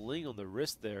at that bling on the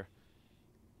wrist there.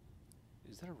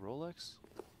 Is that a Rolex?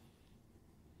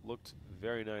 Looked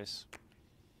very nice.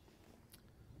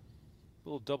 A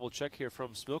little double check here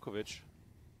from Smilkovic.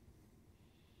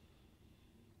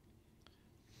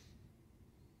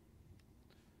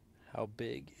 How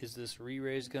big is this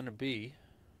re-raise going to be?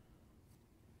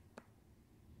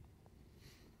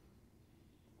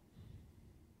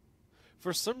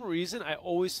 For some reason, I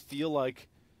always feel like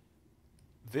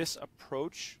this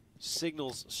approach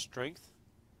signals strength.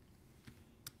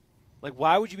 Like,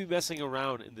 why would you be messing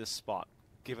around in this spot,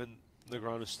 given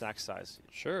Negreanu's stack size?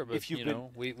 Sure, but if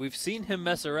you've we've seen him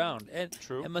mess around, and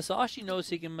True. And Masashi knows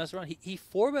he can mess around. He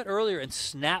 4-bet earlier and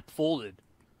snap folded,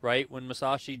 right when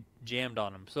Masashi jammed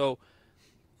on him. So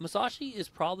Masashi is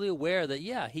probably aware that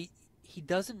he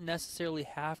doesn't necessarily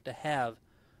have to have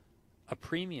a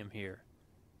premium here.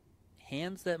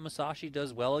 Hands that Masashi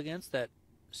does well against that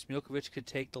Smilkovic could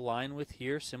take the line with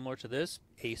here, similar to this,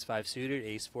 Ace-5 suited,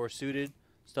 Ace-4 suited,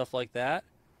 stuff like that.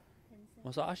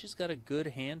 Masashi's got a good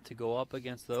hand to go up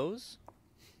against those.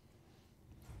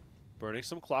 Burning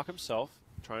some clock himself,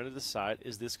 trying to decide,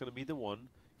 is this going to be the one?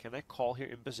 Can I call here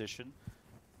in position?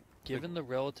 Given the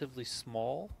relatively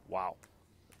small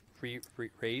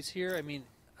raise here, I mean,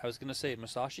 I was going to say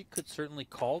Masashi could certainly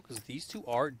call because these two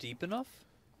are deep enough.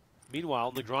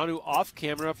 Meanwhile, Negreanu off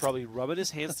camera, probably rubbing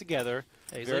his hands together.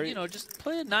 Yeah, he's like, just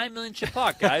play a 9 million chip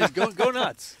pot, guys. go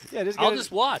nuts. Yeah, I'll just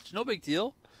watch. No big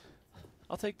deal.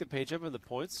 I'll take the page up and the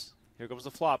points. Here comes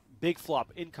the flop. Big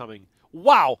flop incoming.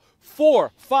 Wow.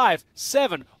 4, 5,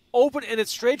 7. Open and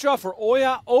it's straight draw for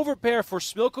Oya. Overpair for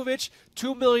Smilkovic.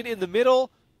 2 million in the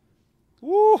middle.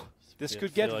 Woo. This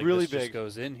could get like really this big. Just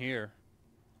goes in here.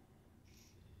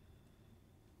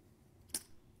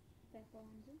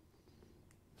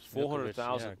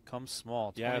 $400,000. Yeah, comes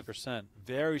small, 20%.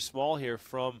 Very small here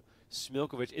from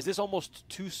Smilkovic. Is this almost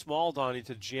too small, Donnie,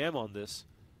 to jam on this?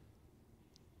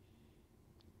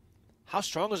 How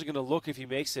strong is it going to look if he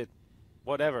makes it,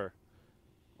 whatever,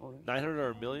 900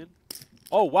 or a million?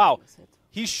 Oh, wow.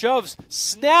 He shoves.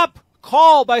 Snap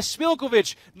call by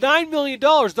Smilkovic. $9 million,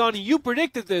 Donnie. You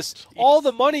predicted this. Jeez. All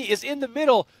the money is in the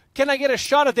middle. Can I get a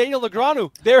shot at Daniel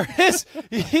Negreanu? There it is.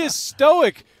 He is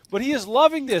stoic, but he is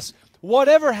loving this.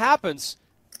 Whatever happens,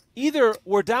 either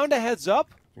we're down to heads up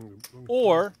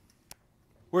or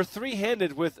We're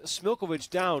three-handed with Smilkovic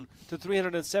down to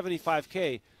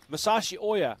 375K. Masashi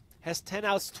Oya has 10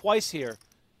 outs twice here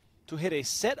to hit a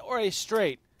set or a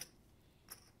straight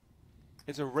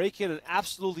and to rake in an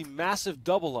absolutely massive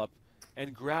double-up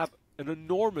and grab an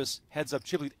enormous heads-up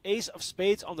chip lead. Ace of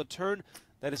spades on the turn.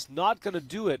 That is not going to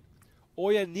do it.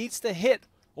 Oya needs to hit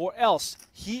or else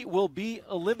he will be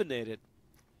eliminated.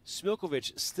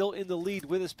 Smilkovic still in the lead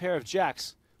with his pair of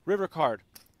jacks. River card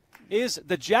is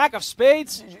the jack of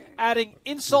spades, adding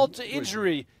insult to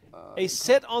injury. A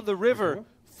set on the river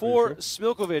for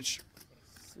Smilkovic.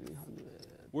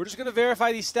 We're just going to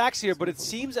verify these stacks here, but it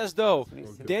seems as though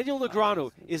Daniel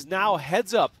Negreanu is now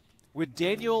heads up with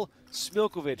Daniel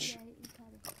Smilkovic.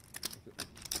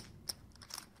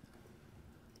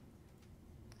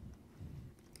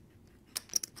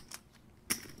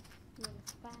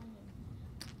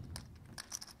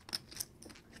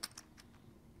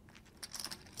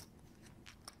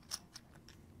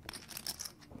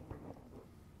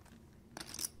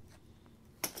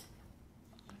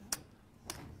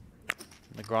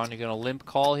 Negreanu going to limp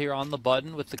call here on the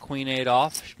button with the queen 8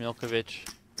 off. Smilkovic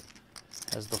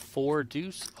has the 4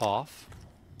 deuce off.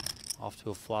 Off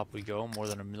to a flop we go, more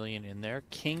than $1 million in there.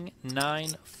 King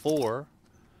 9 4,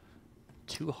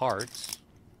 2 hearts.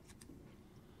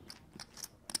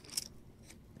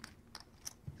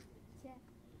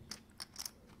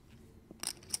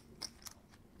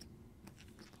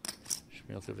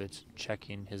 Smilkovic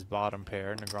checking his bottom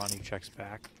pair. Negreanu checks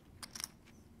back.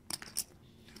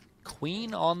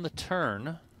 Queen on the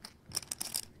turn.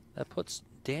 That puts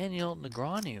Daniel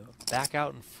Negreanu back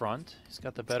out in front. He's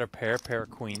got the better pair of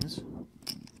queens.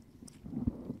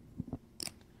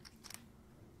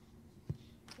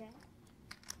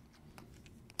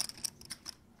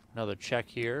 Another check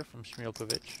here from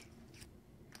Smilkovic.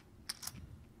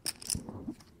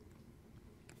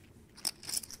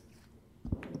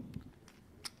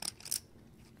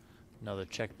 Another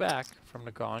check back from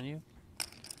Negreanu.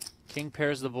 King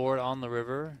pairs the board on the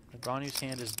river. Negreanu's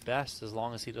hand is best as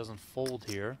long as he doesn't fold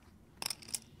here.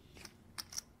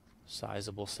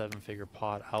 Sizable 7-figure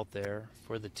pot out there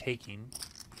for the taking.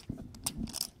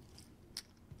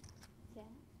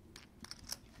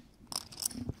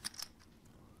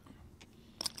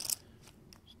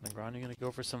 Is Negreanu going to go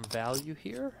for some value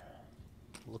here?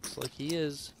 Looks like he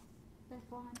is.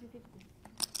 450.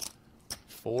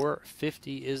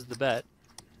 450 is the bet.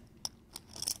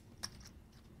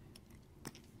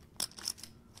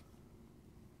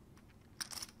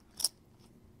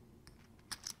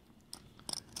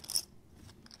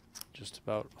 Just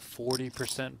about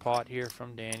 40% pot here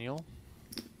from Daniel.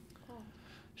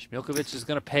 Smilkovic is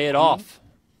going to pay it off.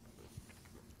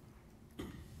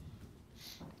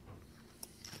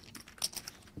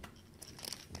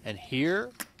 And here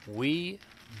we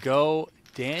go.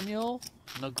 Daniel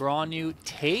Negreanu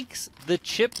takes the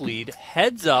chip lead,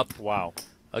 heads up, wow,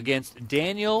 against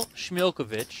Daniel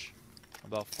Smilkovic.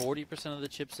 About 40% of the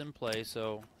chips in play,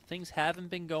 so things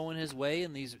haven't been going his way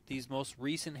in these most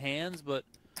recent hands, but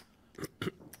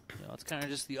you know, it's kind of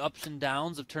just the ups and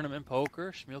downs of tournament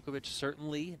poker. Smilkovic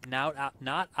certainly not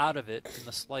out of it in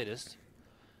the slightest.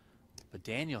 But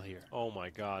Daniel here. Oh my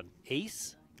God.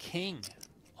 Ace King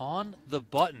on the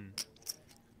button.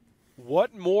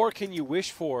 What more can you wish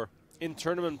for in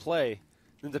tournament play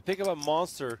than to pick up a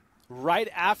monster right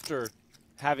after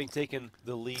having taken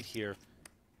the lead here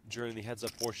during the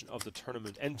heads-up portion of the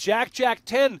tournament? And Jack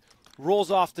 10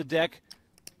 rolls off the deck.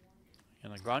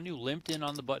 And Negreanu limped in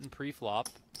on the button pre-flop.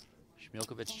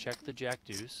 Smilkovic checked the Jack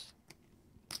deuce.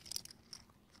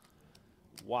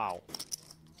 Wow.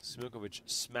 Smilkovic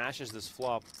smashes this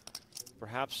flop.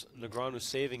 Perhaps Negreanu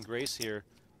saving grace here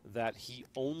that he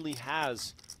only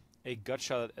has a gut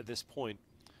shot at this point.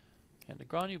 And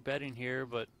Negreanu betting here,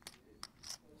 but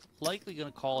likely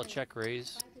going to call a check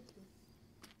raise.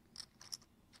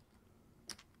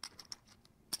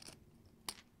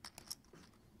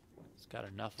 He's got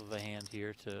enough of a hand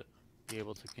here to be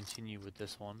able to continue with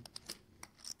this one.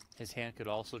 His hand could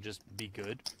also just be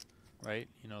good, right?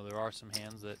 You know, there are some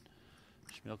hands that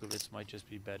Smilkovic might just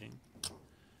be betting.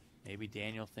 Maybe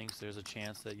Daniel thinks there's a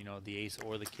chance that, you know, the ace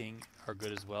or the king are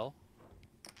good as well.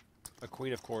 A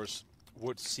queen, of course,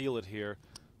 would seal it here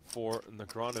for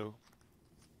Negreanu.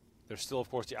 There's still, of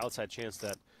course, the outside chance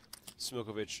that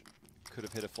Smilkovic could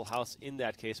have hit a full house in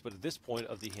that case, but at this point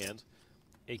of the hand,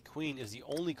 a queen is the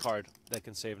only card that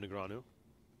can save Negreanu.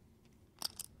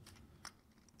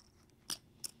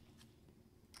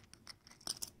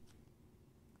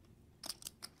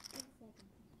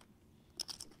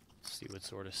 See what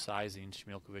sort of sizing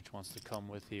Smilkovic wants to come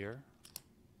with here.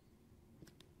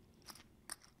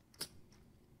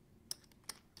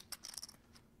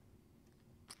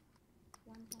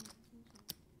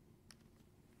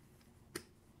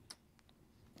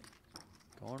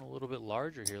 Going a little bit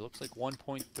larger here. Looks like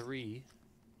 1.3.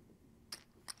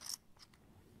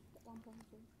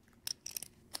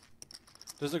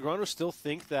 Does Negreanu still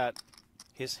think that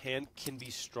his hand can be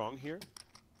strong here?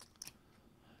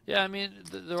 Yeah, I mean,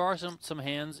 there are some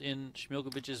hands in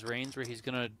Smilkovic's range where he's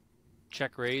going to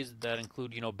check raise that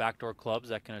include, you know, backdoor clubs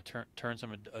that can turn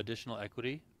some additional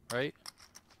equity, right?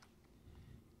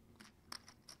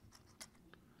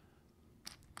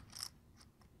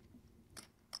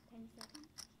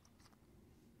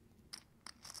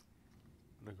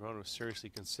 Negreanu is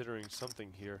seriously considering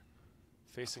something here,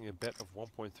 facing a bet of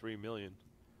 1.3 million.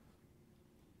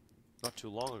 Not too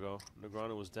long ago,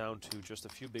 Negreanu was down to just a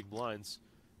few big blinds.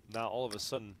 Now all of a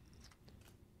sudden,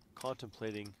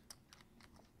 contemplating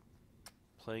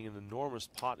playing an enormous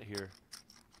pot here.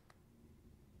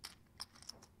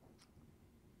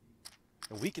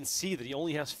 And we can see that he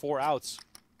only has 4 outs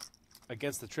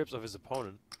against the trips of his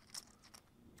opponent.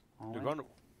 Negreanu,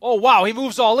 oh wow, he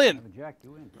moves all in. Jack,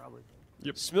 you win probably.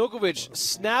 Yep. Smilkovic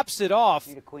snaps it off,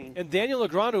 and Daniel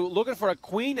Negreanu looking for a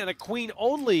queen and a queen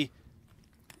only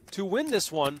to win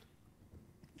this one.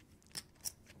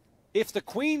 If the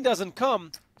queen doesn't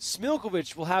come,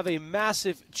 Smilkovic will have a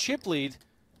massive chip lead,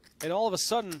 and all of a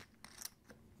sudden,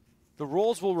 the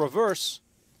roles will reverse.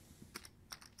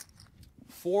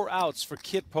 4 outs for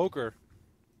Kit Poker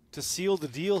to seal the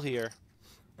deal here.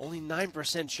 Only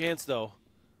 9% chance, though.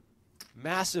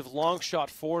 Massive long shot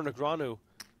for Negreanu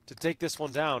to take this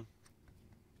one down.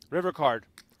 River card.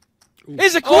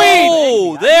 Is a queen!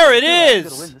 Oh, there it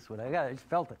is! is! Win this one. I just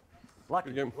felt it.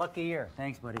 Lucky year.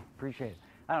 Thanks, buddy. Appreciate it.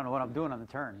 I don't know what I'm doing on the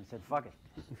turn. He said, fuck it.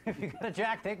 If you got a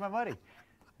jack, take my money.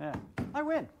 Yeah. I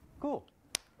win. Cool.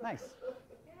 Nice.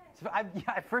 So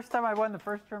first time I won the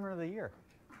first tournament of the year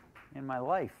in my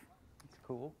life. It's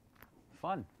cool.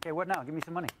 Fun. Okay, what now? Give me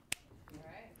some money.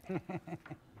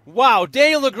 Wow,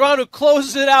 Daniel Negreanu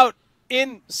closes it out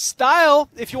in style,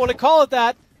 if you want to call it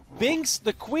that. Binks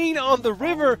the queen on the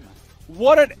river.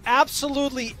 What an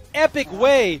absolutely epic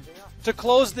way to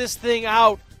close this thing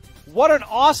out. What an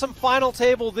awesome final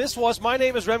table this was. My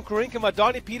name is Remko Rinkema.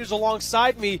 Donnie Peters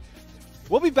alongside me.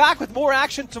 We'll be back with more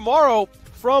action tomorrow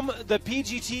from the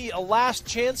PGT, a last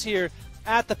chance here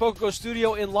at the PokerGO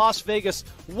Studio in Las Vegas.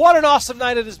 What an awesome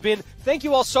night it has been. Thank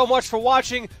you all so much for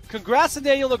watching. Congrats to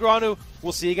Daniel Negreanu.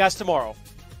 We'll see you guys tomorrow.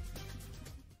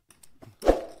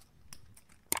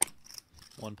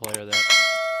 One player that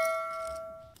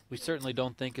we certainly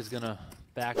don't think is going to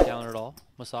back down at all.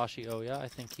 Masashi Oya, I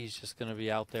think he's just going to be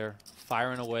out there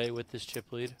firing away with this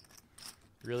chip lead.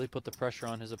 Really put the pressure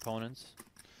on his opponents.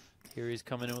 Here he's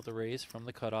coming in with a raise from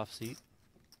the cutoff seat.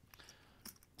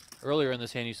 Earlier in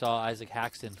this hand, you saw Isaac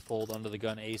Haxton fold under the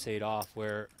gun ace-8 off,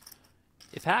 where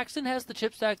if Haxton has the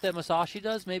chip stack that Masashi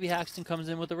does, maybe Haxton comes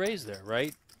in with a raise there,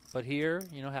 right? But here,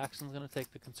 you know, Haxton's going to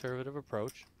take the conservative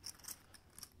approach.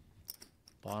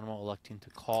 Bonomo electing to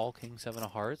call King 7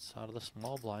 of Hearts out of the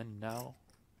small blind. Now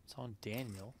it's on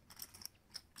Daniel.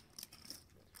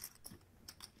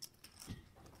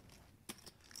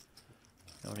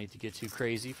 No need to get too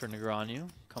crazy for Negreanu.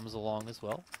 Comes along as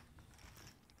well.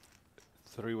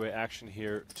 Three-way action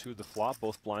here to the flop.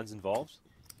 Both blinds involved.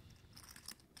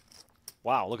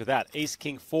 Wow, look at that. Ace,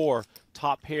 King 4,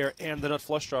 top pair, and the nut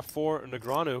flush draw for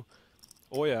Negreanu.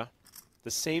 Oya, the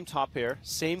same top pair,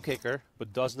 same kicker,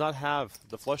 but does not have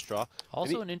the flush draw.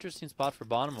 Also an interesting spot for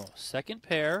Bonomo. Second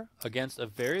pair against a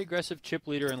very aggressive chip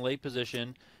leader in late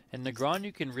position, and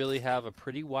Negreanu can really have a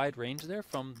pretty wide range there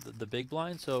from the big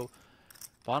blind. So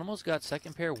Bonomo's got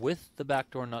second pair with the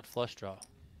backdoor nut flush draw.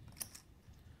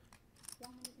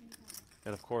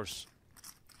 And of course,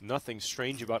 nothing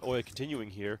strange about Oya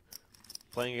continuing here.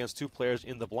 Playing against 2 players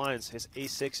in the blinds, his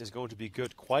ace-6 is going to be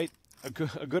good quite a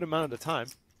good amount of the time.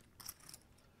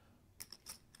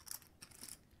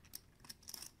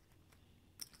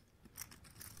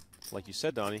 Like you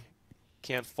said, Donnie,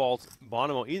 can't fault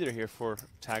Bonomo either here for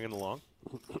tagging along.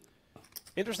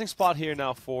 Interesting spot here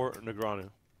now for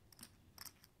Negreanu.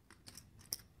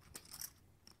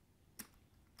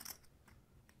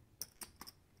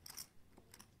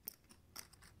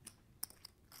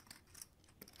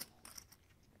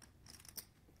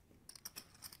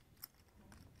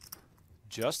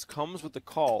 Just comes with the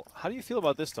call. How do you feel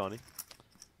about this, Donnie?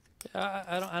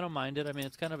 Yeah, I don't mind it. I mean,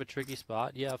 it's kind of a tricky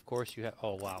spot. Yeah, of course you have.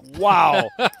 Oh wow! Wow!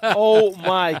 Oh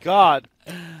my God!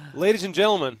 Ladies and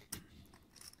gentlemen,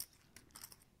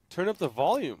 turn up the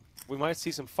volume. We might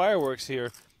see some fireworks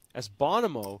here as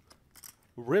Bonomo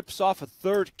rips off a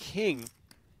third king.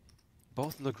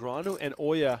 Both Negreanu and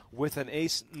Oya with an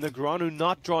ace. Negreanu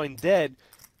not drawing dead.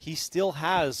 He still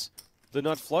has the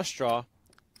nut flush draw.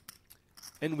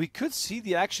 And we could see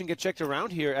the action get checked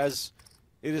around here as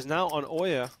It is now on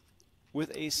Oya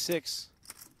with ace-6.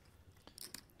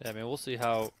 Yeah, I mean, we'll see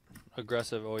how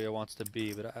aggressive Oya wants to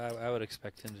be, but I would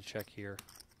expect him to check here.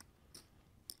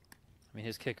 I mean,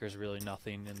 his kicker is really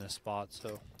nothing in this spot,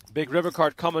 so. Big river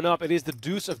card coming up. It is the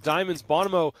deuce of diamonds.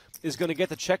 Bonomo is going to get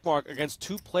the check mark against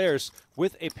 2 players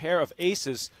with a pair of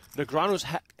aces. Negreanu's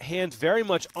hand very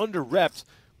much under-repped.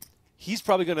 He's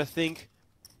probably going to think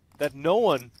that no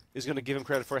one is going to give him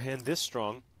credit for a hand this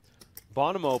strong.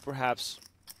 Bonomo, perhaps,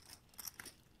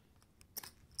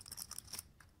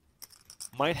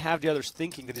 might have the others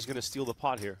thinking that he's going to steal the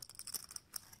pot here.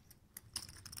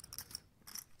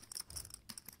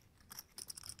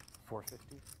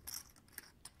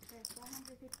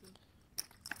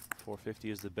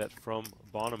 $450 is the bet from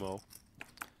Bonomo.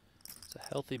 It's a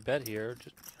healthy bet here.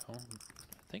 Just, I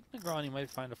think Negreanu might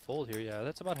find a fold here. Yeah,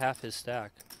 that's about half his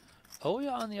stack.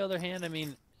 Oya, on the other hand, I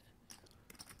mean,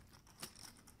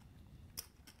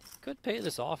 could pay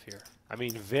this off here. I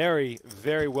mean, very,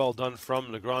 very well done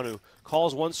from Negreanu.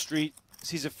 Calls one street,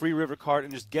 sees a free river card,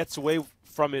 and just gets away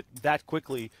from it that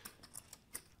quickly.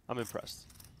 I'm impressed.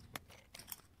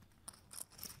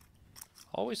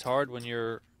 Always hard when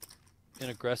you're an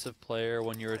aggressive player,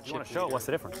 when you're a chip show leader. What's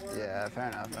the difference? Yeah, fair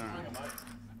enough.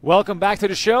 Welcome back to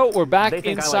the show. We're back They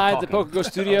think I inside like the PokerGO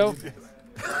Studio.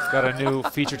 Got a new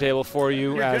feature table for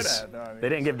you as They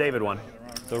didn't give David one.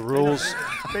 the rules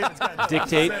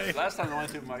dictate. Last time the only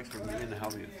 2 mics were me and the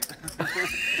Hellmuth.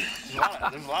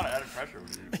 There's a lot of added pressure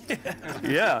when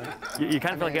you. Yeah, you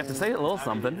kind of feel like you have to say a little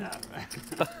something.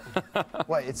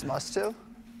 Wait, it's must too?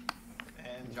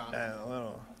 And John. Yeah, a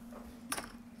little.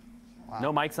 Wow.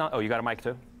 No mics on? Oh, you got a mic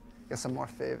too? Guess I'm more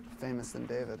famous than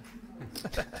David.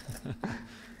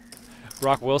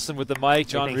 Brock Wilson with the mic,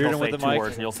 John Reardon with the mic.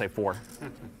 Words and you'll say 4.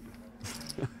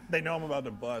 They know I'm about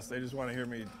to bust. They just want to hear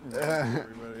me.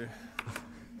 Everybody.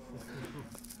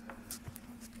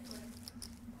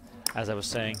 As I was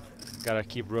saying, got to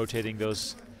keep rotating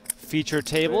those feature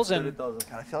tables. And God,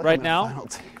 I feel like right I'm now, at final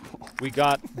table. we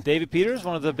got David Peters,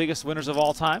 one of the biggest winners of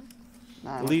all time,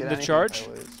 Nah, I don't leading get the anything charge. if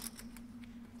I lose.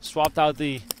 Swapped out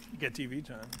the You get TV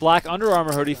time. black Under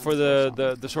Armour hoodie for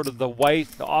the sort of the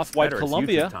white, the off-white Better, it's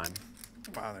Columbia. YouTube time.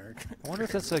 Wow, Eric. I wonder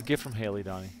if that's a gift from Haley,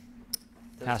 Donnie.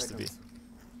 Has to be.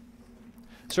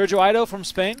 Sergio Aido from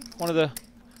Spain, one of the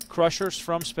crushers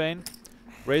from Spain,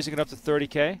 raising it up to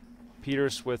 30K.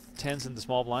 Peters with 10s in the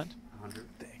small blind. 100.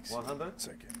 Thanks. 100?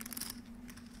 Second.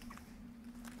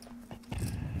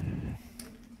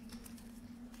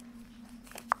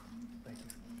 Thank you.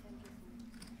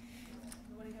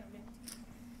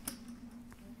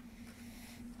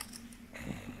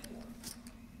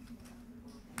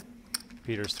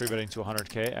 Peters 3-betting to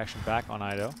 100K. Action back on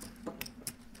Aido.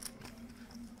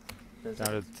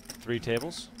 Down to 3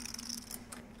 tables.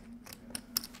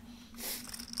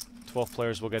 12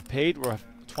 players will get paid. We're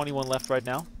 21 left right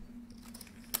now.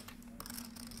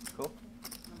 Cool.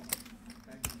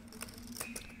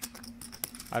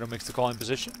 Aido makes the calling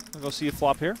position. We'll go see a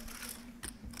flop here.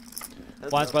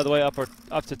 Blinds, by the way, up to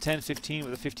 10-15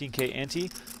 with a 15K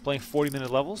ante, playing 40-minute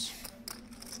levels.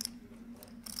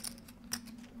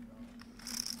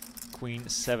 Queen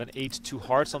 7-8, 2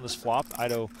 hearts on this flop.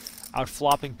 Aido out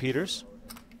flopping Peters.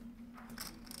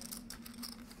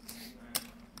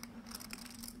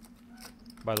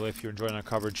 By the way, if you're enjoying our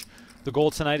coverage, the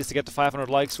goal tonight is to get to 500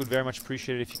 likes. We'd very much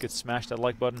appreciate it if you could smash that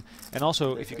like button. And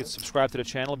also, if you could subscribe to the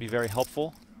channel, it'd be very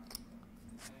helpful.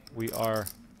 We are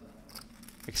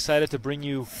excited to bring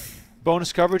you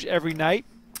bonus coverage every night.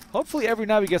 Hopefully every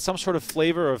night we get some sort of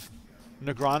flavor of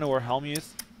Negreanu or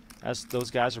Hellmuth, as those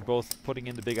guys are both putting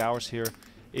in the big hours here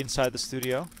inside the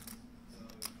studio.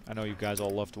 I know you guys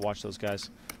all love to watch those guys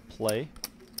play.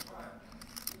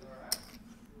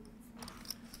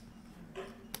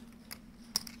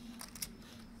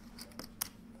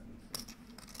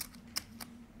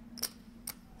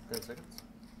 Seconds.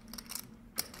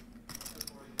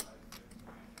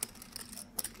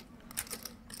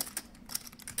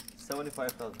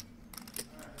 $75,000.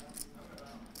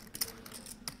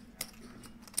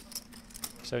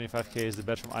 75K is the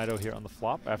bet from Aido here on the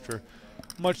flop after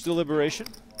much deliberation.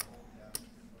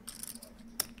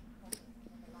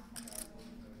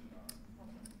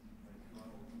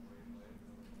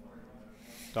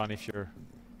 Donnie, if you're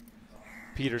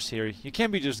Peters here, you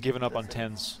can't be just giving up on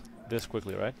 10s this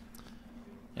quickly, right?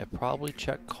 Yeah, probably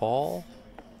check call.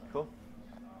 Cool.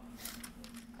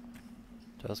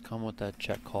 Does come with that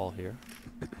check call here.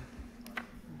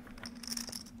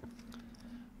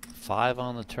 5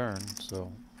 on the turn,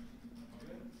 so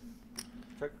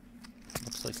check.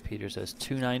 Looks like Peters has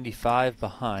 295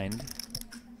 behind.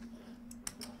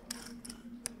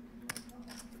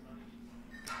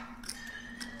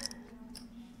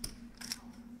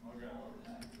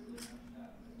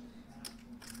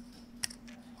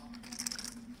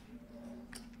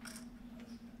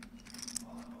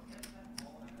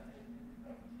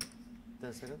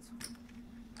 10 seconds.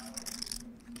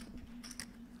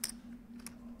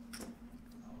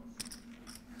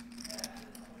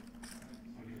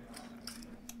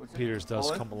 Peters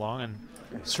does come along, and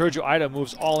Sergio Ida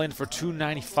moves all in for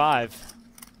 295.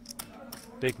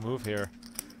 Big move here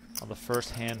on the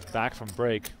first hand back from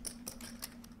break.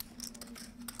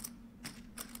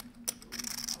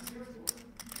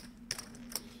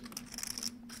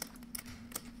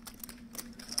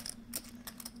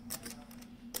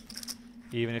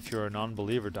 Even if you're a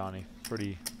non-believer, Donnie,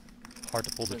 pretty hard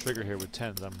to pull the trigger here with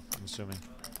 10s, I'm assuming.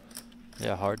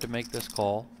 Yeah, hard to make this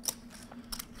call.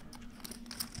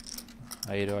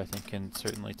 Aido, I think, can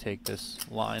certainly take this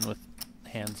line with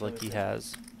hands like he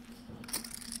has.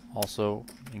 Also,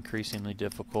 increasingly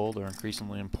difficult or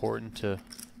increasingly important to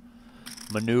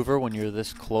maneuver when you're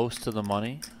this close to the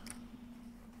money.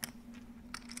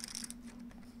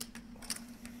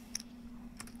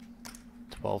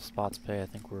 $12 spots pay. I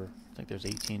think there's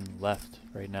 18 left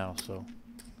right now. So.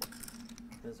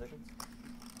 10 seconds.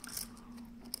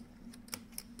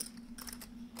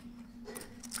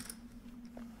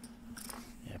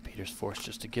 Peters forced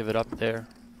just to give it up there.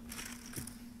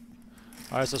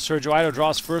 All right, so Sergio Aido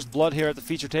draws first blood here at the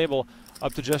feature table,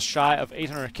 up to just shy of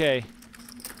 800K.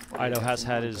 Aido has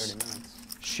had his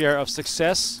share of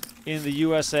success in the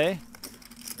USA.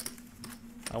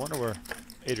 I wonder where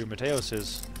Adrian Mateos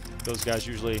is. Those guys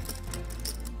usually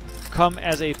come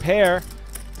as a pair.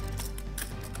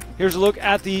 Here's a look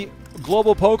at the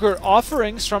Global Poker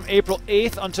offerings from April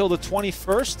 8th until the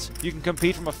 21st. You can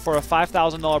compete for a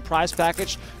 $5,000 prize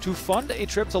package to fund a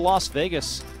trip to Las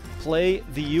Vegas. Play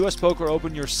the US Poker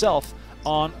Open yourself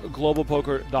on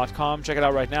globalpoker.com. Check it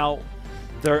out right now.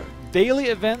 Their daily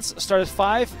events start at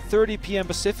 5:30 p.m.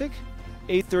 Pacific,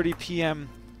 8:30 p.m.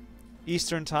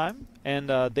 Eastern Time, and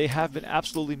they have been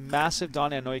absolutely massive.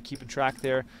 Donnie, I know you're keeping track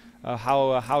there.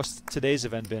 How's today's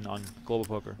event been on Global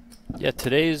Poker? Yeah,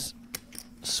 today's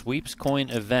Sweeps Coin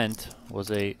event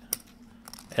was a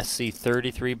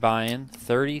SC33 buy-in,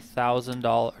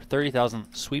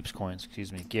 $30,000 Sweeps Coins,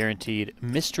 excuse me, guaranteed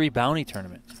mystery bounty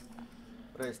tournament.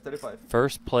 Raise 35.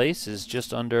 First place is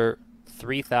just under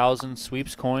 3,000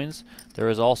 Sweeps Coins. There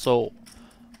is also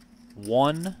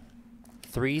one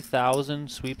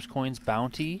 3,000 Sweeps Coins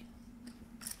bounty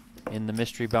in the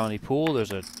mystery bounty pool.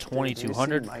 There's a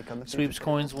 2,200 Sweeps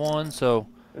Coins won, so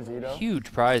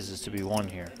huge prizes to be won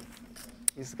here.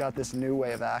 He's got this new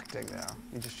way of acting now.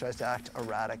 He just tries to act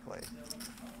erratically.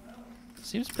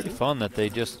 Seems pretty fun that they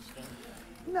just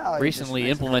No, he recently just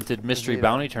makes implemented mystery Zito.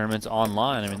 bounty tournaments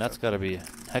online. I mean, that's got to be a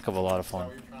heck of a lot of fun.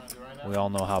 We all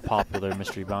know how popular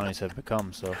mystery bounties have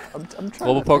become. So, I'm trying to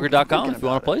globalpoker.com think if you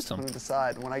want to play some. I'm gonna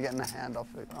decide when I get in the hand. I'll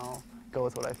go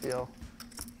with what I feel.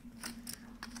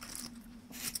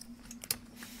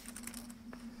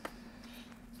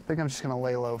 I think I'm just gonna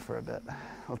lay low for a bit.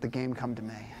 Let the game come to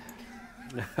me.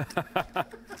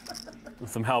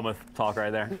 Some Hellmuth talk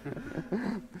right there.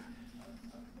 I'm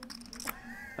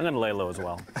going to lay low as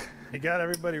well. You got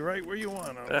everybody right where you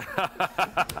want them.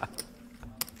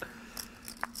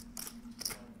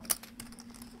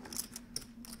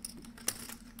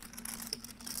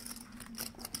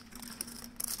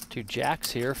 Two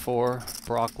jacks here for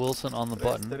Brock Wilson on the Raise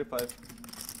button. 35.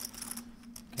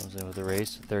 Comes in with a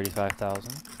raise to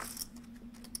 35,000.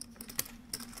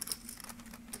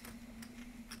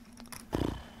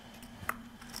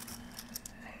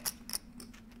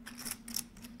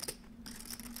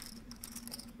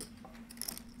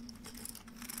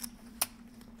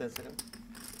 Seconds.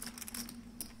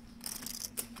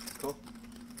 Cool.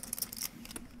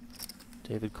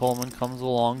 David Coleman comes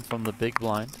along from the big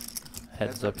blind.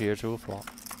 Heads up here to a flop.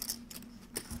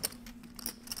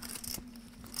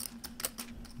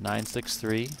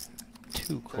 9-6-3,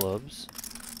 2 clubs.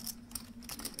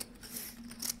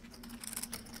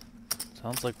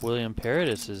 Sounds like William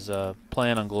Paradis is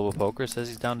playing on Global Poker. Says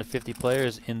he's down to 50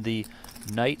 players in the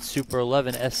Night Super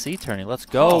 11 SC tourney. Let's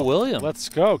go, William. Let's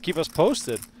go. Keep us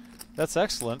posted. That's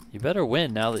excellent. You better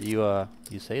win now that you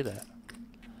say that.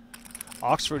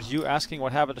 Oxford, you asking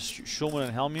what happened to Schulman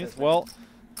and Hellmuth? Well,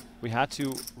 we had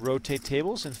to rotate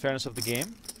tables in fairness of the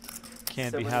game.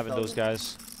 Can't be having those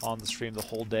guys on the stream the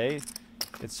whole day.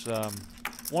 It's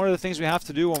one of the things we have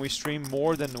to do when we stream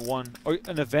more than one, or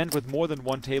an event with more than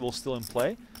one table still in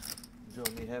play. Joe,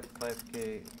 we have 5K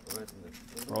right in the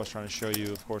We're always trying to show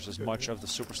you, of course, as much of the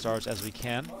superstars as we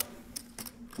can.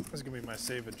 This is going to be my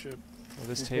save and chip. Well,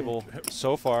 this table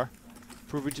so far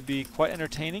proving to be quite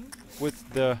entertaining with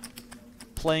the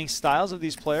playing styles of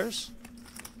these players.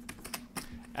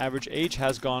 Average age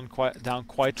has gone down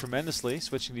quite tremendously,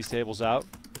 switching these tables out.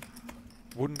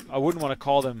 I wouldn't want to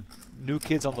call them new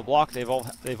kids on the block. They've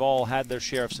all had their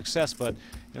share of success, but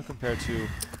compared to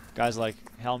guys like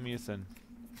Hellmuth and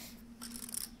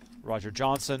Roger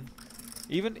Johnson,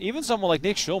 even someone like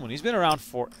Nick Schulman, he's been around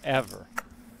forever.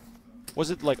 Was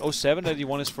it like 07 that he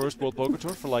won his first World Poker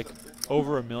Tour for like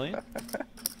over $1 million?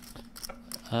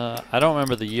 I don't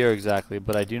remember the year exactly,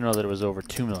 but I do know that it was over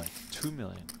 $2 million. $2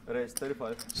 million. Raise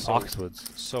 35.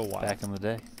 Oxwoods. So wild. Back in the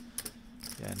day.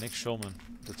 Yeah, Nick Schulman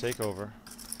to take over.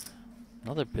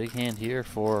 Another big hand here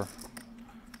for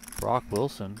Brock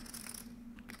Wilson.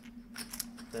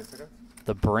 10 seconds.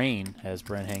 The brain, as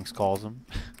Brent Hanks calls him.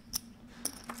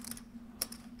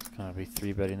 It's going to be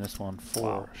 3-betting this one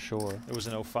for sure. It was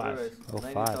an 05.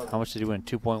 05. How much did he win?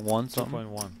 2.1 something?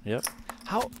 2.1. Yep.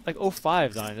 How, like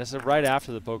 05, Donnie? That's right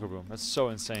after the poker boom. That's so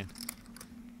insane.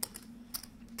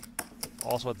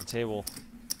 Also at the table,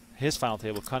 his final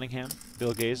table, Cunningham,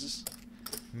 Bill Gaze's,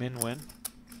 Min Win.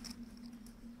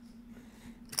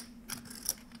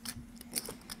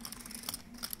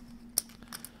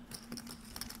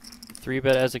 Three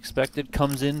bet as expected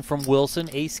comes in from Wilson.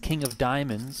 Ace King of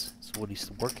Diamonds is what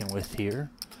he's working with here.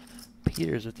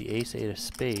 Peters with the Ace 8 of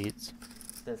Spades.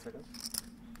 10 seconds.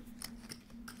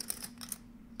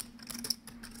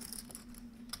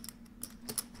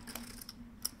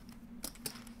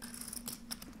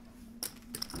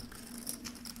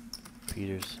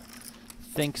 Peters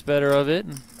thinks better of it,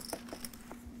 and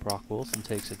Brock Wilson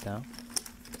takes it down.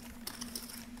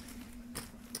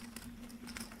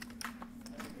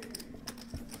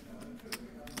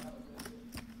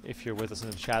 If you're with us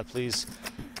in the chat, please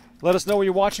let us know where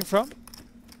you're watching from.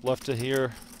 Love to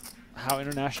hear how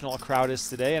international a crowd is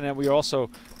today. And then we are also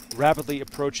rapidly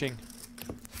approaching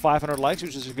 500 likes,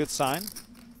 which is a good sign.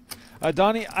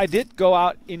 Donnie, I did go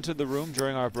out into the room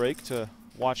during our break to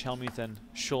watch Hellmuth and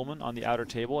Schulman on the outer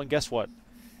table, and guess what?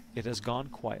 It has gone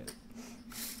quiet.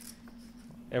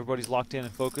 Everybody's locked in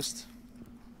and focused.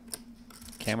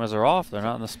 Cameras are off. They're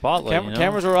not in the spotlight.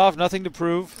 Cameras are off. Nothing to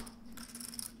prove.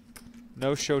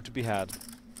 No show to be had.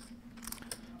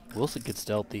 Wilson gets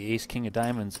dealt the Ace King of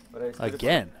Diamonds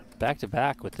again, back to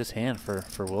back with this hand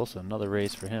for Wilson. Another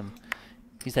raise for him.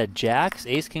 He's had Jacks,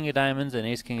 Ace King of Diamonds, and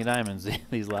Ace King of Diamonds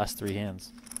these last three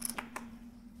hands.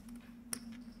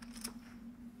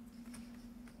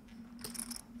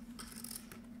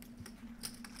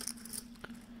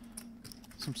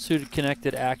 Some suited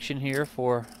connected action here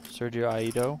for Sergio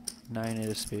Aido. 9-8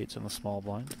 of spades on the small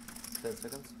blind. 10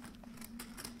 seconds.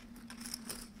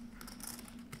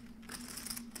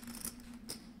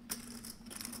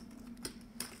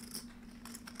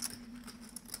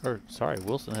 Or, sorry,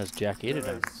 Wilson has Jack 8 of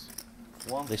diamonds.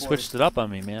 They 140. switched it up on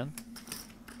me, man.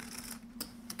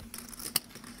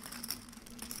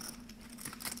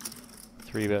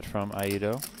 Three bet from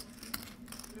Aido.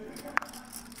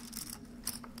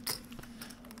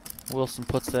 Wilson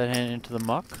puts that hand into the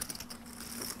muck.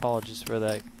 Apologies for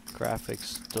that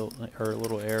graphics still, or a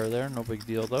little error there. No big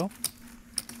deal though.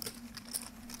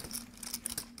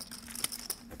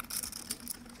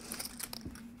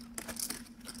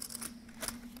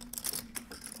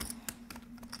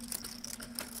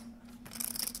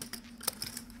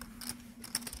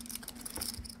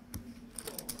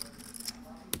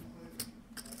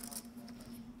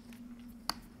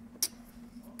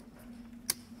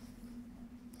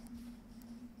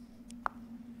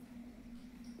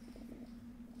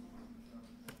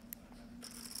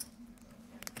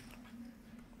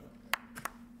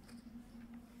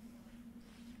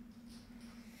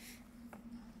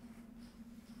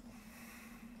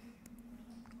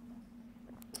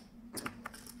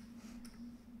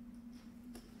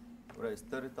 Raise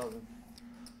 30,000.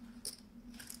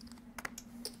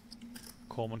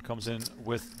 Coleman comes in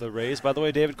with the raise. By the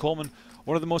way, David Coleman,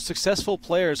 one of the most successful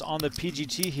players on the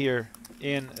PGT here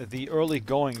in the early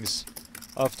goings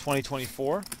of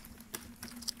 2024.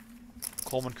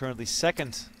 Coleman currently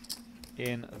second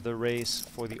in the race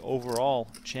for the overall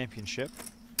championship.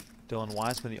 Dylan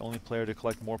Wiseman, the only player to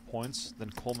collect more points than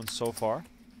Coleman so far.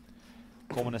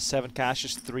 Coleman has 7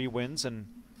 cashes, 3 wins, and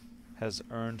has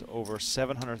earned over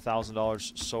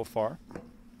 $700,000 so far.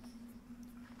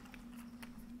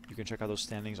 You can check out those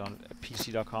standings on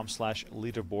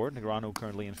pc.com/leaderboard. Negrano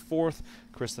currently in 4th,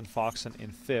 Kristen Foxon in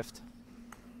 5th.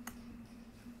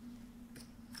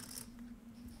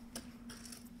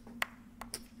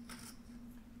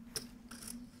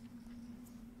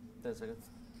 Seconds.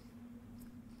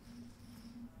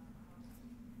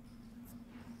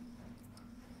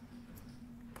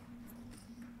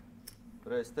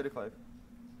 Raise 35.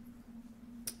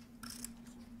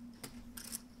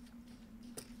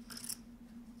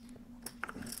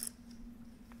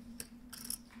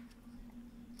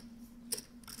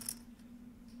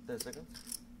 seconds.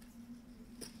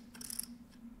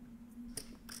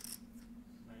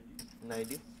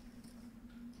 90.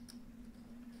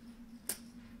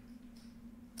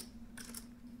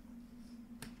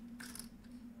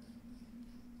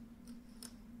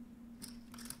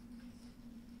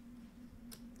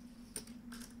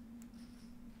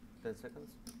 Seconds.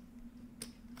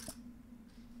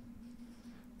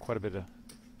 Quite a bit of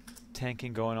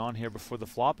tanking going on here before the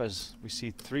flop as we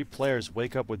see 3 players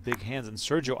wake up with big hands, and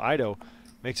Sergio Ido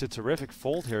makes a terrific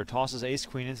fold here, tosses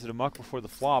ace-queen into the muck before the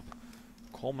flop.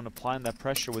 Coleman applying that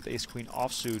pressure with ace-queen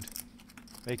offsuit,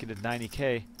 making it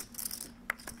 90K.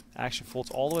 Action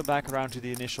folds all the way back around to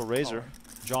the initial raiser,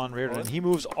 John Reardon, and he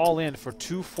moves all in for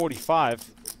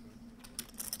 245.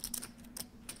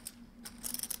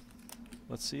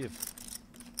 Let's see if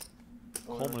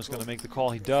Coleman is going to make the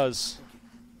call. He does.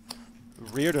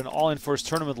 Reardon all in for his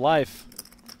tournament life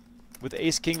with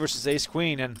ace-king versus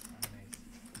ace-queen, and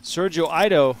Sergio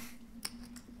Ido,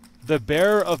 the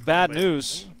bearer of bad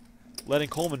news, letting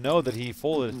Coleman know that he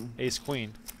folded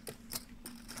ace-queen.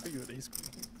 Are you at ace-queen?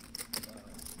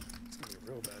 It's going to be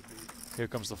a real bad beat. Here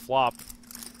comes the flop.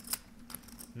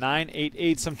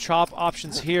 9-8-8, some chop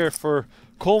options here for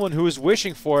Coleman, who is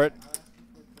wishing for it.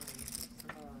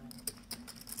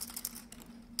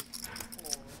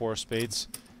 4 of spades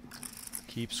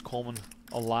keeps Coleman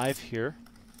alive here.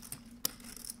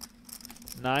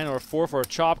 9 or 4 for a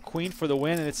chop, queen for the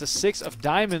win, and it's a 6 of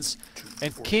diamonds.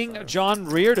 And King John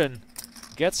Reardon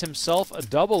gets himself a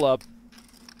double up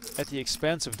at the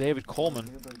expense of David Coleman.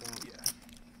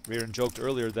 Reardon joked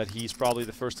earlier that he's probably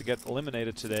the first to get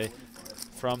eliminated today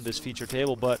from this feature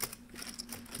table, but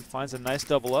he finds a nice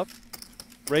double up,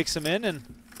 breaks him in, and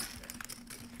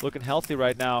looking healthy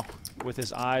right now with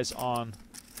his eyes on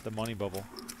the money bubble.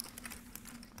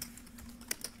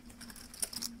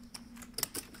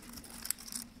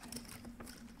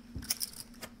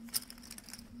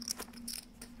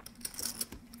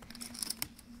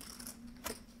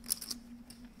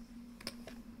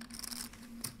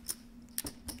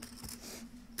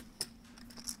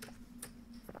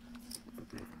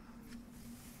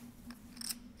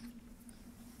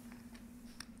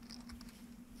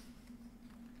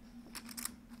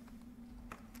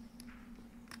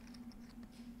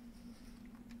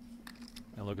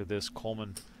 And look at this,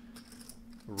 Coleman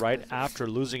right after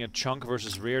losing a chunk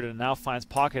versus Reardon now finds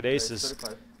pocket aces.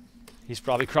 He's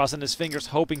probably crossing his fingers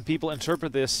hoping people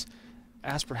interpret this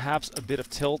as perhaps a bit of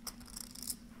tilt.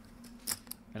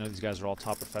 I know these guys are all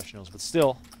top professionals, but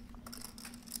still.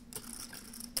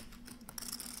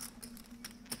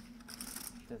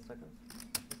 Seconds.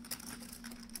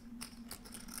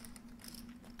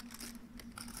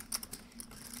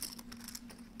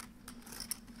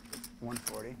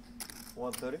 $140.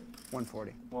 130.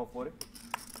 140. 140.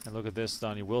 And look at this,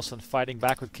 Donnie Wilson fighting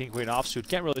back with king queen offsuit.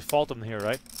 Can't really fault him here,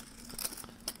 right?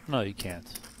 No, you can't.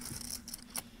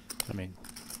 I mean,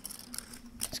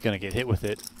 he's going to get hit with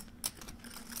it.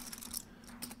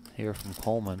 Here from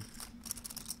Coleman.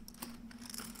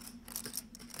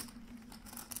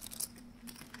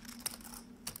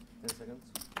 Seconds.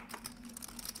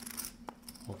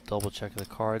 We'll double check the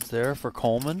cards there for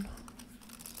Coleman.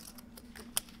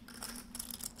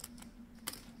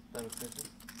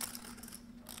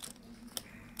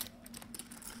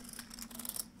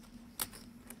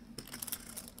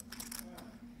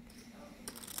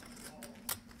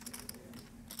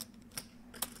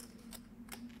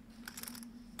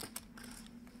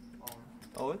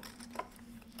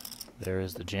 There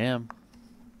is the jam.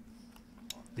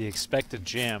 The expected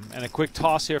jam. And a quick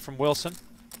toss here from Wilson.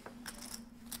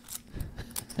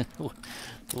 A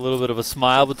little bit of a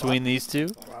smile between these two.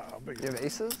 Wow, big. You have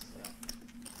aces?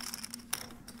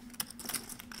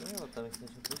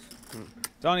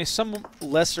 Donnie, some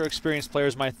lesser experienced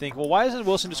players might think, well, why isn't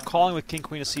Wilson just calling with king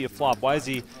queen to see a flop? Why is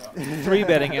he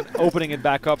 3-betting and opening it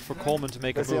back up for Coleman to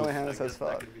make a move? That's the only hand that says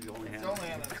flop.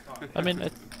 I mean, I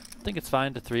think it's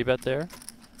fine to 3-bet there.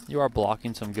 You are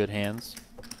blocking some good hands.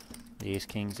 The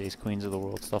ace-kings, ace-queens of the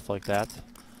world, stuff like that.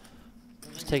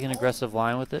 Just take an aggressive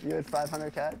line with it. You had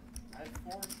 500 cat?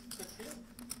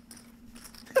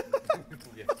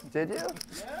 Did you?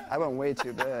 Yeah. I went way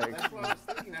too big. That's what I was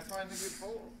thinking. That's why I think you'd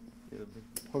fold.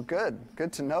 Well, good.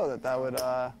 Good to know that that would,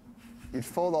 you'd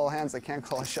fold all hands that can't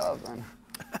call a shove then.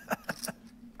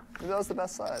 Maybe that was the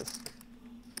best size.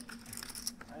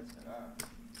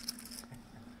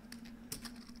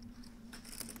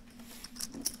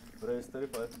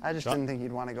 I just didn't think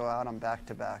you'd want to go out on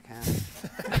back-to-back hands.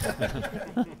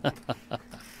 That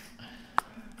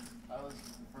was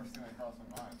the first thing that crossed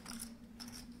my mind.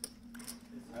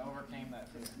 I overcame that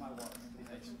fear.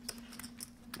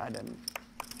 I didn't.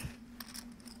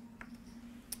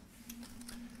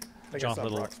 Jonathan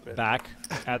Little back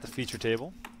at the feature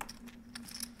table.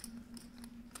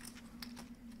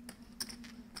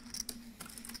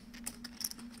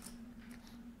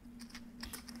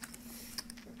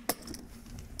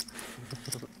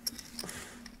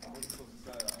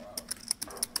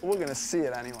 We're gonna see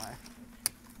it anyway.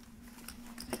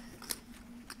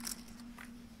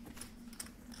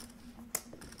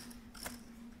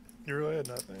 You really had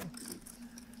nothing?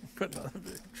 But nothing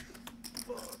big.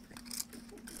 Fuck.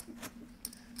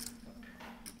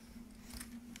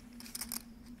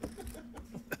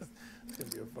 It's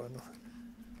gonna be a fun one.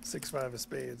 6-5 of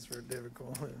spades for David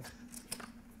Coleman.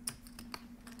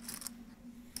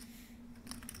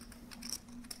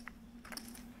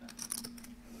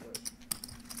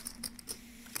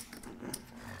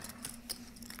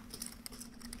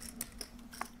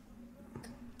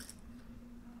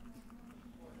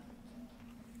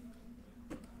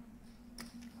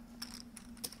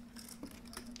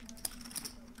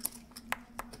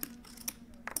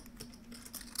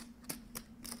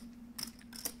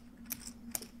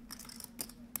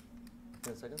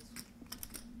 Seconds.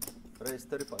 Raise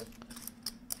 35.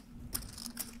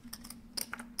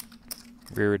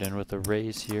 Reardon with a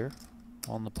raise here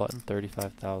on the button,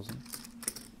 35,000.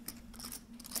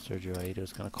 Sergio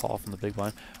Aito's going to call from the big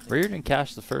blind. Reardon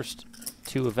cashed the first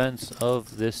 2 events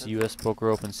of this U.S. Poker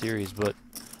Open Series, but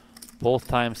both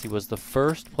times he was the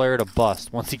first player to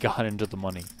bust once he got into the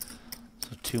money.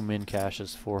 So 2 min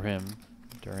cashes for him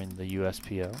during the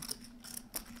USPO.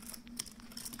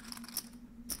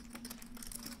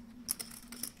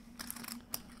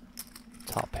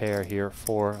 Top pair here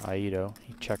for Aito.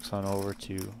 He checks on over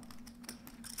to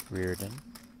Reardon.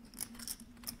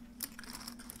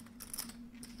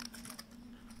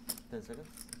 10 seconds.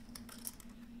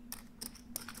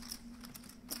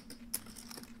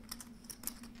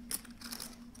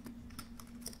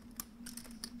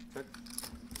 Check.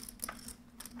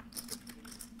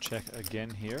 Check again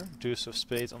here. Deuce of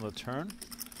spades on the turn.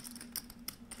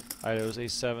 Aito's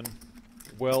A7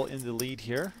 well in the lead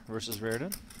here versus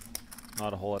Reardon.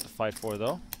 Not a whole lot to fight for,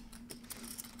 though.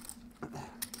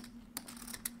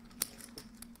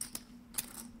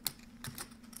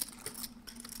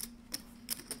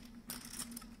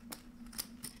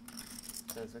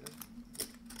 Seconds.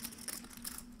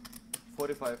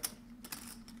 45.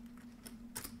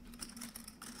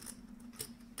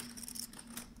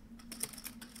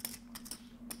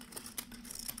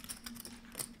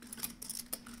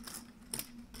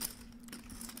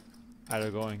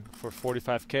 Aito going for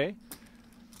 45K.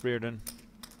 Reardon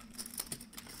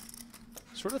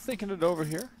sort of thinking it over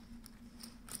here.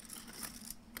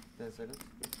 10 seconds.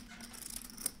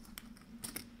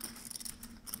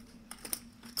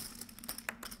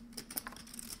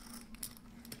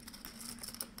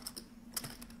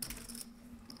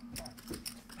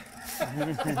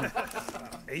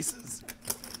 Aces.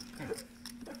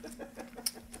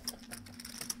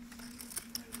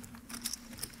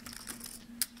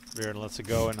 Reardon lets it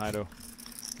go, and Aito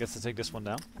gets to take this one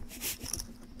down.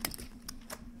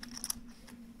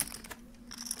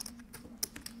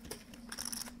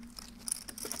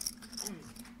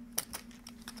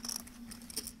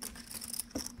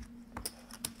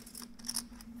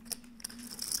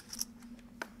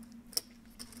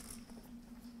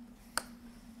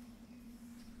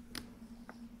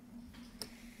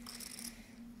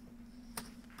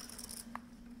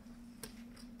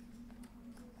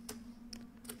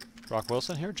 Brock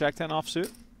Wilson here, Jack 10 offsuit.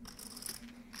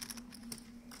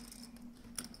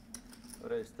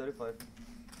 Raise 35.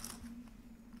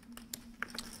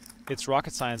 It's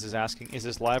Rocket Science is asking, is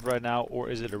this live right now or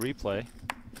is it a replay?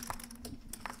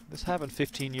 This happened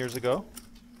 15 years ago.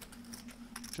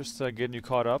 Just getting you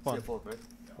caught up on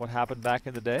what happened back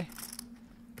in the day.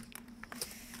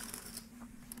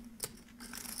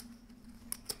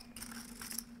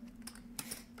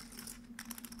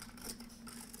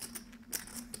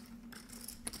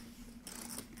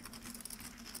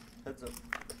 Heads up.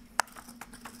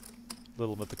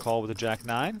 Little with the call with the Jack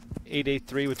 9.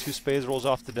 8-8-3 with 2 spades rolls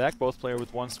off the deck. Both player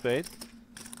with 1 spade.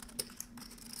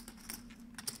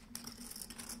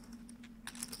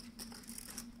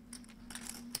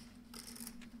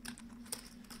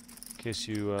 In case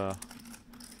you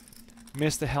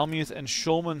missed the Hellmuth and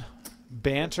Schulman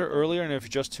banter earlier, and if you're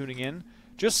just tuning in,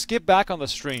 just skip back on the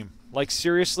stream. Like,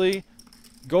 seriously,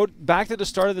 go back to the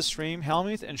start of the stream.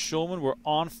 Hellmuth and Schulman were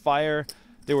on fire.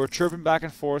 They were chirping back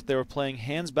and forth. They were playing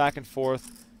hands back and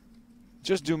forth.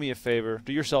 Just do me a favor.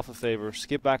 Do yourself a favor.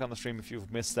 Skip back on the stream if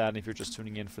you've missed that and if you're just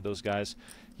tuning in for those guys.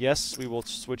 Yes, we will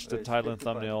switch the title and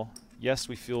thumbnail. Yes,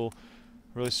 we feel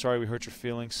really sorry we hurt your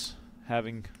feelings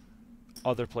having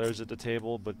other players at the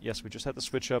table. But yes, we just had to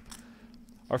switch up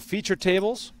our feature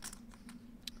tables.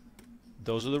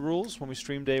 Those are the rules when we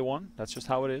stream day one. That's just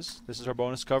how it is. This is our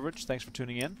bonus coverage. Thanks for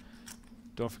tuning in.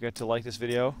 Don't forget to like this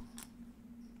video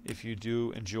if you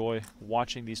do enjoy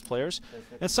watching these players.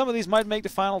 And some of these might make the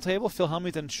final table. Phil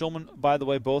Hellmuth and Schulman, by the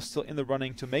way, both still in the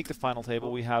running to make the final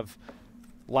table. We have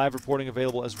live reporting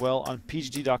available as well on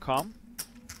pgt.com.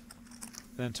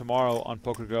 And then tomorrow on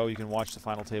PokerGO, you can watch the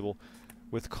final table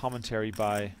with commentary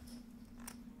by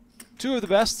two of the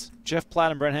best, Jeff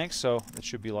Platt and Brent Hanks, so it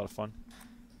should be a lot of fun.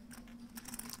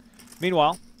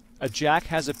 Meanwhile, a jack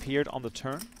has appeared on the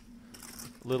turn.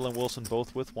 Little and Wilson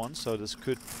both with one, so this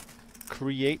could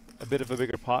create a bit of a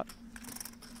bigger pot.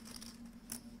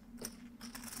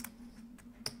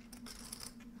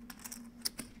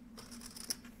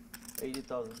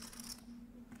 $80,000.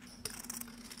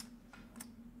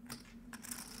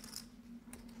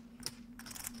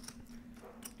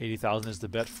 $80,000 is the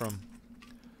bet from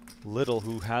Little,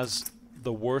 who has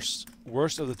the worst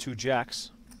of the two jacks.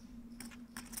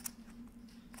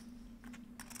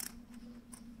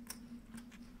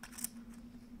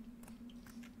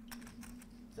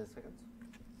 Seconds.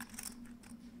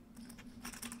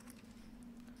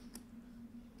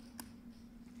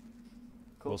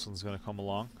 Cool. Wilson's going to come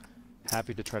along.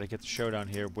 Happy to try to get the showdown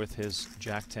here with his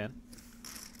Jack 10.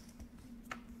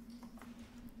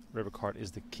 River card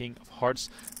is the King of Hearts.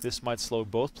 This might slow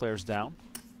both players down.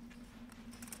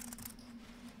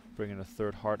 Bringing a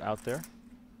third heart out there.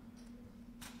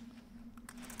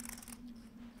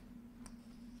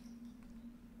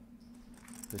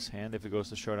 This hand, if it goes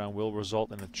to showdown, will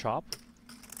result in a chop.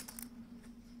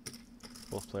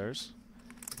 Both players.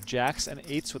 Jacks and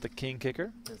 8s with the king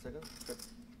kicker. 10 seconds.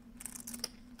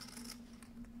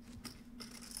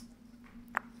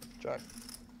 Check.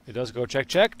 It does go check,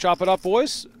 check. Chop it up,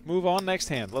 boys. Move on, next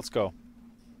hand. Let's go.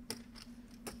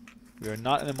 We are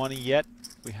not in the money yet.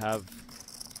 We have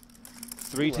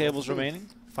 3 tables remaining.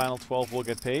 Final 12 will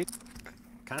get paid.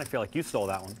 Kind of feel like you stole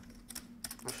that one.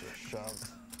 I should have shoved.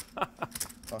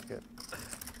 Fuck it.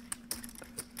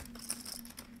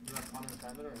 You want fun and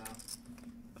time it or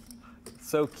no?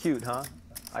 So cute, huh?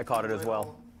 I caught it as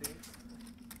well.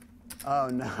 Oh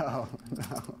no,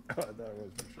 no.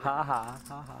 Ha ha,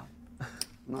 ha ha.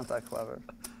 Not that clever.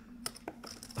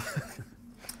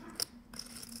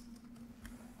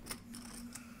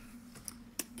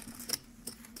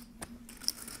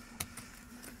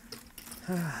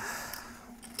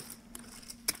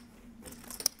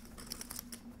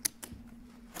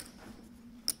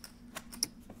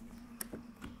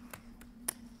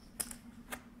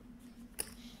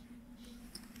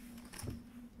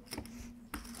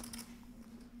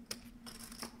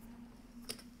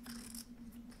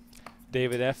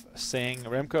 David F. saying,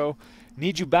 Remko,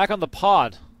 need you back on the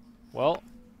pod. Well,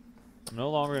 I'm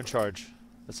no longer in charge.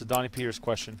 That's a Donnie Peters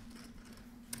question.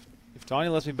 If Donnie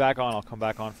lets me back on, I'll come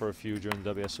back on for a few during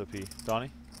the WSOP. Donnie?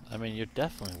 I mean, you're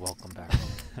definitely welcome back.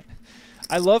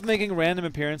 I love making random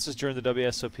appearances during the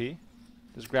WSOP.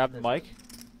 Just grab the mic.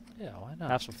 Yeah, why not?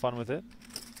 Have some fun with it.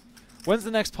 When's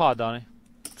the next pod, Donnie?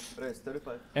 It's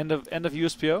 35. End of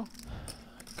USPO?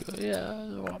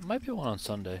 Yeah, might be one on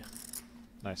Sunday.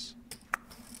 Nice.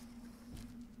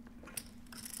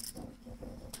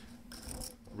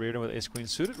 Reardon with ace-queen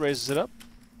suited, raises it up,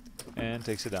 and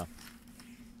takes it down.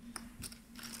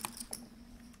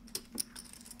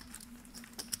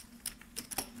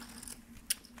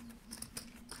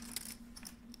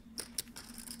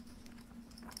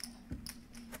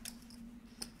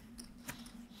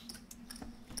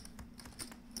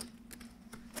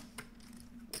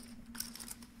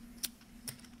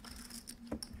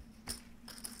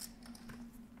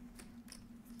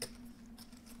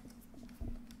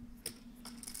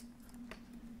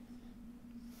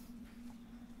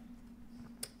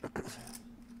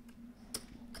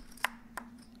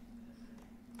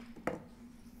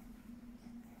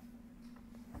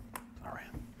 All right.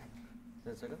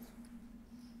 10 seconds.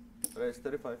 Raise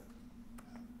 35.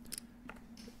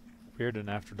 Reardon,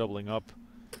 after doubling up,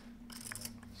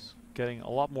 is getting a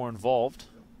lot more involved.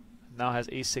 Now has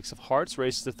ace-6 of hearts,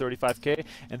 raises to 35K,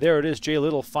 and there it is. Jay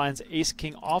Little finds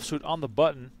ace-king offsuit on the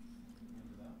button.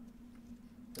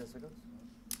 10 seconds.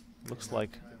 Looks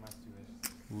like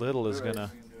Little is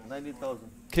gonna 90,000.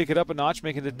 kick it up a notch,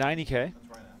 making it 90K.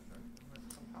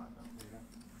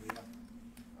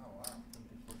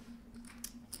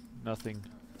 Nothing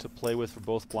to play with for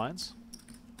both blinds.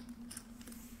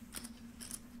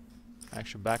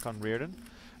 Action back on Reardon.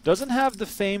 Doesn't have the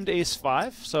famed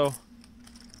ace-5, so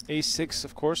ace-6,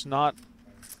 of course, not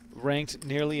ranked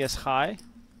nearly as high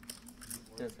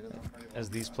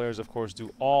as these players, of course,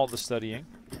 do all the studying.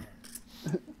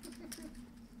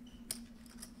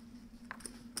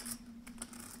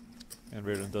 And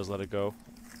Reardon does let it go.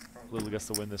 Little gets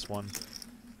to win this one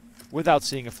without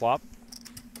seeing a flop.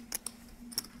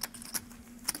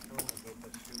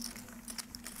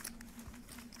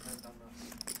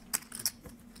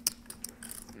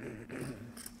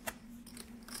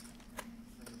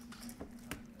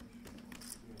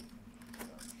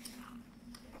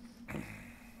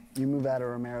 You move out of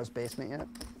Romero's basement yet?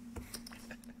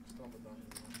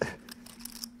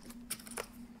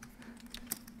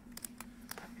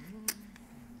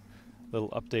 Little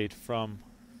update from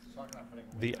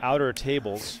the outer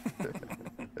tables.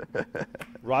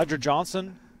 Roger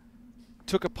Johnson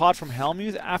took a pot from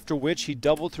Hellmuth, after which he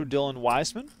doubled through Dylan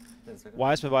Weissman.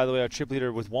 Weissman, by the way, our chip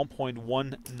leader with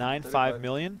 1.195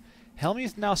 million.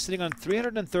 Hellmuth now sitting on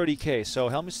 330K, so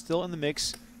Hellmuth still in the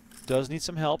mix. Does need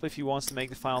some help if he wants to make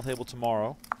the final table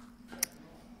tomorrow.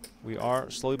 We are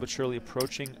slowly but surely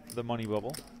approaching the money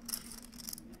bubble.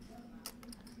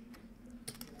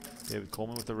 David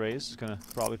Coleman with the raise is going to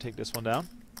probably take this one down.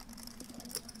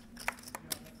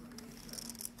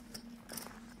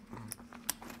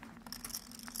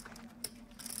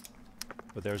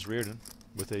 But there's Reardon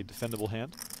with a defendable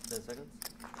hand. 10 seconds.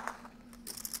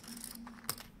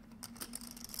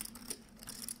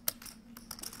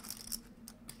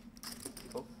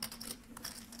 Oh.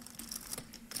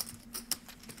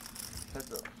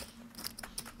 Heads up.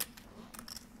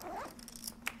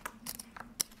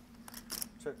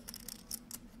 Check.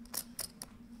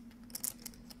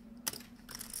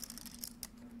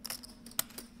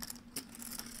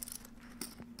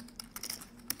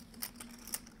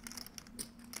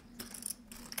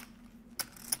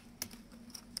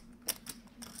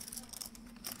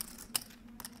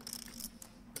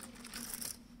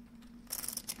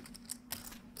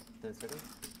 Seconds.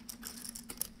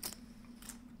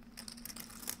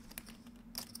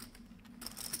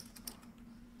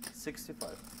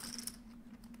 $65.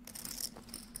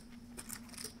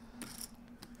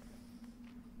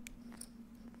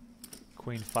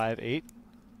 Queen 5-8.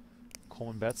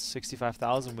 Coleman bets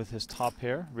 65,000 with his top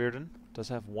pair. Reardon does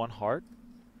have one heart.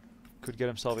 Could get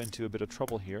himself into a bit of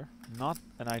trouble here. Not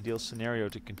an ideal scenario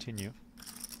to continue.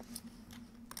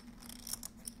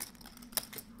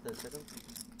 10 seconds.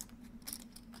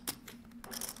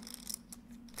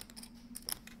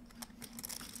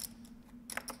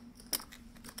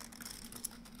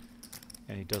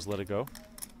 And he does let it go.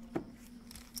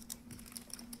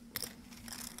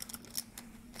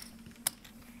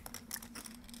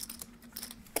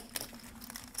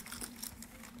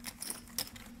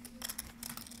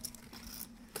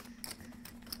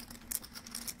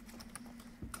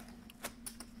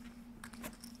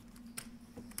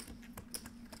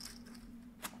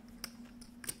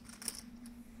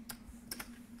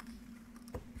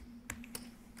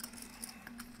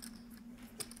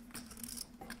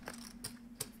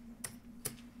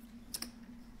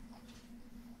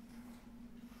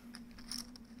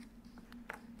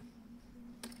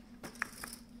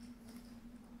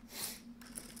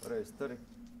 Raise 30.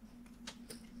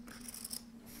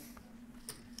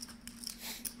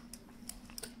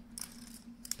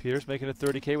 Peters making it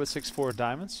 30K with 6-4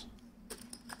 diamonds.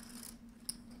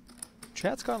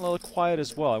 Chat's gotten a little quiet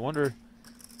as well. I wonder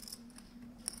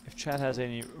if chat has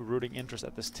any rooting interest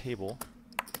at this table.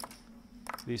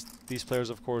 These players,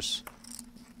 of course,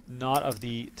 not of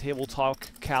the table talk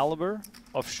caliber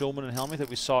of Schulman and Hellmuth that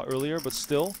we saw earlier, but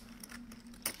still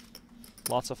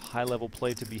lots of high-level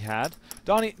play to be had.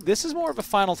 Donnie, this is more of a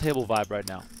final table vibe right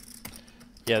now.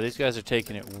 Yeah, these guys are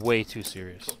taking it way too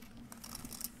serious.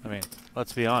 I mean,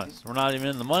 let's be honest. We're not even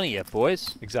in the money yet,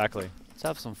 boys. Exactly. Let's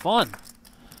have some fun.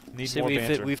 Need more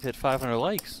banter. We've hit 500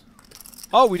 likes.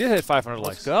 Oh, we did hit 500 likes.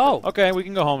 Let's go. Okay, we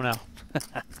can go home now.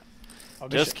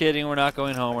 Just kidding. We're not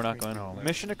going home. We're not going home.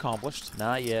 Mission accomplished.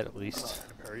 Not yet, at least.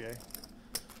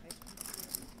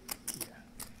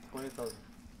 20,000.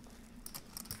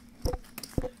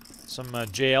 Some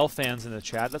JL fans in the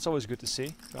chat. That's always good to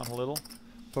see. John Little,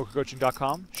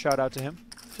 PokerGoChing.com. Shout out to him.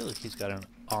 I feel like he's got an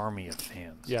army of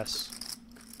fans. Yes.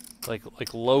 Like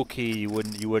low key, you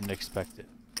wouldn't expect it.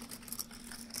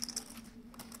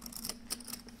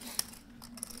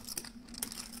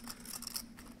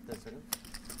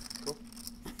 Cool.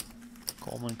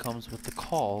 Coleman comes with the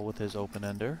call with his open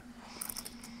ender.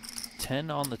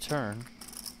 10 on the turn.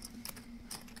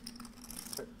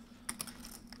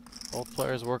 Both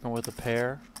players working with a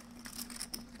pair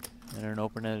and an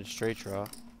open-ended straight draw.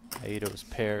 Aito's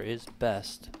pair is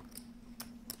best.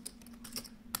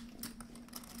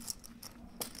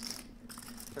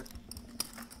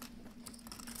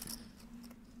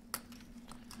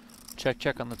 Check,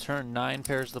 check on the turn. 9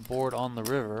 pairs the board on the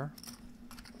river.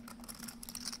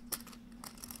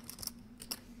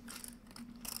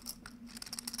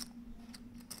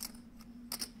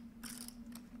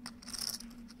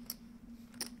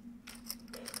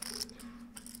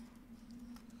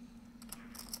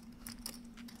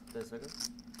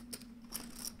 seconds.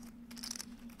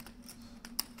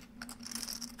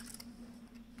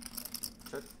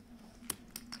 Check.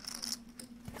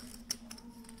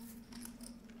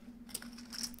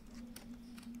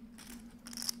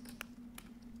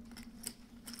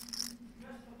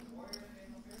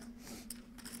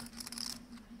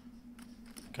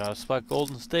 Gotta spot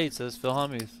Golden State, says Phil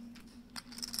Hellmuth.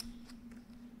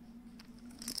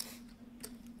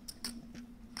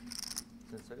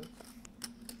 Seconds.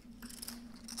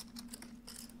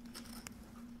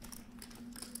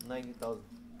 90,000.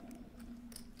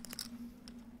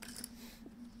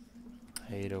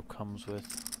 Hato comes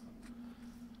with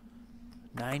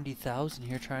 90,000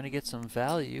 here, trying to get some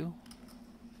value.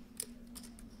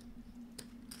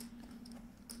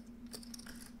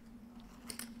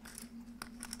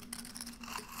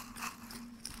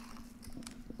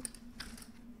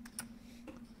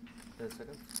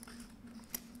 Seconds.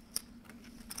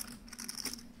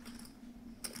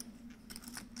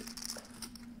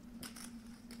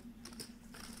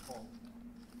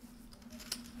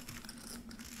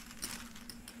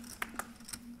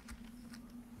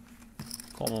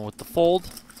 Coleman with the fold.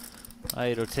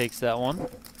 Hato takes that one.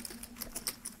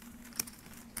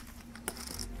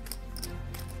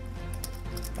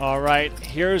 All right,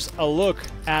 here's a look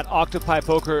at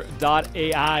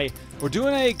OccupyPoker.ai. We're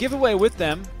doing a giveaway with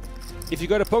them. If you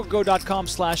go to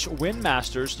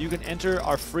PokerGo.com/winmasters, you can enter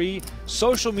our free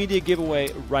social media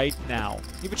giveaway right now.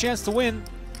 You have a chance to win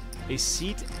a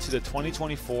seat to the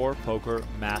 2024 Poker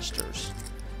Masters.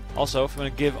 Also, if you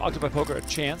want to give Occupy Poker a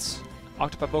chance,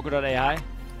 OccupyPoker.ai,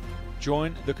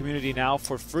 join the community now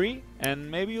for free, and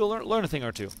maybe you'll learn a thing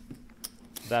or two.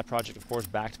 That project, of course,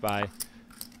 backed by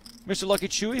Mr. Lucky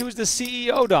Chewy, who's the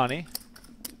CEO, Donnie.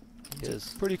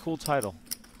 It's a pretty cool title.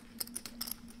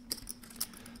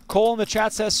 Cole in the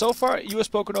chat says, so far, U.S.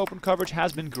 Poker Open coverage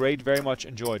has been great. Very much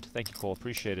enjoyed. Thank you, Cole.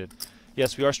 Appreciate it.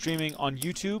 Yes, we are streaming on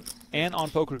YouTube and on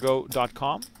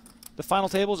PokerGo.com. The final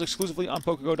table is exclusively on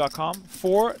PokerGo.com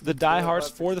for the diehards,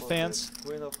 for the fans.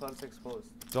 Queen of Hearts exposed.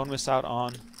 Don't miss out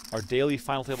on our daily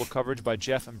final table coverage by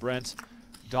Jeff and Brent.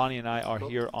 Donnie and I are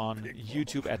here on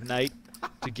YouTube at night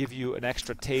to give you an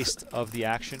extra taste of the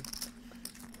action.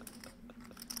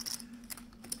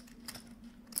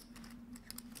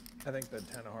 I think the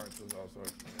 10 of hearts was also.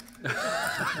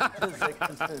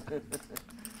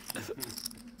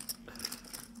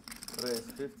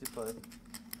 Raise 55.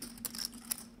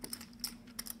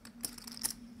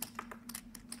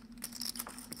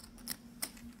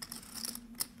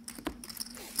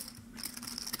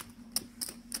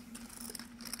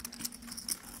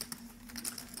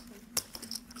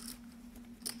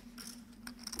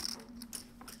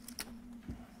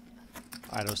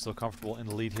 Idaho's still comfortable in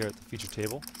the lead here at the feature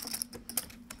table.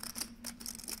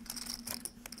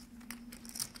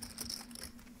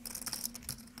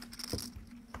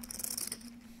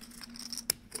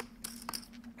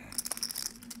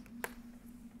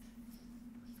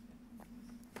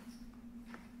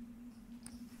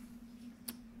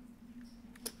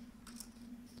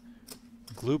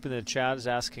 Gloop in the chat is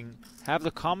asking, have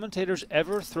the commentators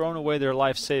ever thrown away their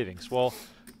life savings? Well,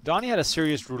 Donnie had a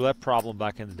serious roulette problem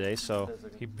back in the day, so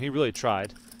he really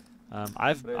tried.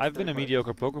 I've been a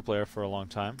mediocre poker player for a long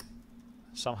time.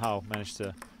 Somehow managed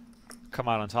to come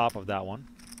out on top of that one.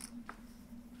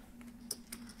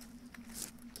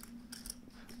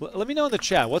 Let me know in the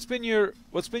chat, what's been your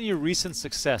recent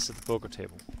success at the poker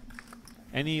table?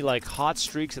 Any like hot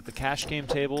streaks at the cash game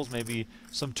tables? Maybe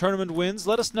some tournament wins?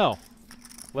 Let us know.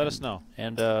 Let us know.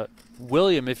 And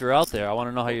William, if you're out there, I want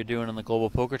to know how you're doing in the Global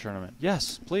Poker Tournament.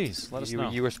 Yes, please. Let us know.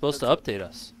 You were supposed to update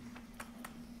us.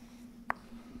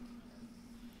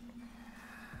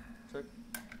 Check.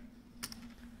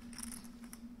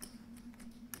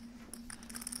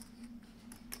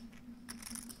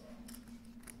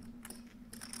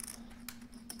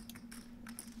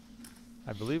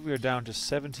 I believe we are down to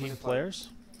 17 players.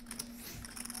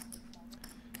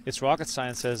 It's Rocket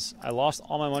Science says, I lost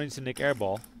all my money to Nick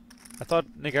Airball. I thought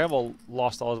Nick Airball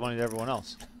lost all his money to everyone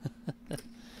else.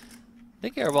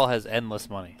 Nick Airball has endless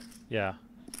money. Yeah.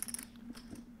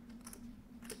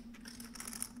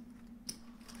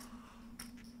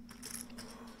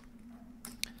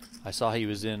 I saw he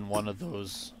was in one of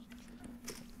those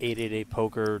 888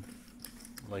 poker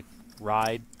like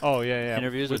ride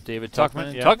interviews with David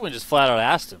Tuckman. Yeah. Tuckman just flat out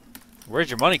asked him, "Where'd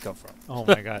your money come from?" Oh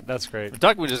my God, that's great.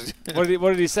 Tuckman just what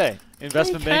did he say?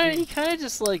 Investment banking? He kind of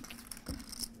just like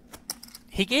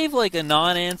he gave like a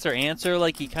non-answer answer,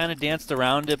 like he kind of danced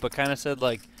around it, but kind of said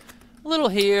like a little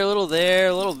here, a little there,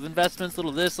 a little investments, a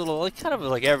little this, a little like kind of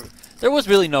like there was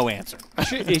really no answer.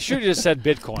 He should have just said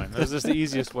Bitcoin. That's just the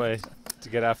easiest way to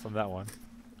get out from that one.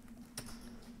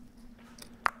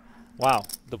 Wow.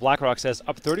 The BlackRock says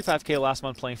up 35K last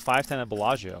month playing 510 at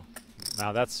Bellagio.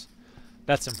 Now that's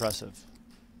impressive.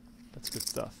 That's good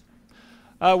stuff.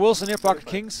 Wilson here, Pocket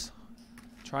Kings.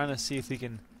 Trying to see if he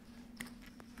can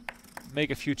make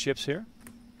a few chips here.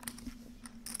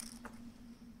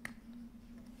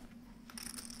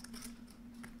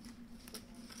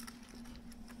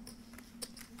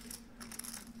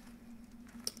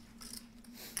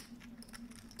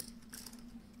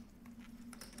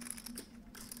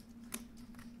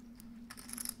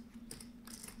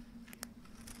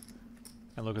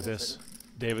 And look at this.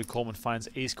 David Coleman finds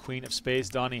ace queen of spades.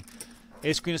 Donnie,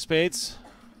 ace queen of spades,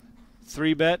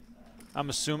 3-bet. I'm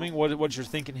assuming. What you're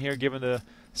thinking here, given the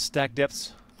stack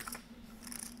depths?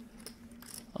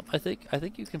 I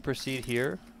think you can proceed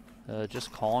here,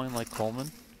 just calling like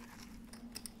Coleman.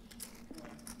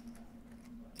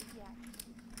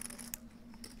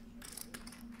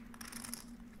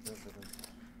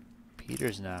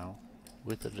 Peters now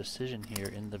with a decision here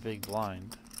in the big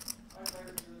blind.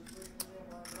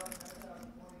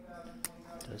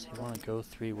 Does he want to go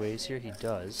 3 ways here? He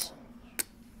does.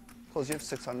 Close, you have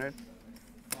 600.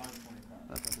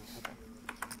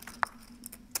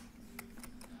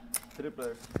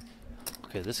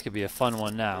 Okay, this could be a fun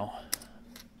one now.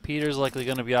 Peter's likely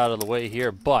going to be out of the way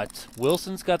here, but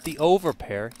Wilson's got the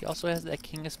overpair. He also has that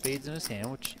king of spades in his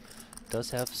hand, which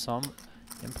does have some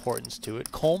importance to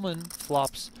it. Coleman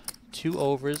flops 2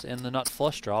 overs and the nut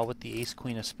flush draw with the ace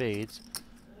queen of spades.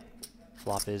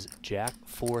 Flop is jack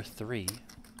 4-3.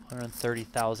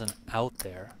 130,000 out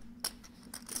there.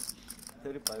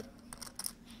 35.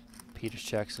 Peters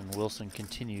checks and Wilson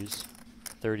continues.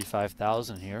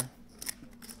 35,000 here.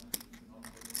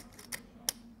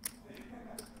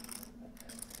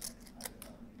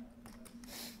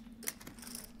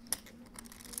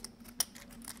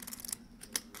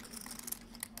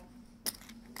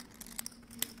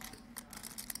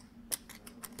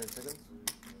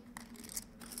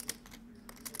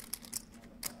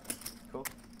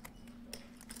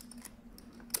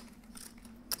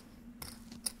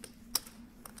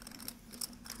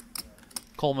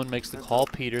 Coleman makes the call.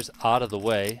 Peters out of the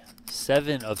way.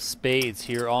 7 of spades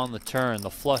here on the turn. The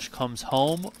flush comes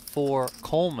home for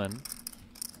Coleman.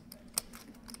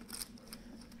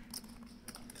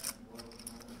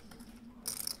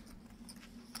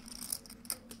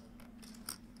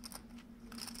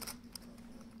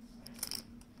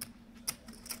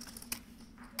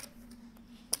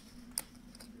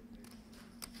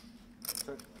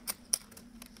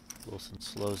 Wilson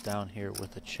slows down here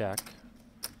with a check.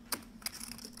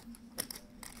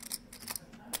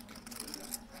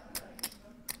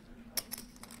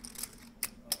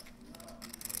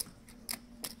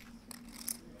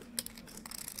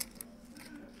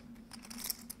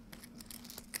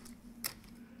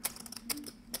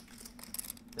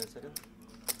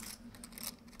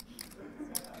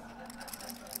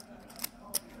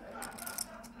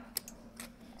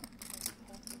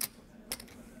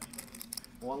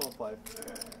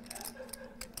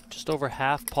 Just over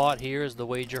half pot here is the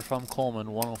wager from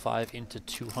Coleman. 105 into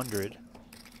 200.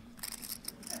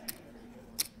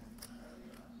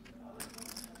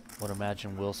 Would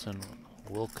imagine Wilson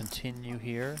will continue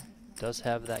here. Does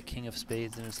have that king of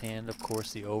spades in his hand. Of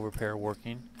course, the overpair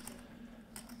working,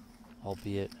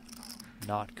 albeit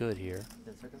not good here.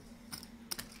 10 seconds.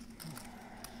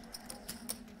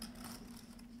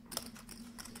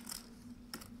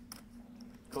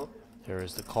 Cool. There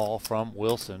is the call from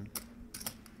Wilson.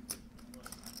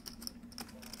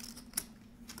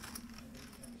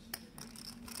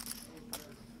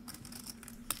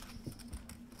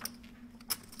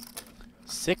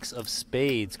 Six of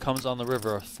spades comes on the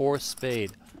river, a 4th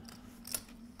spade.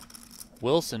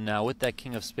 Wilson now with that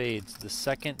king of spades, the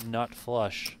 2nd nut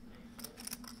flush.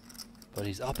 But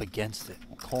he's up against it.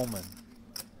 Coleman,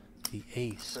 the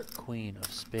ace, queen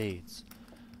of spades.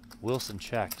 Wilson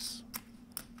checks.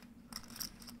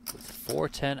 With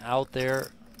 410 out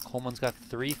there, Coleman's got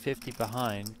 350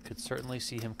 behind. Could certainly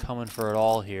see him coming for it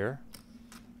all here.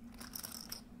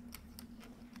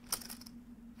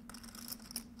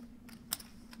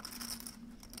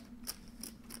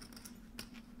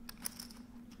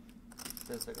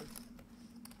 Seconds.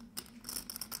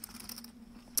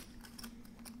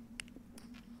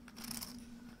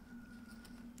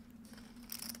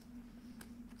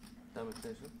 Time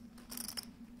extension.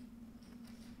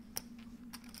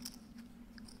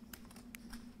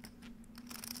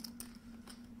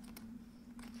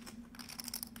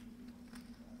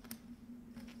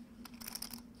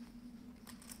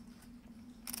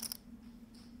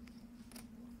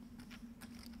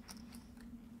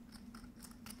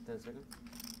 Seconds.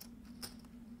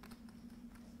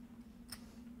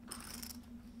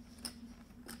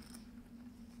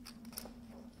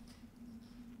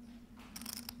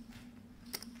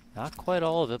 Not quite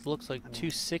all of it, but looks like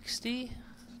 260.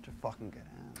 Such a fucking good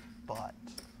hand, but.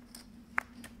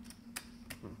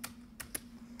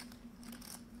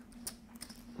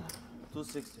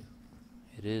 260.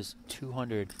 It is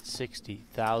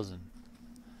 260,000.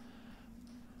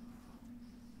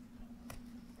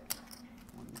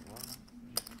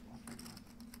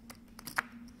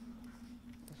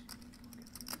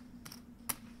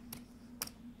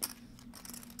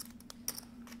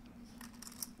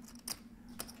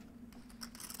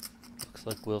 Looks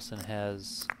like Wilson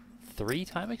has 3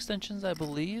 time extensions, I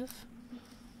believe.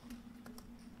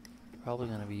 Probably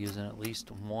going to be using at least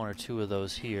 1 or 2 of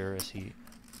those here as he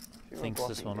thinks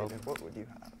this one over. What would you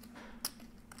have?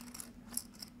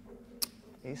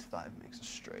 Ace 5 makes a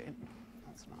straight.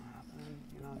 That's not happening.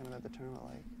 You're not gonna bet the turn with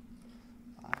like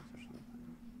 5s or something.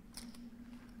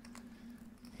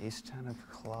 Ace 10 of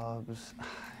clubs.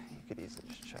 You could easily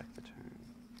just check the turn.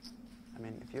 I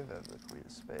mean, if you have the queen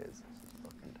of spades, this is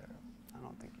fucking terrible. I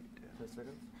don't think you do. 10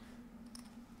 seconds.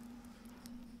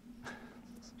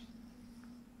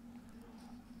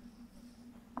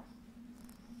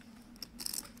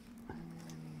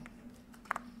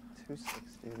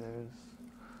 $260, there's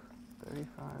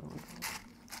 35,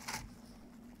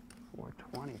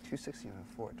 420, 260 and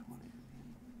 420. I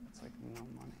mean, that's like no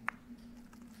money.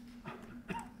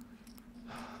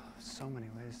 So many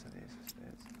ways to the ace of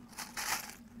spades.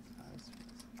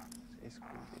 Ace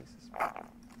queen, ace of spades.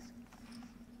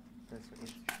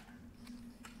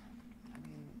 I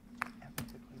mean, ever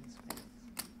to queen of spades.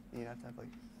 You'd have to have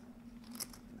like,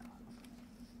 no, I don't think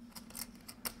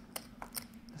so.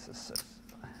 This is so.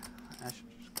 I should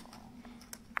just call.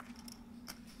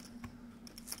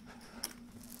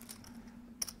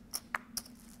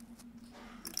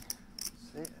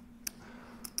 See it.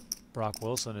 Brock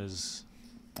Wilson is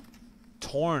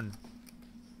torn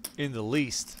in the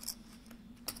least.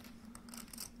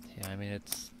 Yeah, I mean,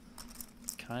 it's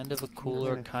kind of a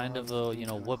cooler, kind of a, you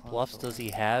know, what bluffs does he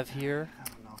have here? I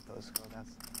don't know if those go.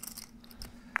 That's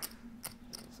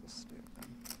so stupid.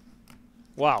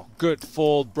 Wow, good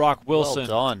fold, Brock Wilson.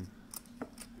 Well done.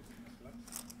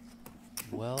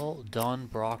 Well done,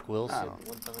 Brock Wilson.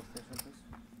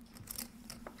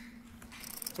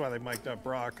 That's why they mic'd up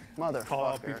Brock. Motherfucker. Call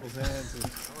out people's hands.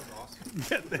 And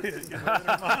get their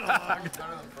monologue.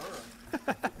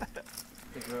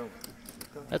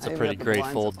 That's a pretty great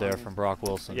fold there from Brock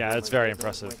Wilson. Yeah, that's very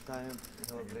impressive.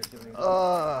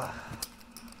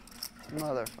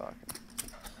 Motherfucker.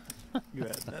 You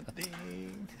had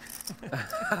nothing.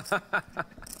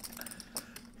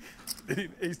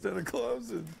 Ace 10 of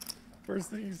clubs, and first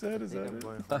thing he said is that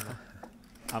it?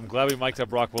 I'm glad we mic'd up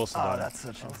Brock Wilson. Oh, that's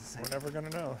such insane. We're never going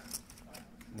to know.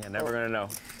 Yeah, never going to know.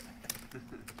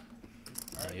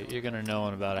 You're going to know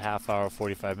in about a half hour,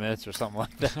 45 minutes or something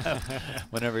like that.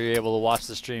 Whenever you're able to watch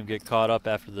the stream get caught up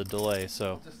after the delay.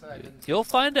 So you'll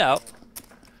find out.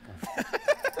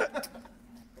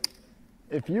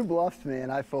 If you bluffed me and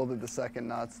I folded the second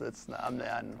nuts, that's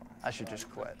I should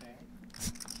just quit.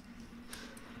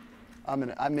 I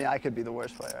mean, I could be the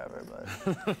worst player ever,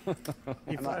 but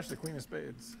he flashed the queen of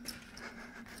spades.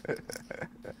 I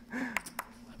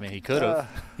mean, he could have,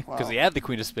 because he had the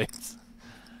queen of spades.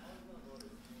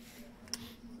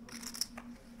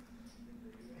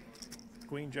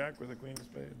 Queen jack with a queen of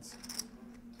spades.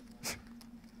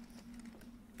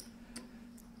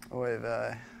 Wait,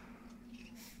 I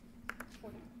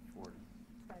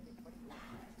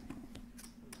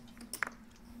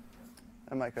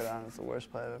might go down as the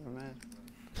worst play I've ever made.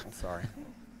 I'm sorry.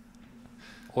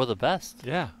 Or the best.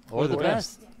 Yeah, or the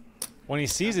best. When he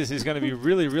sees this, he's going to be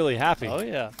really, really happy. Oh,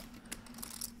 yeah.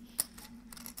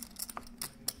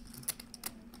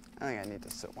 I think I need to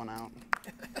sit one out.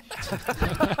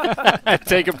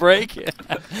 Take a break.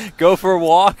 Go for a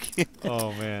walk.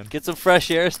 Oh, man. Get some fresh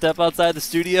air. Step outside the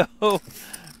studio.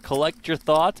 Collect your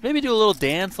thoughts. Maybe do a little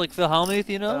dance like Phil Hellmuth,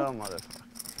 you know? Oh,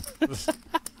 motherfucker.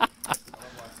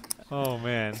 Oh,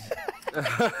 man.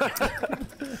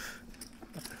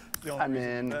 I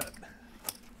mean,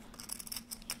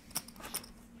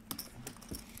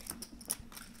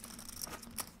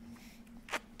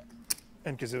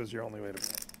 and because it was your only way to win.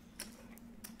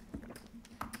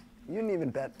 you didn't even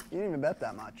bet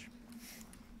that much.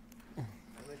 I'll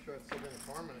make sure it's sitting in the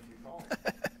Carmen if you call.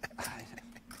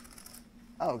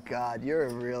 Oh God, you're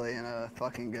really in a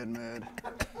fucking good mood.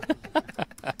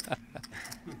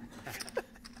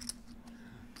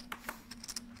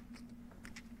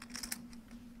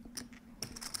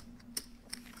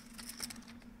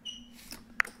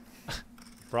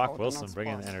 Brock Wilson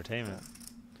bringing the entertainment.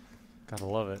 Gotta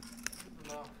love it.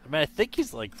 I mean, I think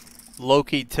he's like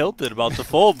low-key tilted about the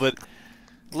fold, but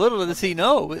Little does he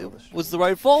know it was the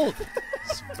right fold.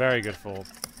 It's a very good fold.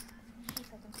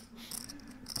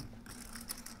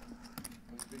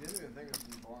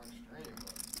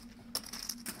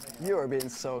 You are being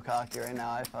so cocky right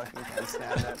now. I fucking can't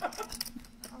stand it.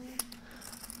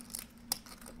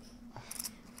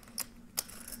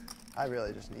 I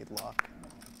really just need luck.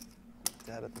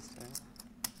 Dead at this table.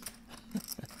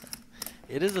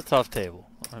 It is a tough table.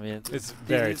 I mean, it's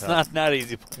very tough. It's not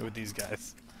easy playing with these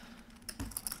guys.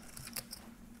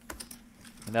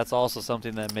 And that's also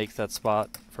something that makes that spot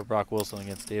for Brock Wilson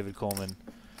against David Coleman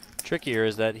trickier,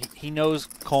 is that he knows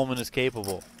Coleman is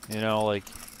capable. You know, like,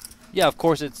 yeah, of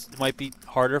course it might be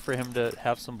harder for him to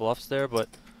have some bluffs there, but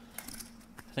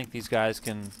I think these guys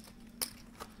can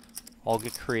all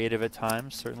get creative at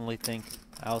times, certainly think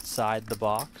outside the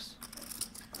box.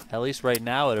 At least right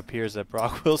now it appears that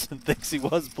Brock Wilson thinks he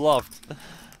was bluffed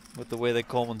with the way that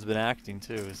Coleman's been acting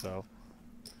too. So,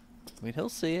 I mean, he'll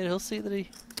see it. He'll see that he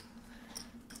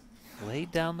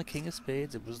laid down the king of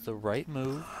spades. It was the right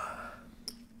move.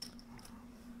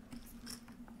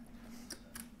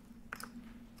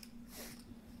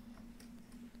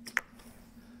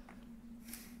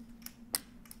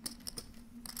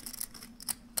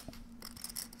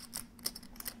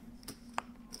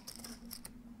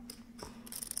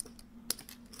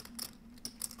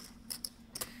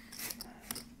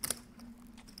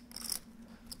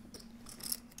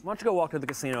 Why don't you go walk to the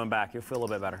casino and back? You'll feel a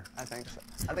little bit better. I think so.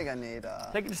 I think I need.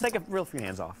 Just take a real few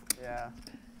hands off. Yeah,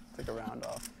 take a round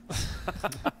off.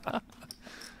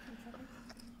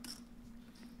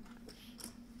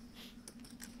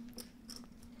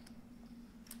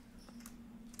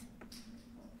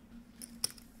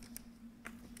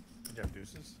 Did you have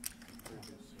deuces?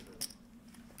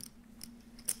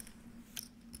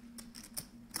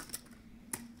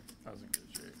 That was in good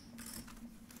shape.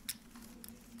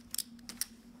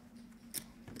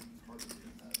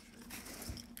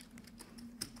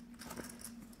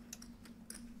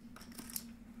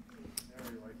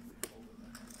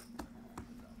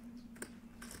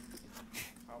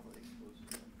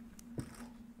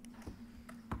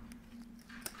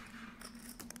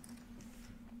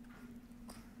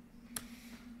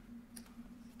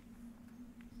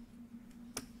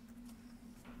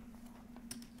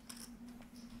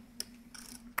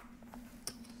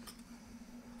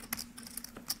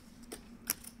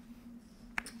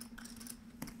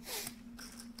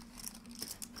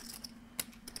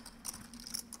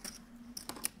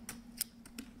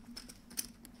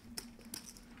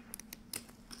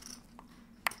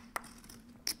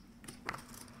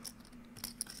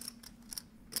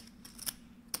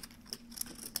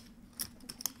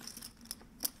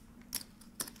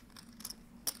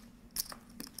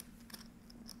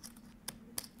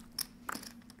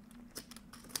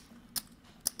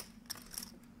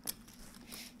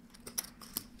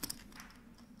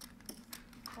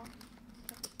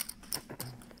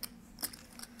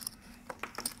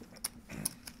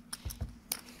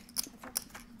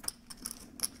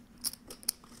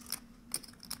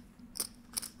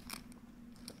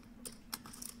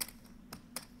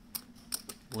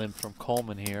 Limp from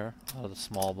Coleman here out of the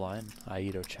small blind.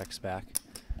 Aito checks back.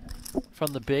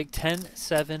 From the big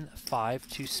 10-7-5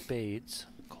 to spades.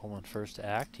 Coleman first to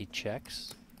act. He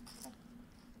checks.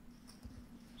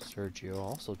 Sergio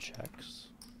also checks.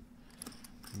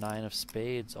 9 of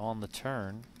spades on the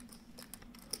turn.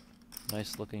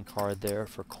 Nice looking card there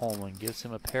for Coleman. Gives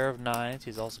him a pair of 9s.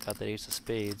 He's also got the ace of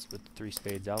spades with 3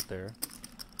 spades out there.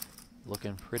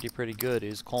 Looking pretty good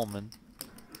is Coleman.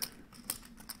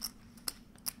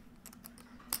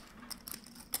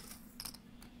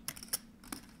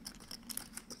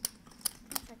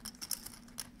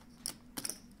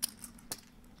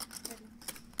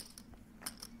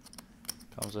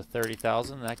 Comes with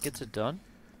 30,000. That gets it done.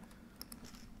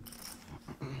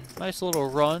 Nice little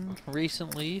run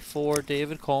recently for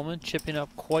David Coleman, chipping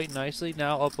up quite nicely.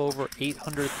 Now up over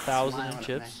 800,000 in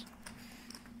chips.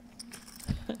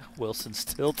 Wilson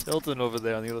still tilting over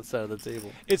there on the other side of the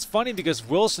table. It's funny because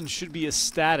Wilson should be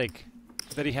ecstatic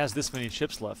that he has this many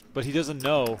chips left, but he doesn't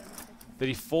know that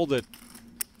he folded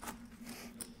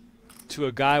to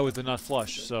a guy with a nut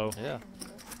flush. So yeah,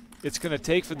 it's going to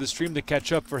take for the stream to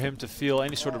catch up for him to feel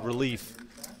any sort of relief,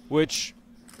 which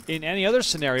in any other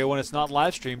scenario when it's not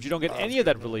live streamed, you don't get any of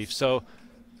that relief. So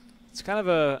it's kind of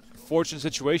a fortunate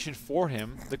situation for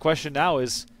him. The question now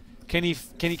is, can he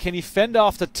fend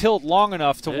off the tilt long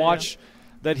enough to watch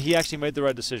that he actually made the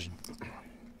right decision?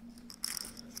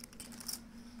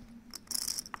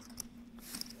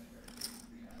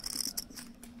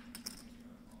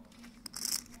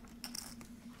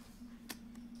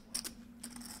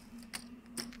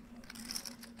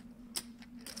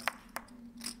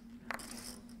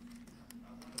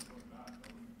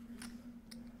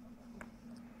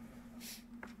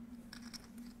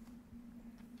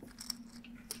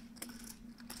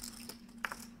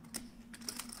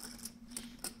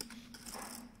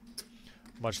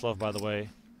 Much love, by the way,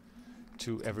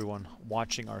 to everyone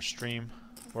watching our stream.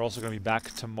 We're also going to be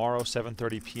back tomorrow,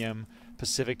 7:30 p.m.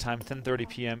 Pacific time, 10:30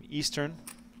 p.m. Eastern,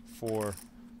 for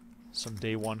some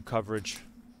day one coverage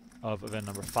of event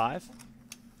number 5.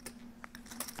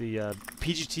 The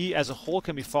PGT as a whole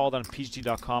can be followed on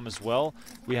PGT.com as well.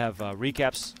 We have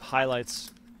recaps,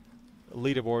 highlights,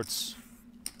 leaderboards,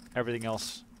 everything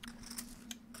else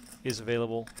is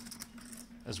available,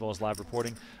 as well as live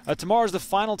reporting. Tomorrow is the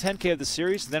final 10K of the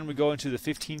series. Then we go into the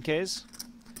 15Ks.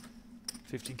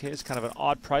 15K is kind of an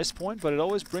odd price point, but it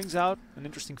always brings out an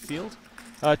interesting field.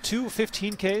 2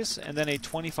 15Ks and then a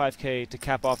 25K to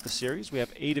cap off the series. We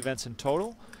have 8 events in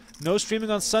total. No streaming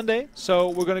on Sunday, so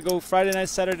we're going to go Friday night,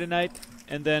 Saturday night,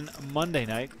 and then Monday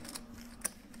night.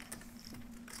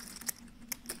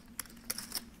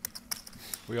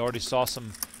 We already saw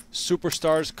some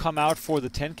superstars come out for the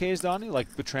 10Ks, Donnie,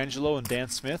 like Petrangelo and Dan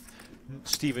Smith,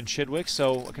 Steven Chidwick,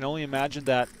 so I can only imagine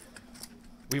that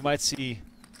we might see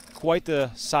quite the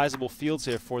sizable fields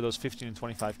here for those 15 and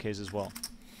 25Ks as well.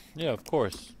 Yeah, of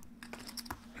course.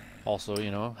 Also, you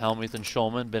know, Hellmuth and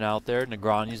Schulman been out there.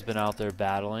 Negreanu's been out there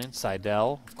battling.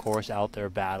 Seidel, of course, out there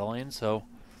battling. So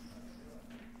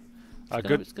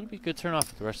it's going to be a good turnoff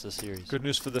for the rest of the series. Good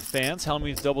news for the fans.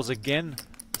 Hellmuth doubles again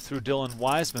through Dylan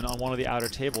Wiseman on one of the outer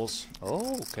tables.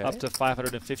 Oh, okay. Up to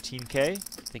 515K.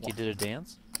 Think he did a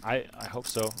dance? I hope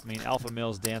so. I mean, alpha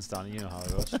males dance, Donnie. You know how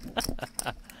it goes.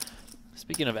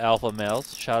 Speaking of alpha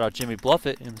males, shout out Jimmy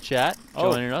Bluffett in the chat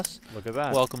joining us. Look at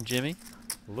that. Welcome, Jimmy.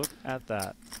 Look at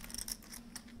that.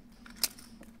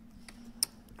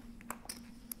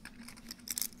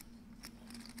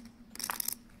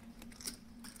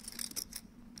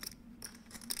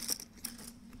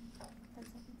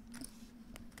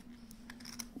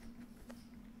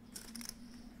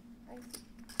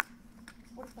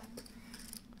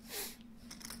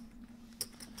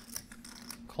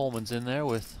 Coleman's in there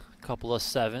with a couple of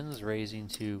 7s, raising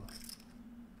to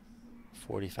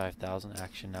 45,000.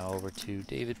 Action now over to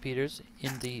David Peters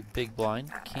in the big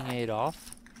blind. King 8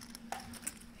 off.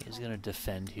 He's going to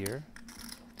defend here.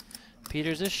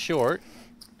 Peters is short.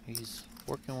 He's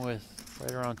working with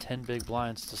right around 10 big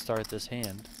blinds to start this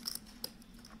hand.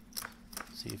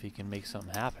 See if he can make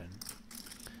something happen.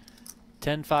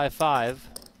 10-5-5.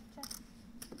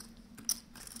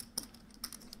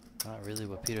 Not really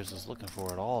what Peters is looking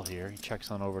for at all here. He checks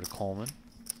on over to Coleman.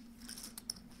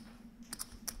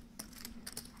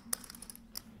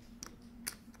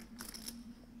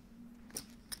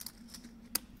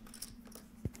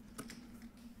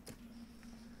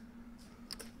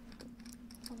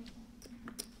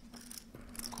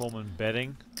 Coleman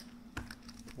betting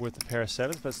with a pair of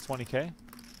 7s, that's 20K.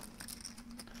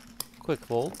 Quick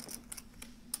fold.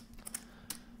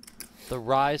 The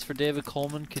rise for David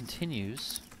Coleman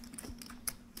continues.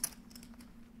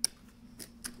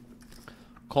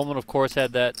 Coleman, of course,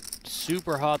 had that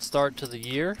super hot start to the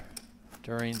year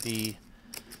during the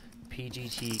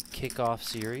PGT Kickoff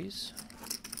Series.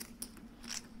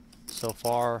 So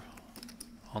far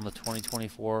on the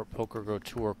 2024 PokerGO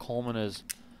Tour, Coleman has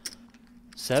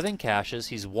 7 cashes.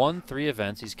 He's won 3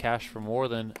 events. He's cashed for more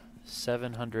than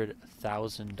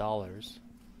 $700,000.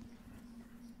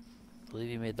 I believe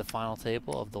he made the final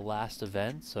table of the last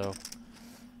event, so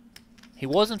he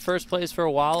was in first place for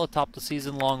a while atop the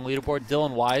season-long leaderboard.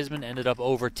 Dylan Wiseman ended up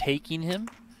overtaking him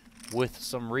with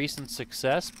some recent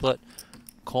success, but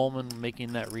Coleman,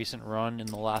 making that recent run in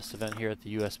the last event here at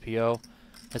the USPO,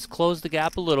 has closed the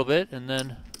gap a little bit, and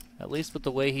then, at least with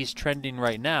the way he's trending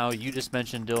right now, you just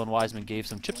mentioned Dylan Wiseman gave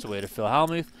some chips away to Phil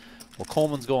Hellmuth. Well,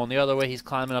 Coleman's going the other way. He's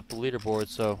climbing up the leaderboard,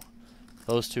 so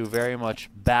those two very much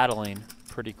battling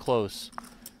pretty close.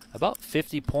 About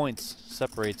 50 points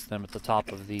separates them at the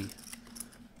top of the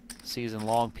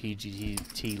season-long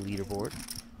PGT leaderboard.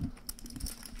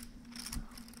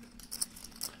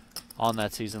 On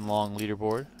that season-long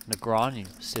leaderboard, Negreanu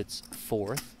sits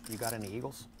 4th. You got any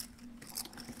Eagles?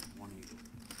 1 eagle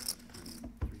and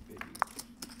 3 baby eagles.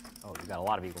 Oh, you got a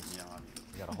lot of Eagles. Yeah,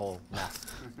 you got a whole nest.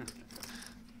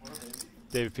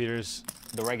 David Peters.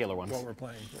 The regular ones. What we're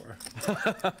playing for.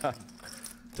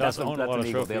 That's an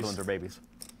eagle. The other ones are babies.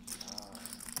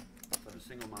 But a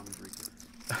single mom and 3 kids.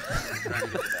 Trying to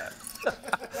get that.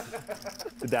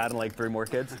 The dad and like 3 more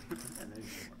kids? And then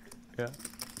Yeah.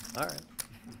 All right.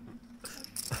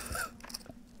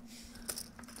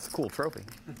 It's a cool trophy.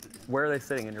 Where are they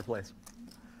sitting in your place?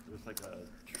 There's like a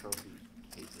trophy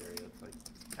case area. It's like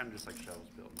kind of just like shelves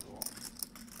built into the wall.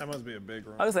 That must be a big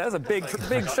room. I was say that's a big,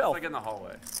 big It's shelf. like in the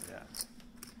hallway. Yeah.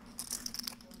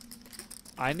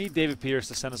 I need David Peters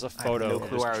to send us a photo. I have no of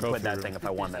clue his where I would trophy put that room. thing if I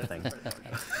won that thing.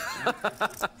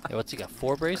 Yeah, what's he got?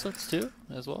 4 bracelets too,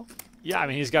 as well. Yeah, I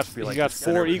mean he's got Feel like got he's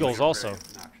 4 eagles also.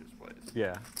 Obnoxious plays.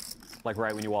 Yeah. Like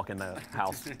right when you walk in the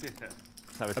house. Yeah.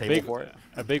 Have a A table big, for it.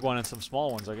 a big one and some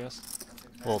small ones, I guess.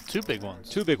 Well, 2 big ones.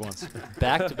 2 big ones.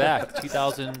 Back to back,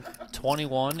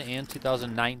 2021 and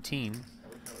 2019.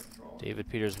 David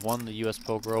Peters won the U.S.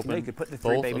 Poker Open You could put the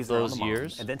 3 both babies of around those the mom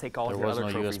years. and then take all there of your was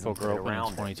other no U.S. trophies and Poker put it Open in around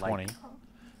it, 2020 like due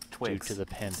twigs, to the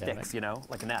pandemic. sticks, you know,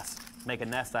 like a nest. Make a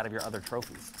nest out of your other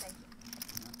trophies.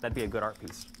 That'd be a good art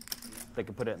piece. They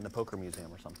could put it in the poker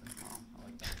museum or something.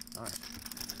 All right.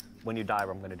 When you die,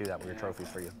 I'm going to do that with your trophies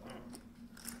for you.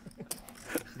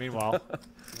 Meanwhile, By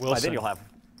Wilson then you'll have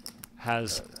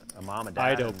has a mom and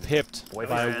dad Ido and pipped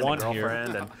boyfriend by 1 and here.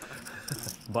 girlfriend and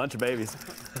a bunch of babies.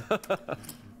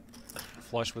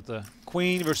 Flush with the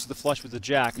queen versus the flush with the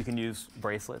jack. You can use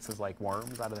bracelets as like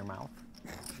worms out of their mouth.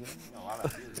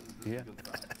 Yeah.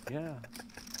 Yeah.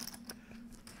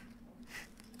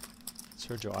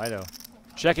 Sergio Ido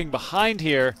checking behind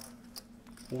here.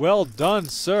 Well done,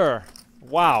 sir.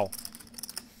 Wow.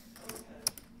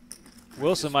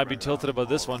 Wilson might be tilted about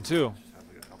this one too.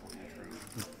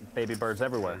 Baby birds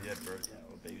everywhere. Yeah, birds. Yeah,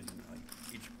 well, babies in, like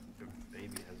each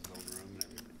baby has its own room and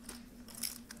everything.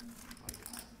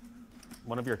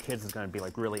 One of your kids is going to be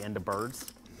like really into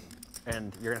birds,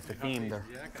 and you're going to have to theme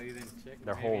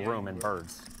their whole room in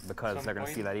birds because they're going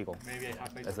to see that eagle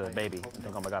as a baby and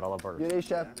think, oh my God, I love birds. You'd ace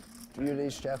jack. You'd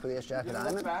ace jack with ace jack of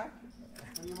diamond.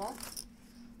 Yes.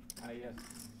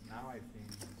 Now I think.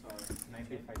 So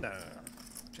 95. No.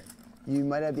 You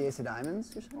might have the ace of diamonds.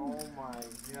 You're saying? Oh my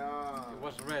God. It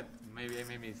was red. Maybe I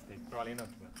made a mistake. Probably not.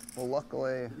 But Well,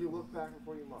 luckily. you look back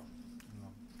before you look.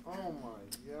 No. Oh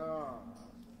my God.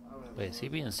 Wait, is he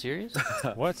being serious?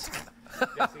 What?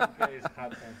 Just in case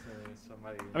happens,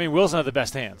 somebody. I mean, Wilson had the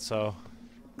best hand, so.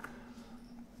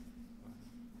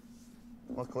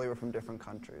 Luckily, we're from different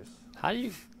countries. How do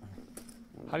you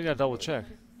not double check?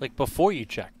 Like before you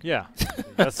check? Yeah,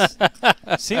 that's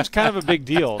seems kind of a big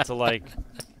deal to like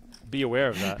be aware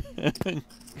of that.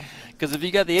 Because if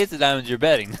you got the ace of diamonds, you're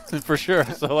betting for sure.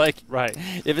 So like, right?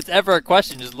 If it's ever a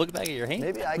question, just look back at your hand.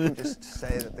 Maybe I can just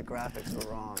say that the graphics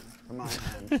were wrong for my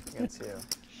hand against you.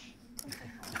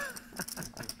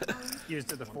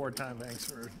 Used it the 4-time thanks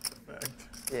for effect.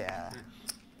 Yeah.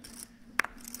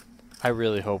 I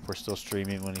really hope we're still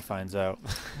streaming when he finds out.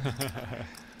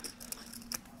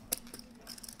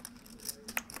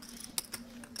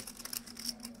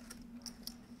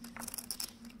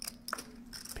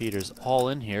 Peters all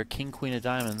in here. King, queen of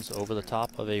diamonds over the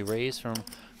top of a raise from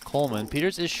Coleman.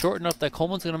 Peters is short enough that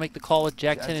Coleman's going to make the call with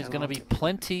Jack 10. He's going to be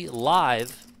plenty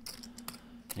live.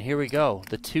 And here we go.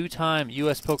 The 2-time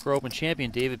U.S. Poker Open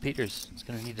champion, David Peters, is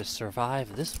going to need to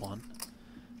survive this one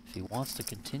if he wants to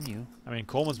continue. I mean,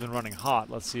 Coleman's been running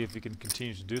hot. Let's see if he can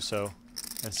continue to do so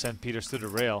and send Peters to the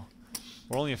rail.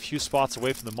 We're only a few spots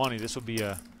away from the money. This will be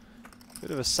a bit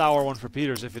of a sour one for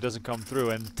Peters if it doesn't come through.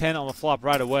 And 10 on the flop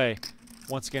right away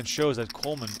once again shows that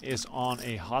Coleman is on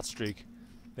a hot streak.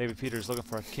 David Peters looking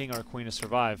for a king or a queen to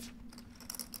survive.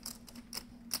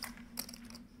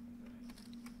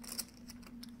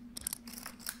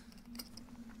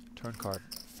 Turn card,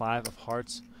 5 of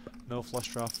hearts. No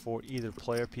flush draw for either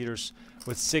player. Peters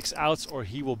with 6 outs, or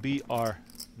he will be our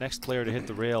next player to hit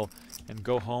the rail and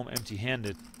go home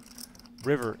empty-handed.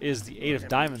 River is the 8 of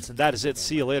diamonds, and that is it.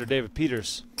 See you later, David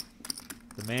Peters.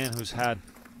 The man who's had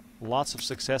lots of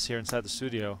success here inside the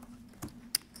studio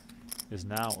is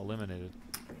now eliminated.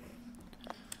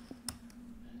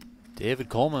 David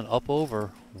Coleman up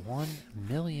over 1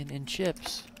 million in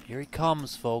chips. Here he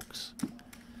comes, folks.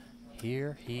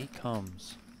 Here he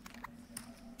comes.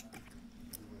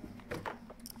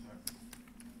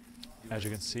 As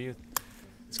you can see,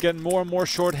 it's getting more and more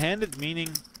short-handed, meaning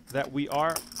that we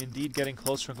are indeed getting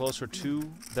closer and closer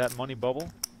to that money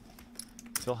bubble.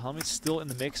 Phil Hellmuth still in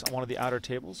the mix on one of the outer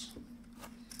tables.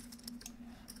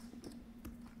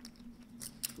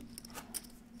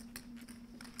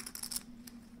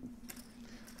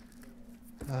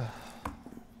 I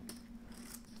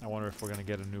wonder if we're going to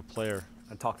get a new player.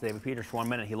 I talked to David Peters for 1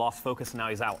 minute. He lost focus and now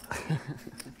he's out.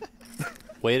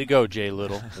 Way to go, Jay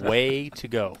Little. Way to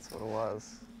go. That's what it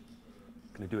was.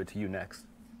 Gonna do it to you next.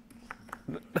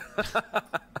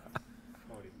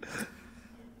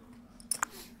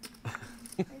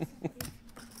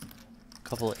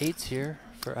 Couple of 8s here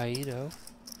for Ido.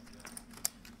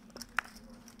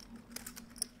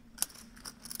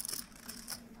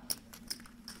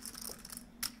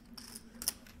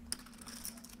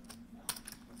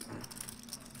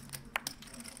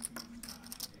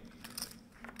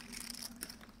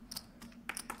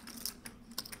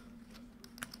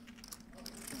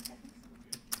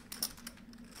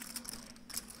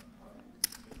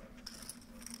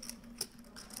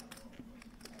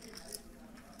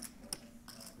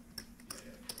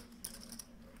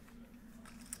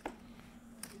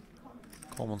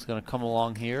 Coleman's going to come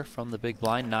along here from the big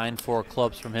blind. 9-4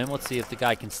 clubs from him. Let's see if the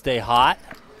guy can stay hot.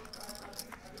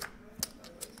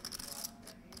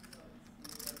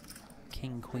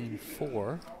 King, queen,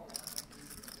 4.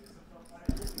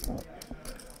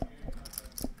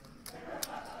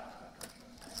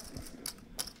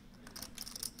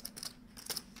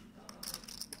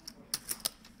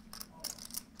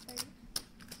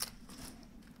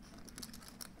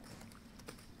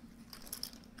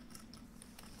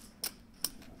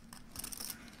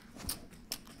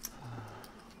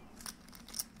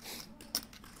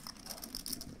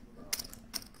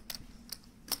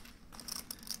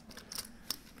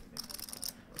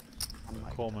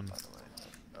 Coleman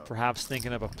perhaps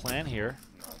thinking of a plan here.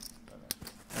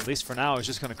 At least for now, he's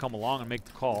just going to come along and make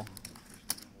the call.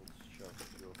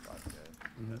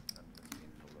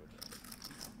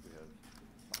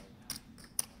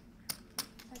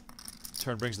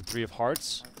 Turn brings the 3 of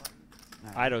hearts.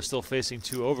 Ido still facing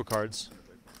 2 overcards.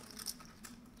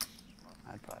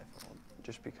 I'd probably fold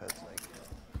just because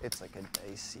it's like a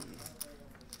dicey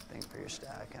thing for your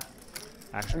stack.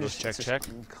 Action goes check, check.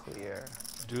 Clear.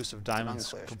 Deuce of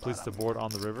diamonds completes the board on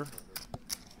the river.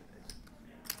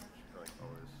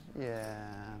 Yeah.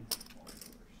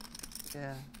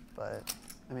 Yeah, but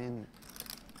I mean,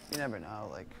 you never know.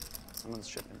 Like, someone's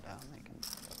shipping down, they can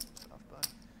stuff, but.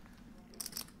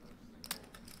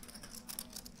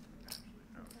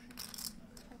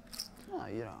 No,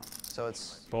 you don't. So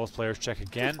it's. Both players check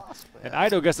again. And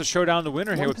Ido gets to show down the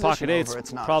winner here with pocket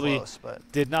 8s. Probably close,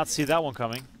 did not see that one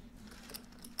coming.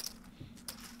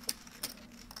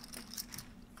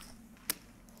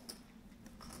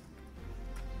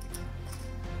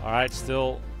 All right,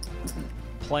 still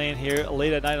playing here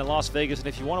late at night in Las Vegas. And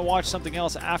if you want to watch something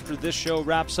else after this show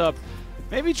wraps up,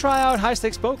 maybe try out High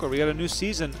Stakes Poker. We got a new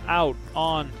season out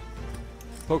on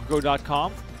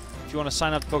PokerGO.com. If you want to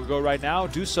sign up to PokerGO right now,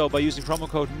 do so by using promo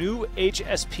code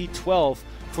NEWHSP12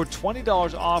 for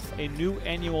 $20 off a new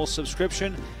annual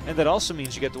subscription. And that also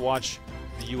means you get to watch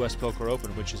the U.S. Poker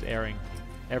Open, which is airing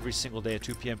every single day at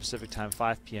 2 p.m. Pacific Time,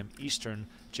 5 p.m. Eastern.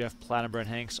 Jeff Plattenberg and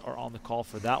Hanks are on the call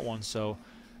for that one, so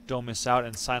don't miss out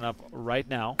and sign up right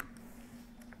now.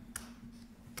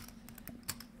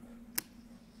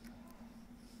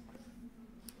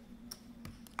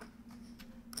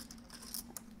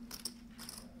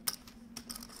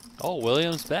 Oh,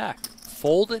 Williams back.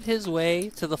 Folded his way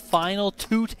to the final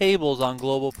 2 tables on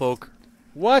Global Poker.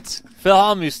 What? Phil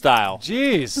Hellmuth style.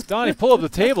 Jeez, Donnie, pull up the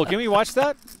table. Can we watch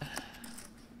that?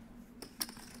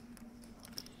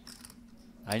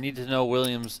 I need to know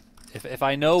Williams. If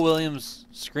I know Williams'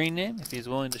 screen name, if he's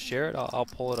willing to share it, I'll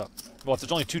pull it up. Well, if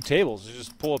there's only 2 tables, you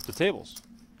just pull up the tables.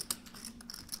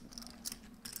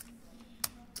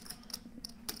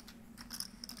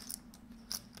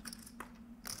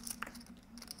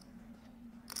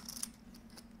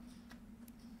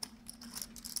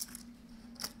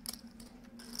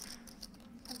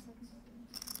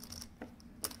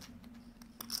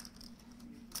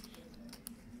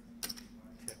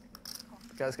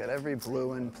 The guy's got every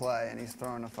blue in play, and he's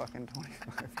throwing a fucking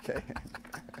 25K.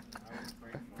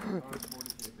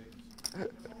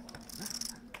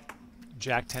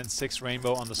 Jack 10-6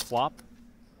 rainbow on this flop.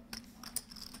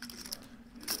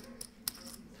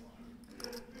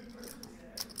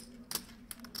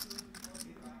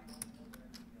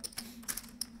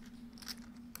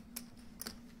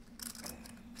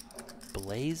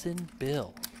 Blazin'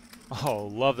 Bill. Oh,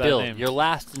 love that Bill, name. you're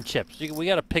last in chips. We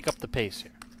got to pick up the pace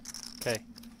here. Okay.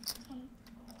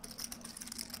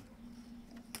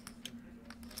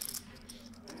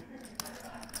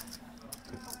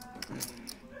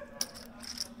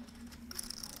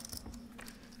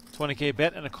 $20K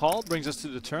bet and a call brings us to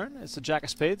the turn. It's the Jack of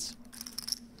Spades.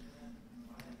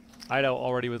 Ido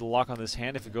already with a lock on this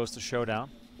hand if it goes to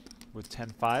showdown with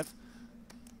 10-5.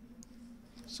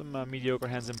 Some mediocre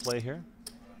hands in play here.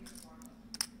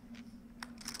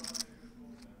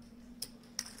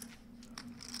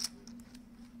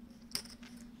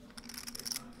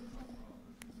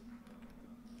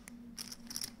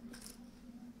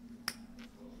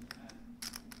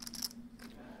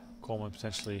 Coleman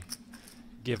potentially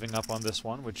giving up on this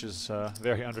one, which is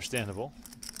very understandable.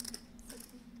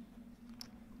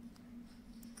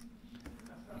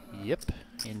 Yep,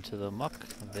 into the muck.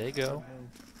 They go.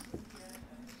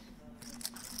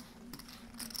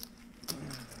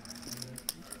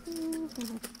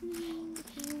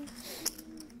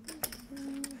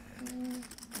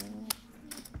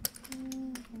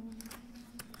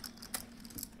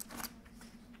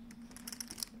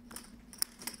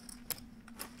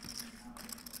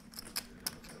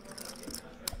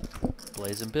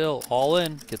 Blazin' Bill, all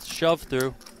in, gets shoved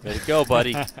through. Ready to go,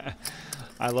 buddy.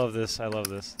 I love this. I love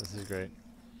this. This is great.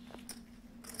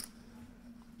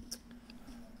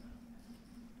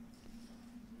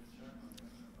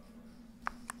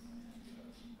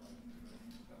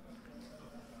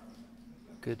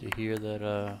 Good to hear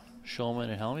that Schulman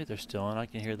and Hellmuth are still in. I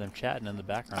can hear them chatting in the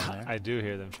background there. I do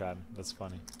hear them chatting. That's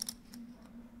funny.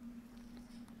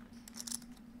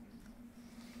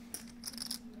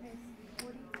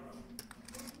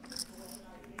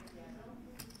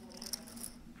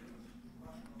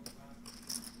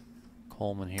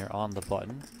 Coleman here on the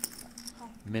button.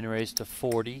 Min raise to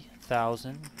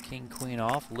 40,000. King, queen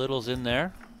off. Little's in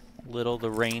there. Little,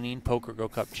 the reigning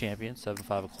PokerGO Cup champion.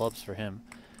 7-5 of clubs for him.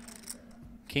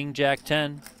 King, jack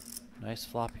 10. Nice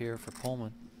flop here for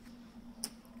Coleman.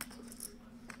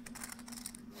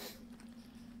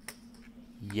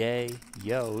 Yay,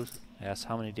 Yo's asks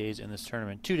how many days in this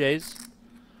tournament. 2 days.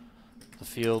 The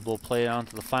field will play on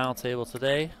to the final table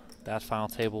today. That final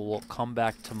table will come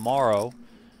back tomorrow.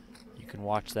 You can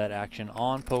watch that action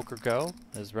on PokerGO.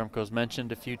 As Remko's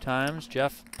mentioned a few times,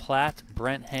 Jeff Platt,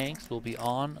 Brent Hanks will be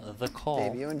on the call.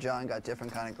 Dave, you and John got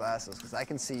different kind of glasses because I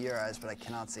can see your eyes, but I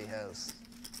cannot see his.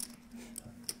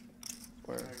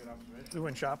 We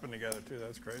went shopping together too.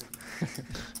 That's crazy.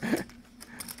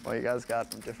 Well, you guys got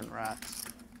from different racks.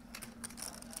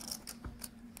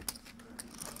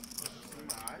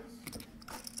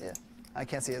 Yeah, I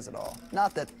can't see his at all.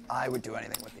 Not that I would do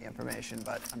anything with the information,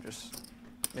 but I'm just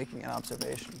making an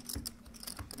observation.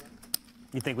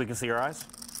 You think we can see your eyes?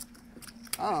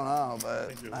 I don't know,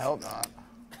 but I hope not.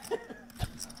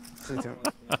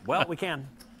 Well, we can.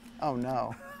 Oh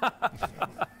no.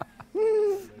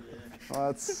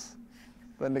 Well,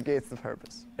 that negates the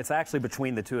purpose. It's actually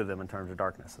between the two of them in terms of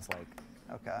darkness. It's like.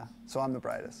 Okay, so I'm the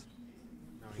brightest.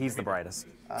 He's the brightest.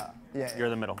 Yeah. You're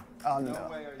the middle. Oh, I'm the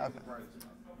middle.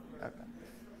 Okay.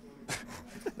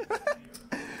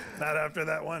 Not after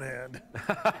that one hand.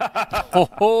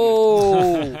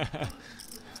 Oh!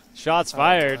 Shots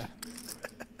fired.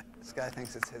 This guy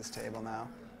thinks it's his table now.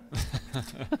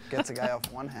 Gets a guy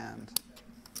off one hand.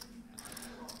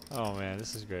 Oh man,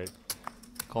 this is great.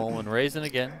 Coleman raising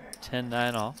again,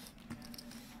 10-9 off.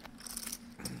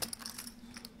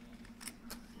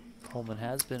 Coleman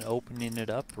has been opening it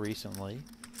up recently.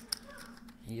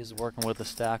 He is working with a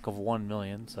stack of 1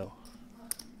 million, so.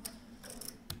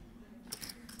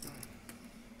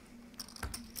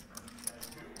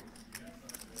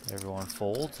 Everyone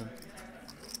folds, and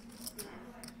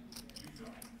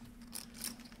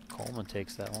Coleman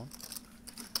takes that one.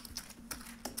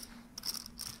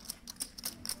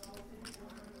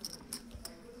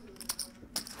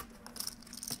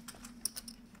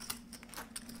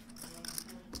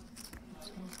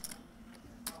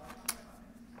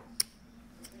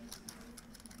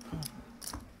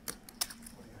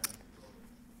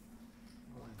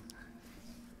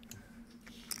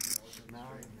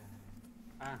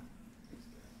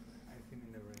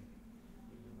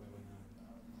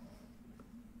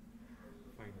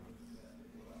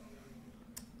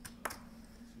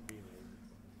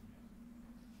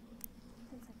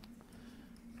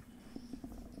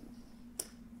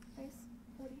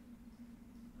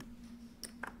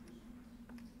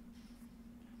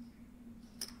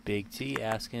 Big T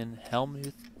asking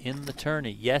Hellmuth in the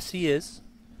tourney. Yes, he is.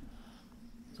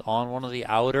 He's on one of the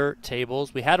outer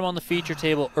tables. We had him on the feature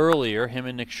table earlier. Him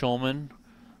and Nick Schulman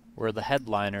were the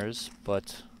headliners,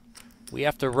 but we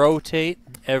have to rotate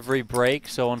every break,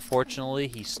 so unfortunately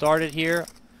he started here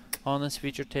on this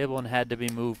feature table and had to be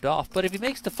moved off. But if he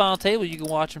makes the final table, you can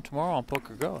watch him tomorrow on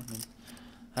PokerGO. I mean,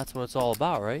 that's what it's all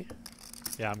about, right?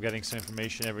 Yeah, I'm getting some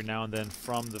information every now and then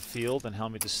from the field, and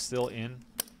Hellmuth is still in.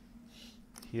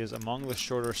 He is among the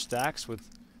shorter stacks with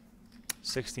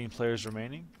 16 players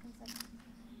remaining.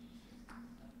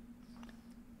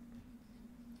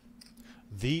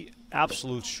 The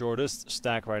absolute shortest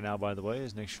stack right now, by the way,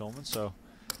 is Nick Schulman, so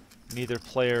neither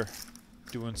player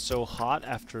doing so hot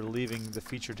after leaving the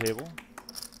feature table.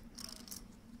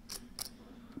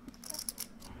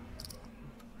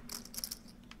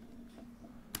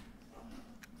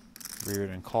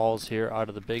 Reardon calls here out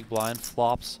of the big blind,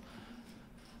 flops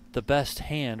the best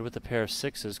hand with a pair of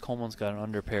sixes. Coleman's got an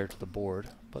under pair to the board,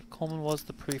 but Coleman was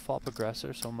the pre-flop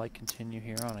aggressor, so might continue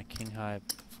here on a king-high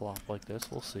flop like this.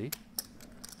 We'll see.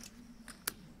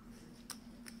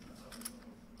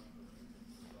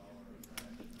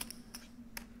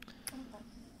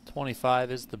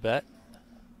 $25 is the bet.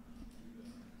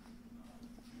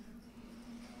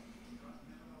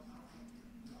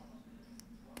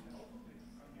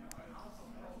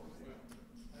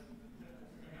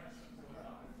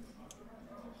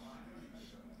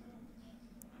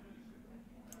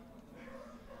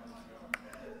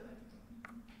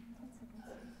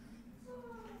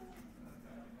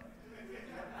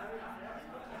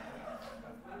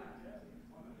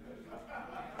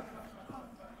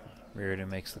 Reardon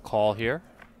makes the call here.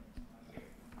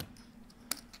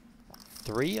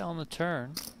 3 on the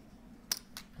turn.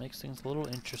 Makes things a little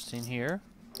interesting here.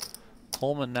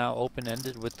 Coleman now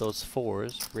open-ended with those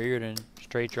 4s. Reardon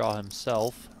straight draw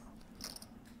himself.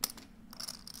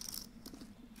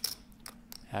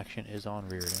 Action is on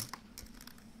Reardon.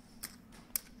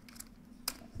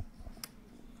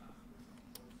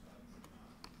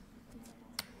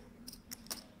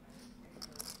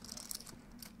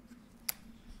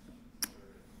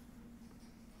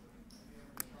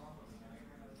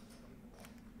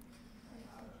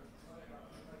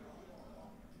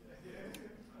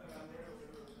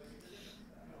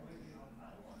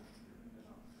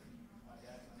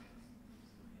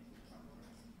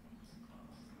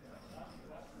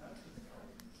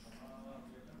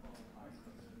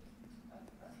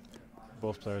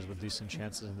 Both players with decent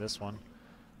chances in this one.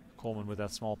 Coleman with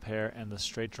that small pair and the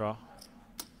straight draw.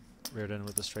 Reardon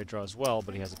with the straight draw as well,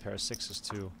 but he has a pair of 6s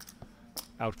to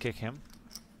outkick him.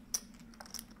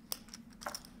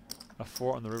 A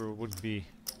 4 on the river would be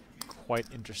quite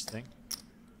interesting.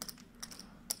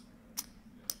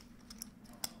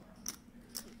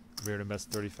 Reardon bets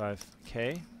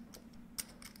 35K.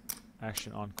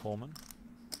 Action on Coleman.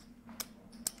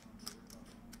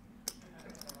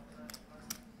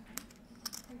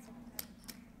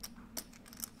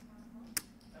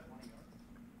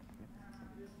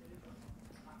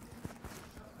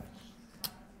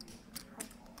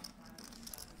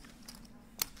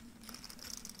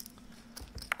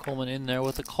 Coleman in there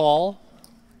with a call.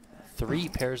 3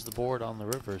 pairs the board on the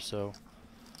river, so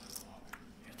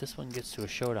if this one gets to a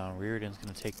showdown, Reardon's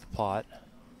going to take the pot.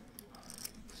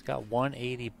 He's got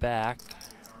 180 back,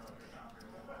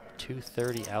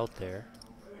 230 out there.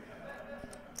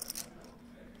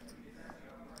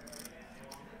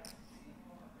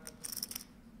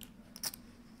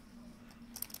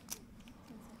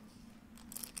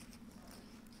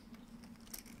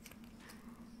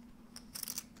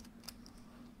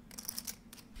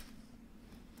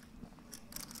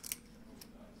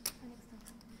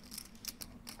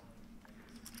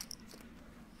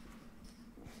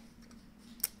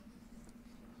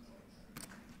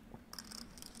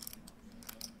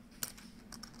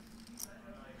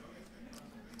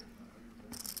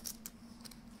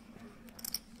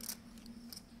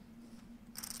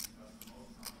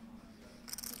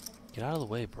 Get out of the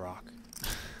way, Brock.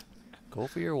 Go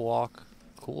for your walk.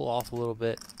 Cool off a little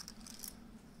bit.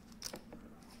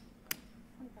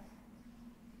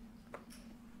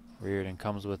 Reardon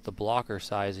comes with the blocker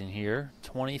sizing here.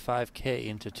 25K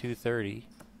into 230.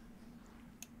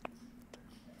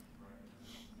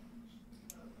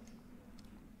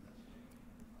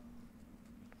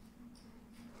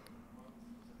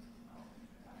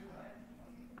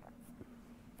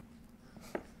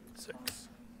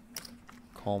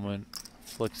 Coleman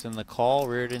flicks in the call.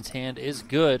 Reardon's hand is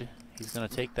good. He's going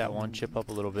to take that one, chip up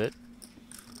a little bit.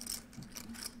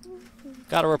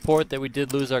 Got a report that we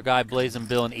did lose our guy Blazing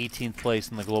Bill in 18th place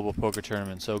in the Global Poker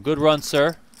Tournament. So good run,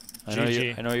 sir. I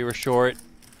know you were short,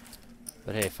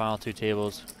 but hey, final 2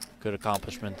 tables, good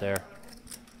accomplishment there.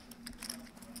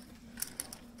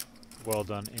 Well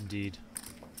done indeed.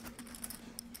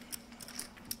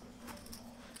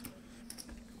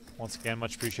 Once again,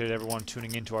 much appreciated everyone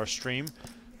tuning into our stream.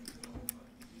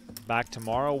 Back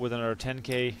tomorrow with another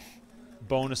 10K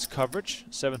bonus coverage,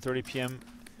 7:30 p.m.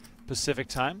 Pacific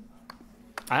time.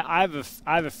 I have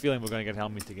a feeling we're going to get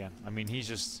Hellmuth again. I mean, he's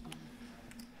just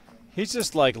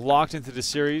like locked into the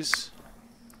series.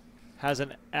 Has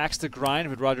an axe to grind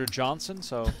with Roger Johnson,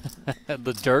 so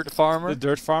the dirt farmer. The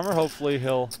dirt farmer. Hopefully,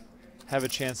 he'll have a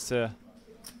chance to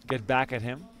get back at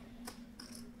him.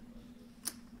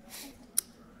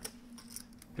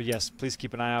 But yes, please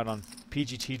keep an eye out on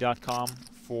pgt.com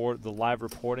for the live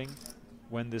reporting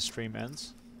when this stream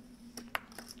ends.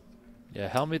 Yeah,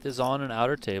 Hellmuth is on an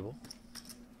outer table.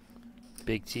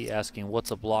 Big T asking,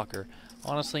 what's a blocker?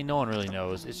 Honestly, no one really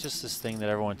knows. It's just this thing that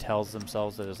everyone tells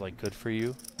themselves that is like good for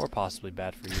you or possibly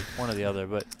bad for you. One or the other,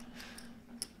 but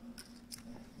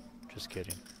just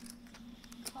kidding.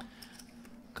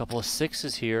 Couple of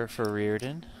 6s here for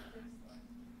Reardon.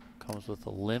 Comes with a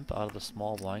limp out of the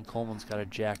small blind. Coleman's got a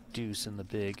jack deuce in the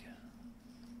big.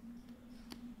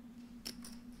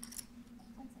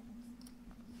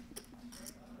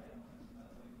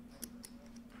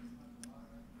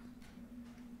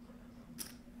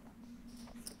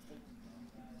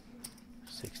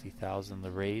 $60,000 the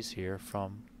raise here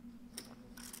from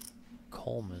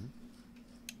Coleman.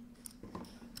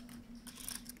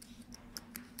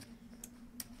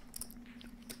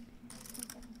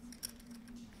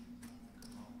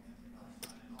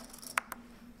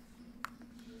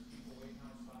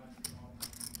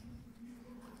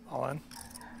 All in.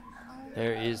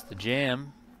 There is the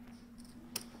jam.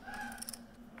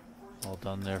 All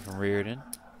done there from Reardon.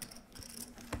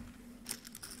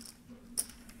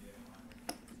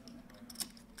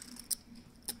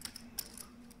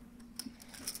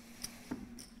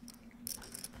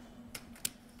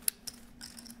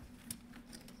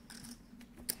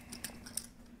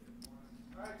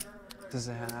 Does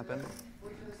it happen?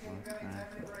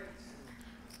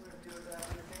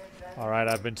 All right,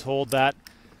 I've been told that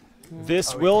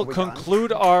this will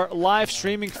conclude our live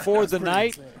streaming for the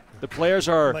night. The players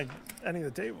are Like any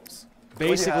of the tables.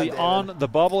 basically on the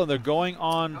bubble, and they're going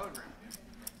on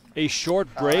a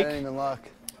short break. I didn't even look.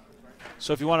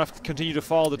 So if you want to continue to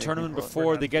follow the tournament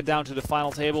before they get down to the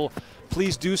final table,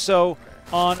 please do so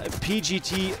on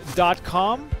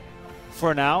pgt.com.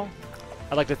 For now,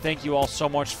 I'd like to thank you all so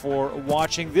much for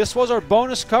watching. This was our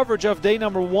bonus coverage of day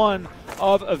number 1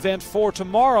 of Event 4.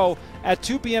 Tomorrow at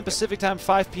 2 p.m. Pacific Time,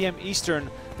 5 p.m. Eastern,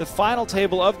 the final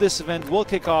table of this event will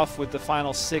kick off with the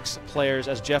final 6 players,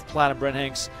 as Jeff Platt and Brent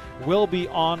Hanks will be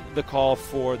on the call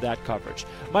for that coverage.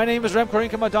 My name is Remko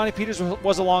Rinkema. Donnie Peters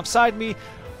was alongside me.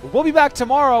 We'll be back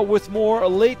tomorrow with more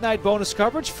late night bonus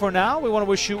coverage. For now, we want to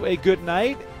wish you a good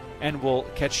night, and we'll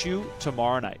catch you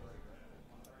tomorrow night.